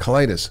 My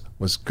colitis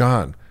was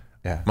gone.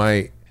 Yeah.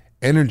 My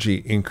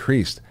energy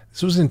increased.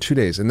 This was in 2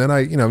 days. And then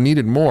I,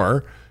 needed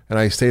more, and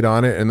I stayed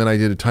on it. And then I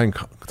did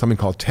something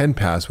called 10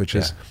 Pass, which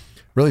is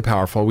really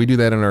powerful. We do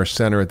that in our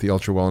center at the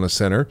Ultra Wellness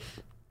Center.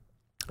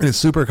 And it's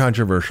super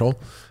controversial.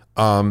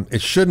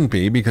 It shouldn't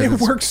be, because it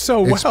works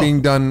so well. It's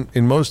being done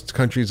in most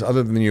countries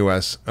other than the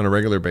US on a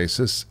regular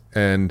basis.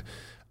 And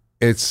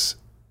it's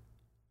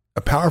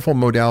a powerful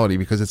modality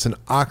because it's an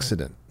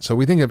oxidant. So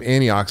we think of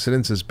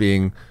antioxidants as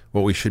being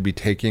what we should be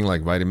taking,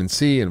 like vitamin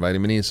C and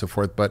vitamin E and so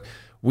forth, but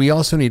we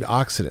also need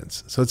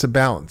oxidants. So it's a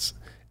balance.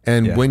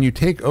 And when you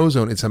take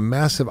ozone, it's a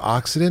massive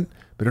oxidant,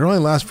 but it only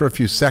lasts for a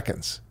few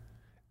seconds.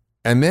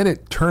 And then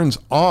it turns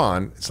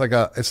on, it's like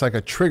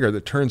a trigger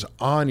that turns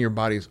on your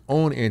body's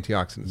own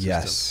antioxidant system.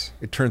 Yes.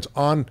 It turns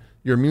on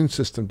your immune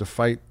system to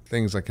fight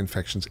things like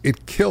infections.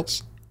 It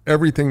kills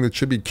everything that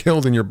should be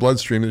killed in your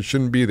bloodstream that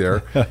shouldn't be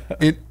there.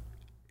 It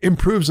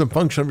improves the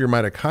function of your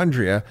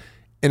mitochondria,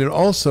 and it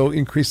also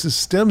increases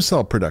stem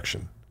cell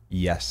production.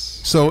 Yes.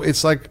 So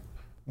it's like,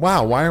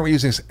 wow, why aren't we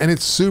using this? And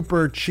it's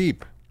super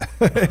cheap.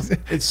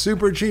 It's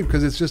super cheap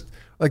because it's just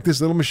like this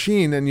little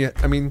machine, and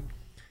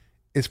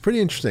it's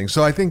pretty interesting.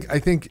 So I think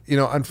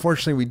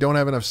unfortunately we don't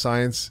have enough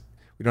science.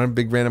 We don't have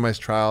big randomized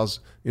trials.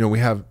 We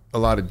have a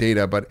lot of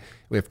data, but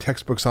we have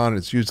textbooks on it.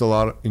 It's used a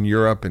lot in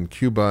Europe and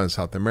Cuba and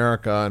South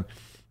America and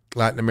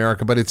Latin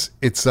America, but it's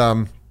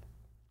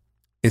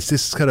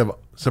this kind of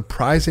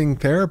surprising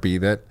therapy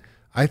that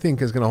I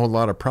think is going to hold a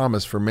lot of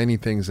promise for many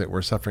things that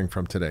we're suffering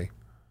from today.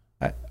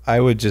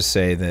 I would just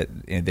say that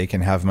they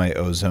can have my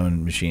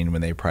ozone machine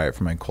when they pry it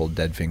from my cold,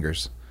 dead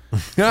fingers.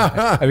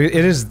 I mean,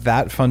 it is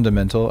that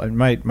fundamental.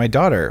 My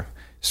daughter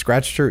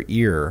scratched her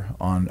ear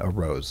on a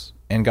rose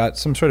and got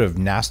some sort of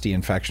nasty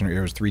infection. Her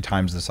ear was 3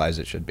 times the size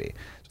it should be.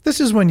 This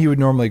is when you would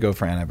normally go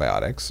for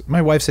antibiotics.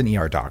 My wife's an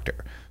ER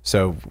doctor,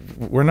 so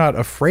we're not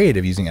afraid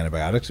of using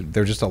antibiotics.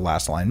 They're just a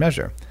last line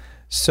measure.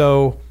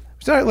 So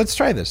all right, let's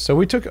try this. So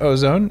we took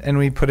ozone and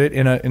we put it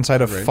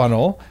inside a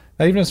funnel,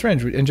 not even a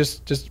syringe, and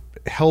just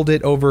held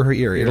it over her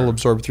ear. It'll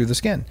absorb through the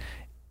skin.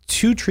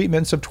 2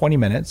 treatments of 20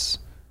 minutes,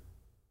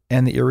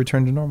 and the ear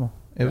returned to normal.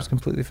 It was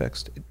completely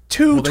fixed.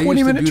 2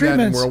 20-minute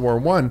treatments. That in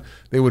World War I,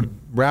 they would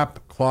wrap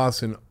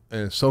cloths in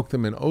soak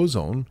them in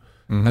ozone,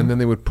 and then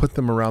they would put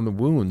them around the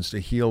wounds to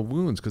heal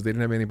wounds because they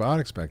didn't have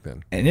antibiotics back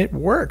then. And it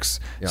works.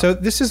 Yeah. So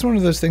this is one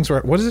of those things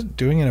where, what is it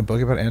doing in a book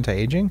about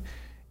anti-aging?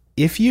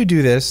 If you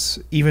do this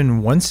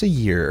even once a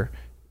year,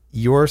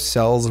 your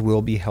cells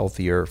will be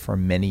healthier for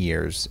many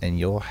years, and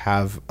you'll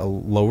have a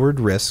lowered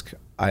risk.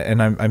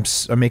 I'm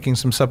making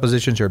some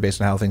suppositions here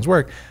based on how things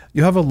work.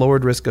 You have a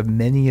lowered risk of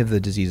many of the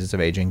diseases of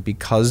aging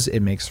because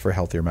it makes for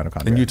healthier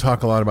mitochondria. And you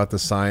talk a lot about the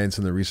science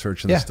and the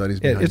research and the studies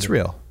behind it's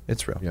real.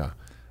 It's real. Yeah.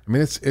 I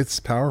mean, it's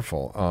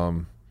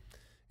powerful.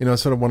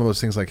 It's sort of one of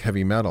those things like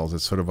heavy metals.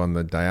 It's sort of on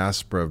the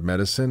diaspora of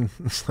medicine.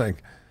 It's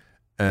like,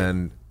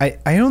 and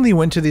I only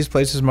went to these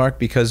places, Mark,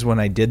 because when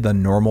I did the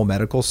normal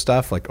medical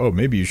stuff, like, oh,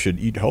 maybe you should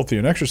eat healthy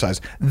and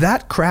exercise,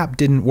 that crap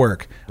didn't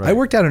work. Right. I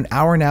worked out an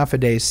hour and a half a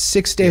day,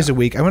 6 days a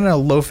week. I went on a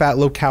low-fat,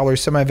 low-calorie,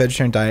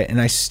 semi-vegetarian diet,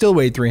 and I still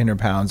weighed 300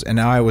 pounds. And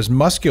now I was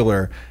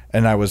muscular,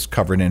 and I was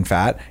covered in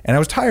fat, and I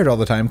was tired all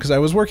the time because I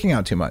was working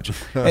out too much.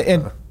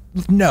 And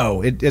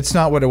no, it's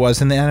not what it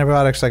was. And the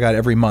antibiotics I got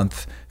every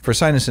month for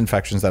sinus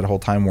infections that whole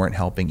time weren't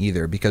helping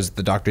either, because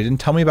the doctor didn't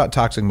tell me about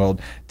toxic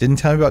mold, didn't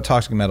tell me about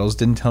toxic metals,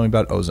 didn't tell me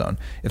about ozone.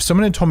 If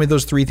someone had told me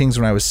those three things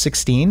when I was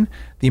 16,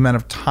 the amount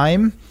of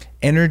time,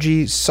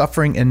 energy,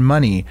 suffering, and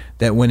money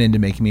that went into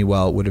making me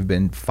well would have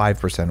been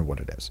 5% of what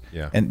it is.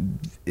 Yeah. And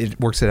it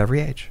works at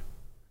every age.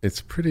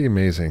 It's pretty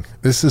amazing.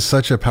 This is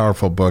such a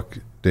powerful book,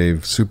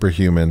 Dave,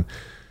 Superhuman.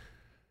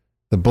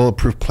 The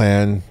Bulletproof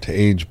Plan to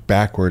Age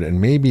Backward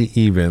and Maybe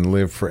Even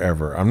Live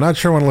Forever. I'm not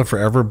sure I want to live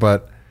forever,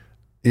 but,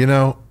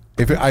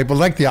 I would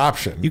like the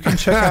option. You can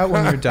check out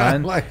when you're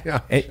done.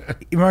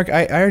 Mark,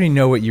 I already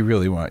know what you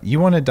really want. You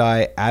want to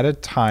die at a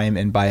time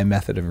and by a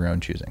method of your own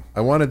choosing.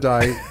 I want to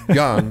die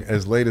young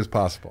as late as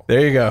possible.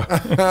 There you go.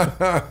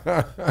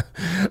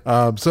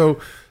 So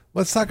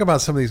let's talk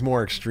about some of these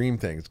more extreme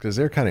things, because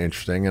they're kind of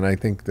interesting, and I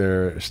think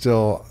they're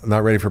still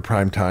not ready for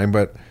prime time,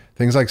 but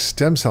things like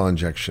stem cell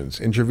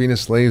injections,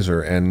 intravenous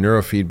laser, and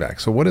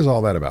neurofeedback. So what is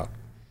all that about?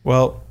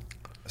 Well,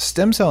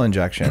 stem cell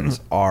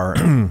injections are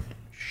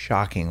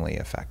shockingly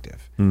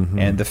effective.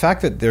 And the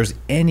fact that there's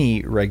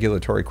any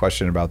regulatory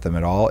question about them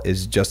at all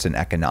is just an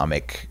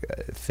economic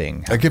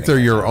thing. Like if they're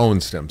your own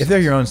stem cells. If they're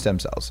your own stem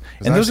cells.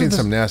 And I've seen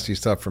some nasty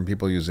stuff from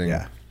people using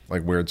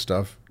like weird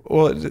stuff.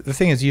 Well, the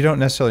thing is, you don't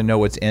necessarily know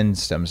what's in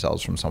stem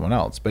cells from someone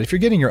else. But if you're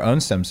getting your own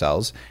stem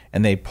cells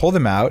and they pull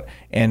them out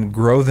and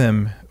grow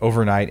them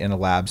overnight in a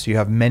lab, so you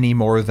have many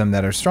more of them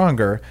that are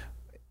stronger,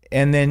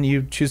 and then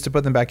you choose to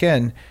put them back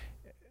in,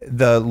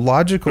 the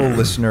logical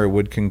listener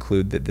would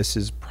conclude that this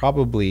is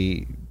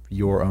probably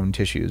your own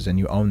tissues and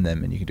you own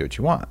them and you can do what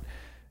you want.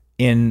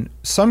 In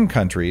some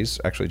countries,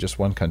 actually just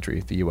one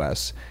country, the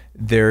US,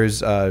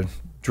 there's a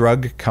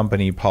drug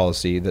company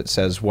policy that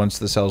says once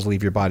the cells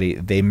leave your body,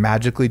 they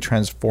magically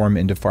transform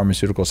into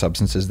pharmaceutical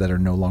substances that are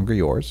no longer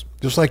yours.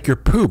 Just like your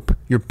poop.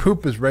 Your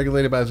poop is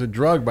regulated as a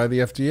drug by the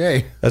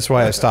FDA. That's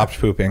why I stopped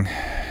pooping.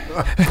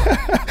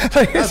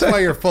 That's why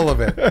you're full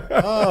of it.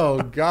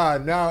 Oh,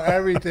 God. Now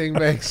everything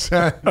makes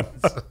sense.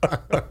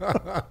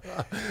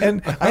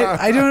 And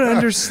I don't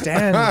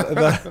understand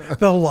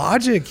the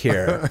logic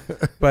here.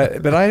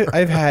 But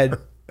I've had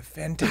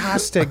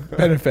fantastic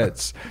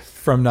benefits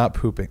from not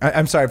pooping.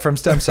 I'm sorry, from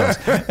stem cells.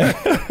 Oh,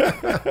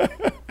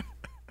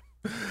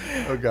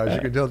 gosh.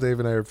 You can tell Dave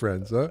and I are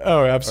friends, huh?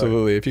 Oh,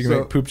 absolutely. Right. If you can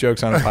make poop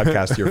jokes on a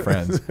podcast, you're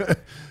friends.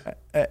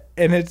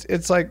 And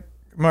it's like,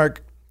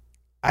 Mark,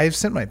 I've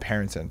sent my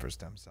parents in for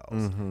stem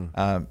cells.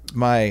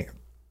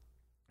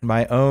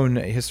 My own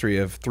history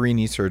of 3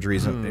 knee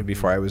surgeries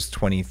before I was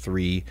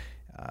 23,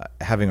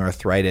 having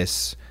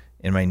arthritis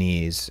in my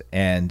knees,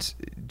 and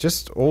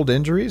just old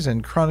injuries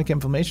and chronic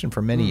inflammation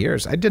for many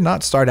years. I did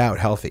not start out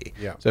healthy.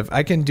 Yeah. So if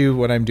I can do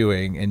what I'm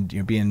doing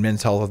and be in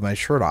Men's Health with my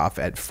shirt off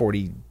at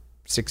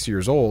 46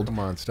 years old. Come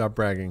on, stop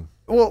bragging.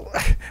 Well,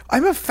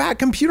 I'm a fat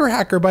computer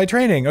hacker by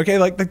training. Okay,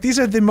 like these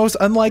are the most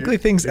unlikely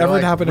things ever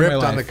to happen in my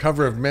life. Ripped on the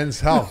cover of Men's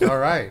Health. All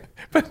right,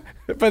 but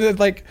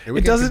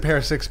it doesn't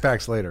compare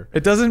 6-packs later.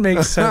 It doesn't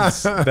make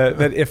sense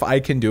that if I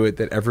can do it,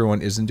 that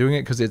everyone isn't doing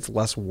it, because it's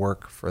less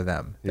work for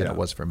them than it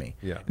was for me.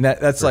 Yeah, and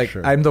that's like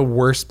sure. I'm the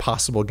worst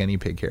possible guinea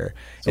pig here.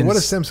 So what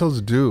do stem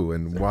cells do,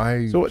 and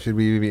why should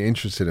we be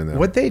interested in them?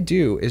 What they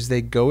do is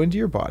they go into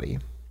your body,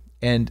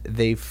 and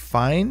they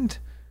find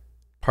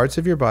parts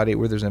of your body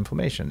where there's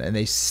inflammation, and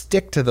they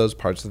stick to those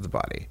parts of the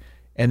body,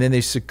 and then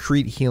they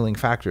secrete healing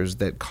factors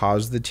that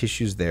cause the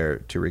tissues there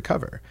to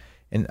recover.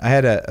 And I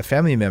had a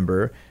family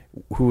member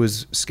who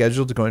was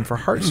scheduled to go in for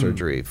heart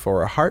surgery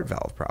for a heart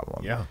valve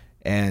problem. Yeah.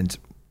 And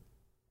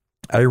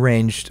I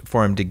arranged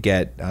for him to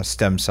get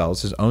stem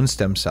cells, his own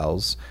stem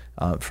cells,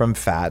 from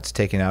fats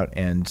taken out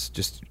and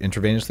just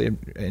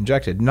intravenously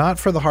injected, not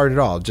for the heart at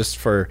all, just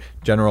for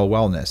general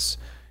wellness.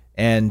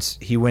 And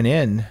he went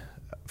in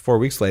 4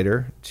 weeks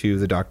later to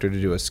the doctor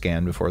to do a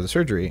scan before the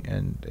surgery,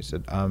 and they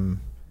said,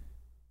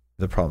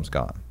 the problem's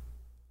gone.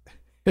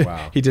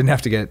 Wow. He didn't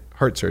have to get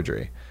heart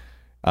surgery.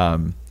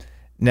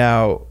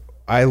 Now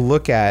I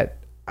look at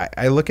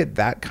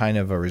that kind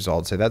of a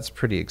result, say that's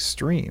pretty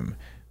extreme,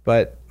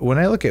 But when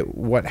I look at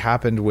what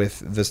happened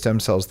with the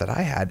stem cells that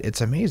I had, it's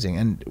amazing.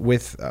 And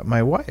with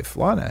my wife,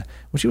 Lana,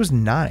 when she was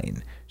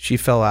 9, she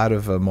fell out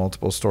of a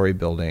multiple story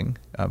building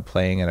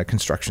playing at a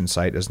construction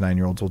site, as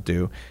 9-year-olds will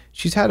do.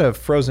 She's had a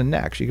frozen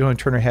neck. She go and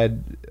turn her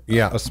head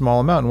a small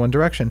amount in one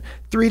direction.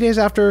 3 days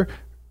after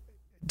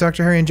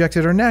Dr. Harry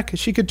injected her neck,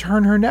 she could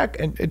turn her neck.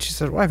 And she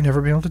said, well, I've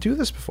never been able to do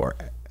this before.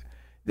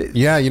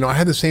 Yeah, I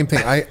had the same thing.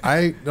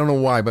 I don't know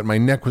why, but my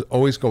neck would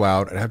always go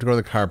out. I'd have to go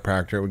to the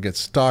chiropractor. It would get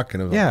stuck,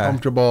 and it was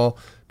uncomfortable,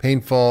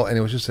 painful, and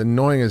it was just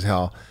annoying as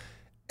hell.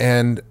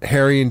 And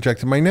Harry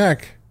injected my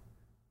neck,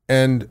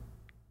 and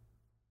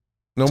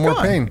no more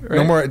pain. Right?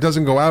 No more. It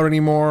doesn't go out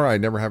anymore. I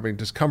never have any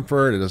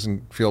discomfort. It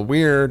doesn't feel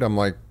weird. I'm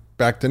like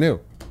back to new.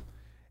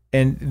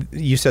 And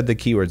you said the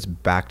keywords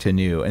back to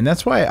new. And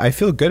that's why I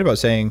feel good about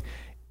saying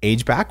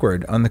age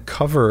backward on the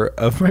cover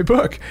of my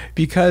book,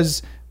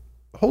 because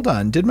hold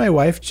on, did my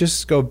wife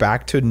just go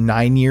back to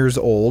 9 years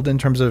old in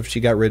terms of she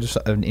got rid of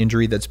an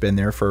injury that's been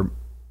there for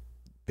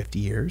 50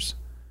 years,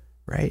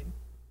 right?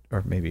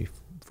 Or maybe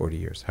 40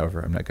 years,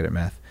 however, I'm not good at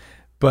math.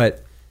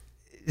 But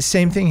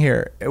same thing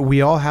here.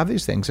 We all have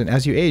these things. And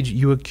as you age,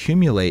 you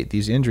accumulate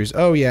these injuries.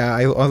 Oh yeah,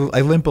 I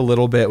limp a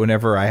little bit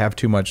whenever I have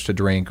too much to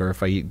drink or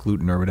if I eat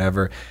gluten or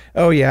whatever.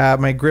 Oh yeah,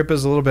 my grip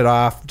is a little bit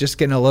off, just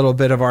getting a little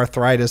bit of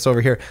arthritis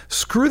over here.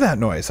 Screw that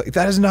noise. Like,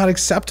 that is not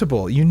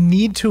acceptable. You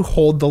need to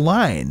hold the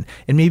line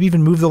and maybe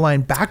even move the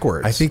line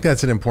backwards. I think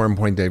that's an important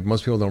point, Dave.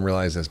 Most people don't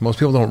realize this. Most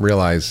people don't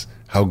realize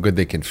how good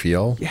they can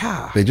feel.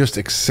 Yeah. They just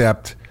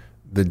accept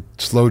the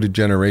slow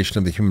degeneration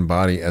of the human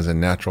body as a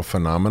natural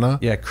phenomena.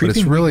 Yeah, but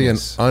it's really an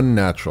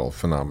unnatural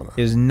phenomena.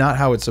 Is not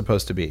how it's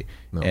supposed to be.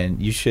 No.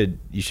 And you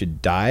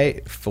should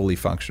die fully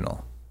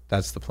functional.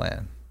 That's the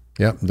plan.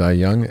 Yep, die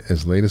young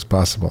as late as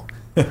possible.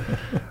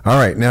 All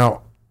right,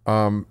 now,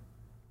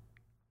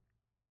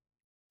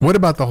 what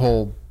about the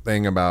whole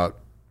thing about,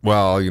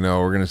 well,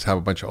 we're going to have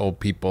a bunch of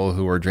old people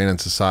who are draining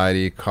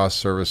society, cost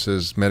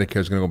services,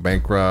 Medicare's going to go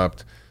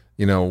bankrupt,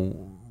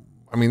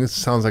 I mean, this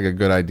sounds like a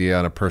good idea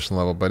on a personal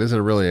level, but is it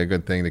really a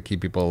good thing to keep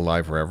people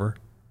alive forever?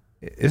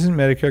 Isn't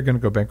Medicare going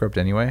to go bankrupt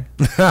anyway?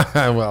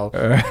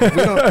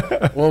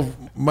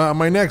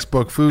 My next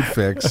book, Food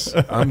Fix,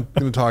 I'm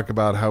going to talk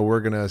about how we're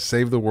going to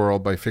save the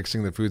world by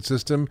fixing the food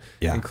system,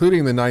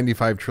 including the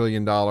 $95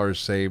 trillion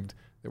saved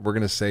that we're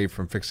going to save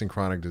from fixing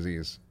chronic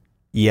disease.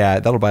 Yeah,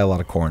 that'll buy a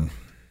lot of corn.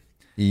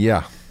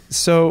 Yeah.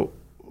 So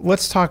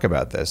let's talk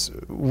about this.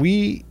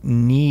 We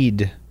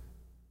need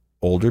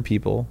older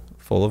people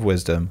full of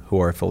wisdom who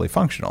are fully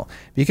functional.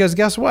 Because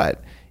guess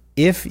what?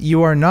 If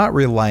you are not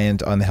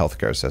reliant on the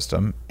healthcare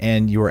system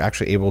and you are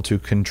actually able to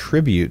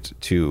contribute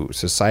to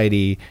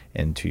society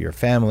and to your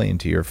family and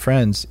to your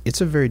friends,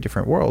 it's a very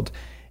different world.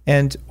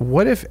 And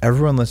what if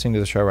everyone listening to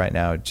the show right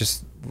now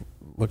just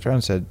looked around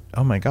and said,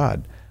 oh my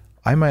God,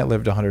 I might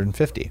live to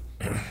 150.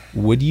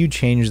 Would you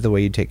change the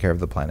way you take care of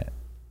the planet?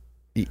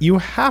 You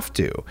have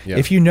to. Yeah.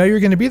 If you know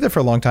you're going to be there for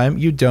a long time,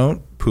 you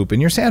don't poop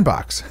in your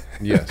sandbox.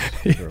 Yes.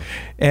 True.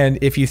 And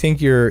if you think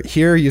you're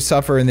here, you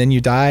suffer, and then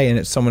you die, and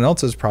it's someone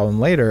else's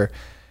problem later.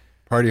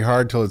 Party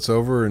hard till it's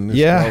over, and this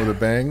with a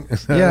bang.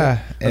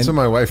 Yeah, that's what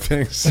my wife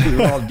thinks.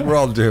 We're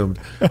all doomed.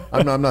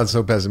 I'm not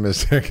so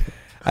pessimistic.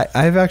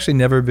 I've actually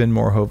never been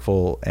more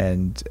hopeful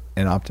and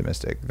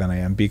optimistic than I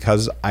am,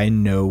 because I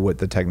know what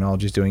the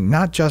technology is doing,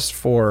 not just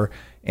for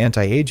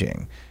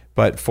anti-aging,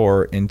 but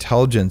for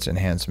intelligence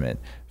enhancement,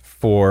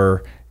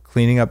 for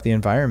cleaning up the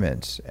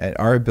environment, and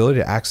our ability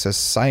to access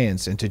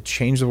science and to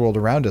change the world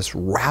around us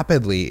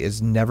rapidly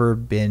has never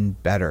been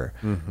better.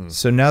 Mm-hmm.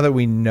 So now that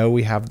we know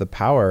we have the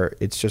power,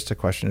 it's just a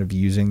question of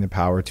using the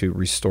power to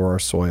restore our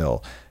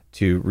soil,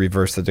 to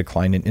reverse the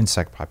decline in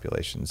insect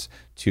populations,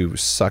 to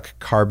suck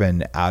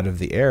carbon out of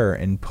the air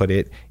and put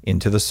it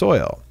into the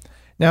soil.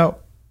 Now,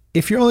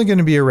 if you're only going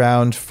to be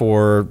around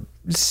for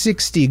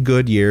 60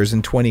 good years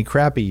and 20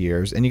 crappy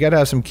years, and you got to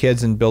have some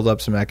kids and build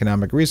up some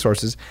economic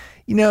resources,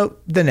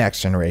 the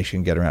next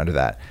generation get around to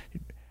that.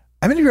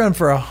 I'm going to be around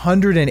for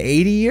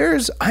 180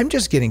 years. I'm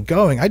just getting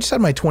going. I just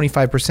had my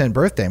 25%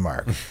 birthday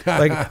mark.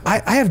 Like,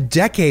 I have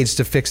decades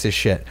to fix this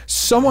shit.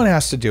 Someone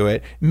has to do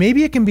it.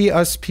 Maybe it can be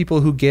us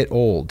people who get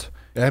old.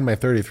 I had my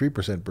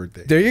 33%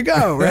 birthday. There you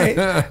go, right?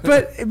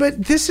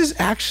 But this is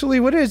actually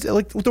what it is.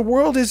 Like, the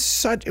world is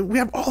such, we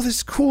have all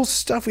this cool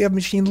stuff. We have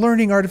machine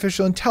learning,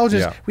 artificial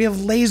intelligence. Yeah. We have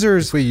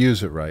lasers. If we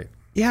use it right.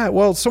 Yeah,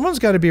 well, someone's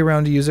got to be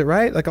around to use it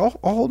right. Like, I'll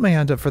hold my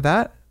hand up for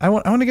that. I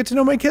want to get to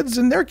know my kids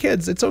and their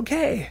kids. It's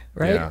okay,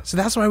 right? Yeah. So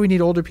that's why we need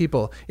older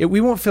people.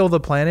 We won't fill the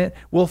planet.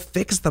 We'll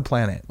fix the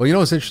planet. Well,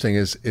 what's interesting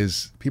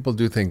is people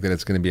do think that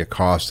it's going to be a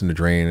cost and a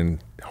drain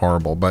and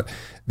horrible. But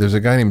there's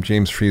a guy named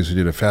James Fries who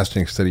did a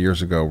fascinating study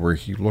years ago where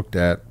he looked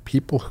at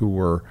people who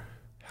were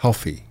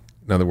healthy.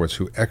 In other words,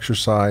 who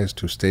exercised,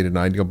 who stayed at an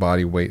ideal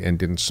body weight and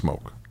didn't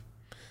smoke.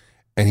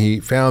 And he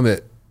found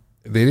that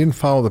they didn't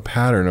follow the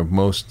pattern of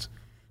most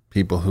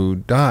people who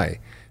die.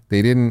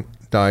 They didn't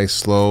die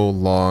slow,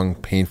 long,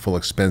 painful,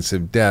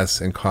 expensive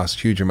deaths and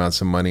cost huge amounts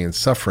of money and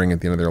suffering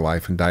at the end of their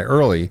life and die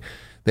early.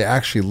 They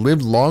actually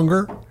lived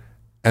longer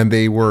and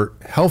they were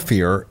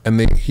healthier, and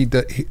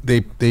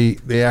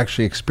they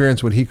actually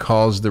experienced what he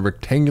calls the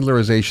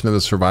rectangularization of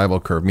the survival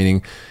curve,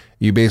 meaning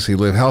you basically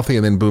live healthy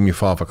and then boom, you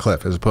fall off a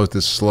cliff, as opposed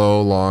to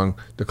slow, long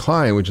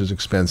decline, which is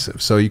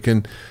expensive. So you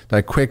can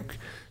die quick,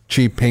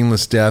 cheap,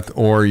 painless death,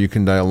 or you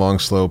can die a long,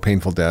 slow,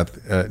 painful death.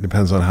 It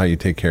depends on how you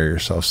take care of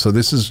yourself. So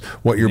this is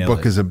what your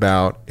book is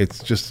about.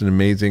 It's just an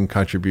amazing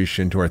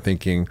contribution to our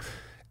thinking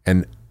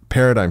and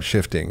paradigm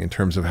shifting in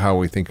terms of how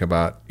we think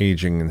about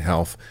aging and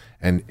health,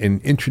 and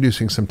in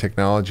introducing some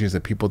technologies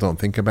that people don't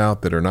think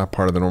about, that are not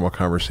part of the normal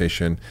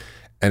conversation.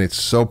 And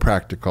it's so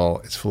practical.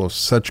 It's full of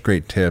such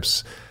great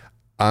tips.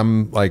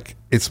 I'm like,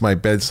 it's my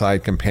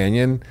bedside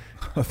companion.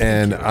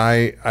 And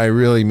I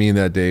really mean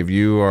that, Dave.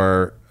 You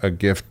are a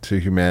gift to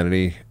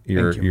humanity.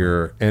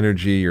 Your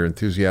energy, your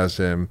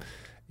enthusiasm,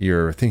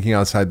 your thinking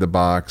outside the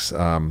box,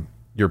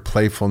 your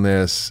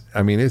playfulness.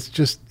 I mean, it's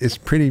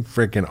pretty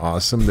freaking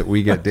awesome that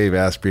we get Dave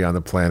Asprey on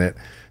the planet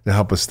to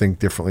help us think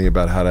differently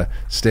about how to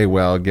stay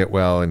well, get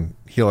well, and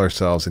heal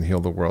ourselves and heal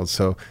the world.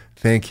 So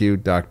thank you,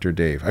 Dr.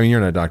 Dave. I mean,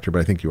 you're not a doctor, but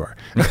I think you are.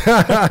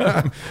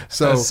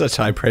 So that's such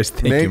high praise.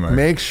 Thank you, Mark.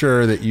 Make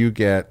sure that you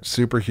get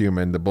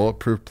Superhuman, the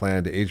bulletproof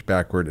plan to age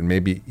backward and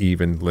maybe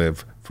even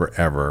live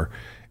forever.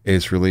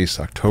 It's released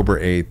October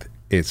 8th.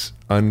 It's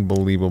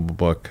unbelievable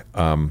book,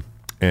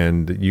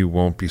 and you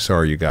won't be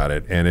sorry you got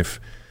it. And if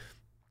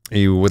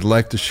you would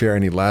like to share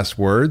any last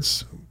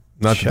words,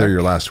 not that they're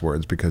your last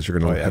words, because you're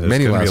going to have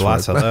many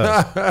last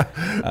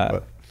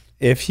words.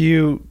 If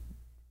you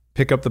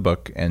pick up the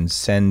book and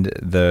send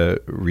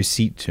the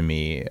receipt to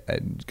me,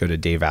 go to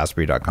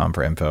daveasprey.com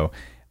for info.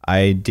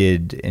 I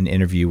did an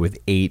interview with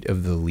 8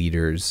 of the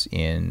leaders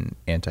in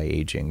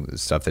anti-aging,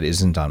 stuff that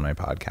isn't on my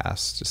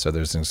podcast. So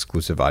there's an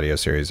exclusive audio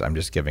series. I'm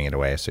just giving it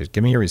away. So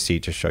give me your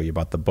receipt to show you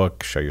about the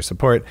book, show your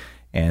support,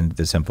 and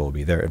the info will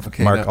be there.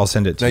 Okay, Mark, I'll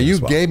send it to you. Now,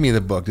 you gave me the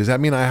book. Does that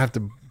mean I have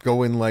to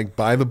go and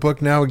buy the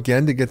book now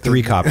again to get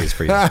 3 copies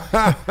for you?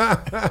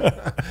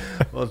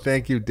 Well,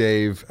 thank you,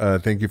 Dave.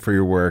 Thank you for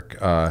your work.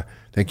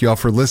 Thank you all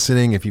for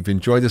listening. If you've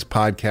enjoyed this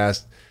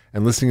podcast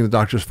and listening to the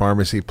Doctor's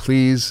Pharmacy,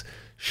 please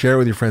share it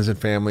with your friends and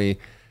family.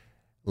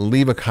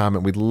 Leave a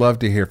comment. We'd love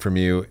to hear from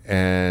you,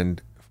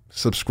 and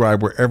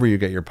subscribe wherever you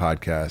get your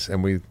podcasts.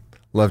 And we'd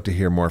love to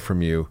hear more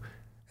from you.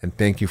 And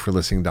thank you for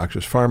listening to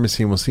Doctor's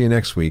Pharmacy. And we'll see you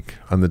next week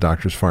on the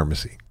Doctor's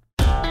Pharmacy.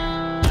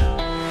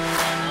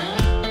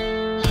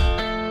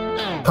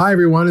 Hi,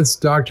 everyone. It's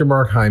Dr.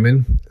 Mark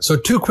Hyman. So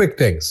 2 quick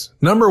things.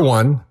 Number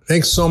 1,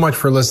 thanks so much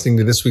for listening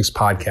to this week's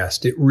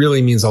podcast. It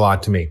really means a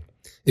lot to me.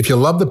 If you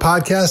love the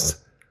podcast,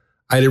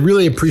 I'd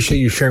really appreciate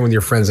you sharing with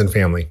your friends and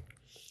family.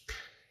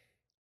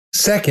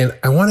 Second,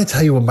 I want to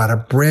tell you about a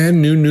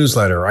brand new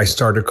newsletter I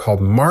started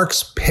called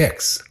Mark's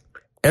Picks.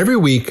 Every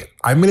week,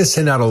 I'm going to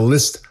send out a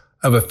list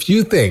of a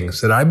few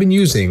things that I've been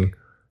using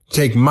to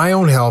take my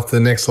own health to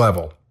the next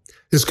level.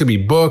 This could be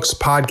books,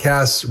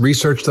 podcasts,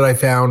 research that I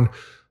found,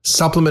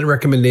 supplement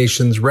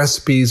recommendations,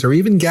 recipes, or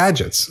even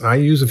gadgets. I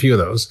use a few of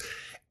those.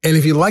 And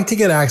if you'd like to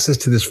get access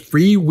to this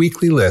free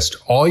weekly list,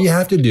 all you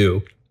have to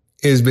do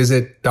is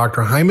visit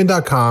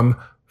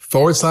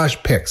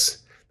drhyman.com/picks.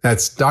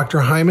 That's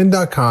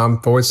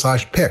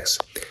drhyman.com/picks.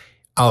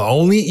 I'll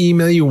only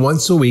email you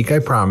once a week, I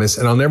promise,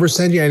 and I'll never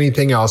send you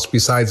anything else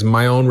besides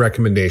my own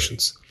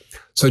recommendations.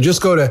 So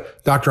just go to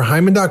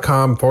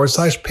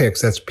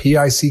drhyman.com/picks, that's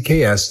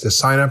PICKS, to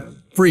sign up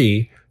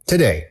free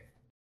today.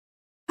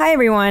 Hi,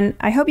 everyone.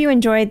 I hope you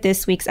enjoyed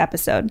this week's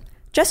episode.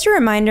 Just a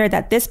reminder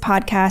that this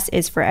podcast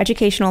is for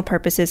educational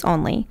purposes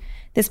only.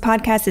 This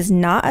podcast is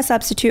not a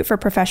substitute for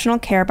professional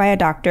care by a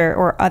doctor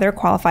or other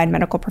qualified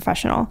medical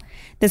professional.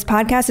 This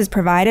podcast is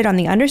provided on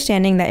the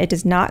understanding that it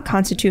does not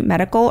constitute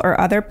medical or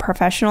other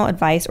professional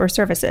advice or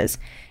services.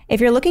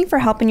 If you're looking for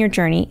help in your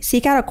journey,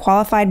 seek out a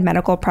qualified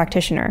medical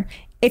practitioner.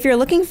 If you're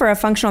looking for a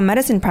functional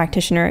medicine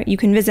practitioner, you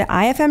can visit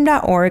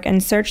ifm.org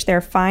and search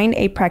their Find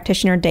a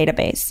Practitioner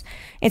database.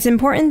 It's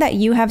important that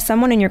you have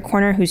someone in your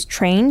corner who's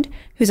trained,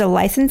 who's a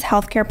licensed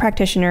healthcare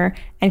practitioner,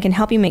 and can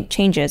help you make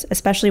changes,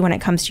 especially when it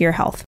comes to your health.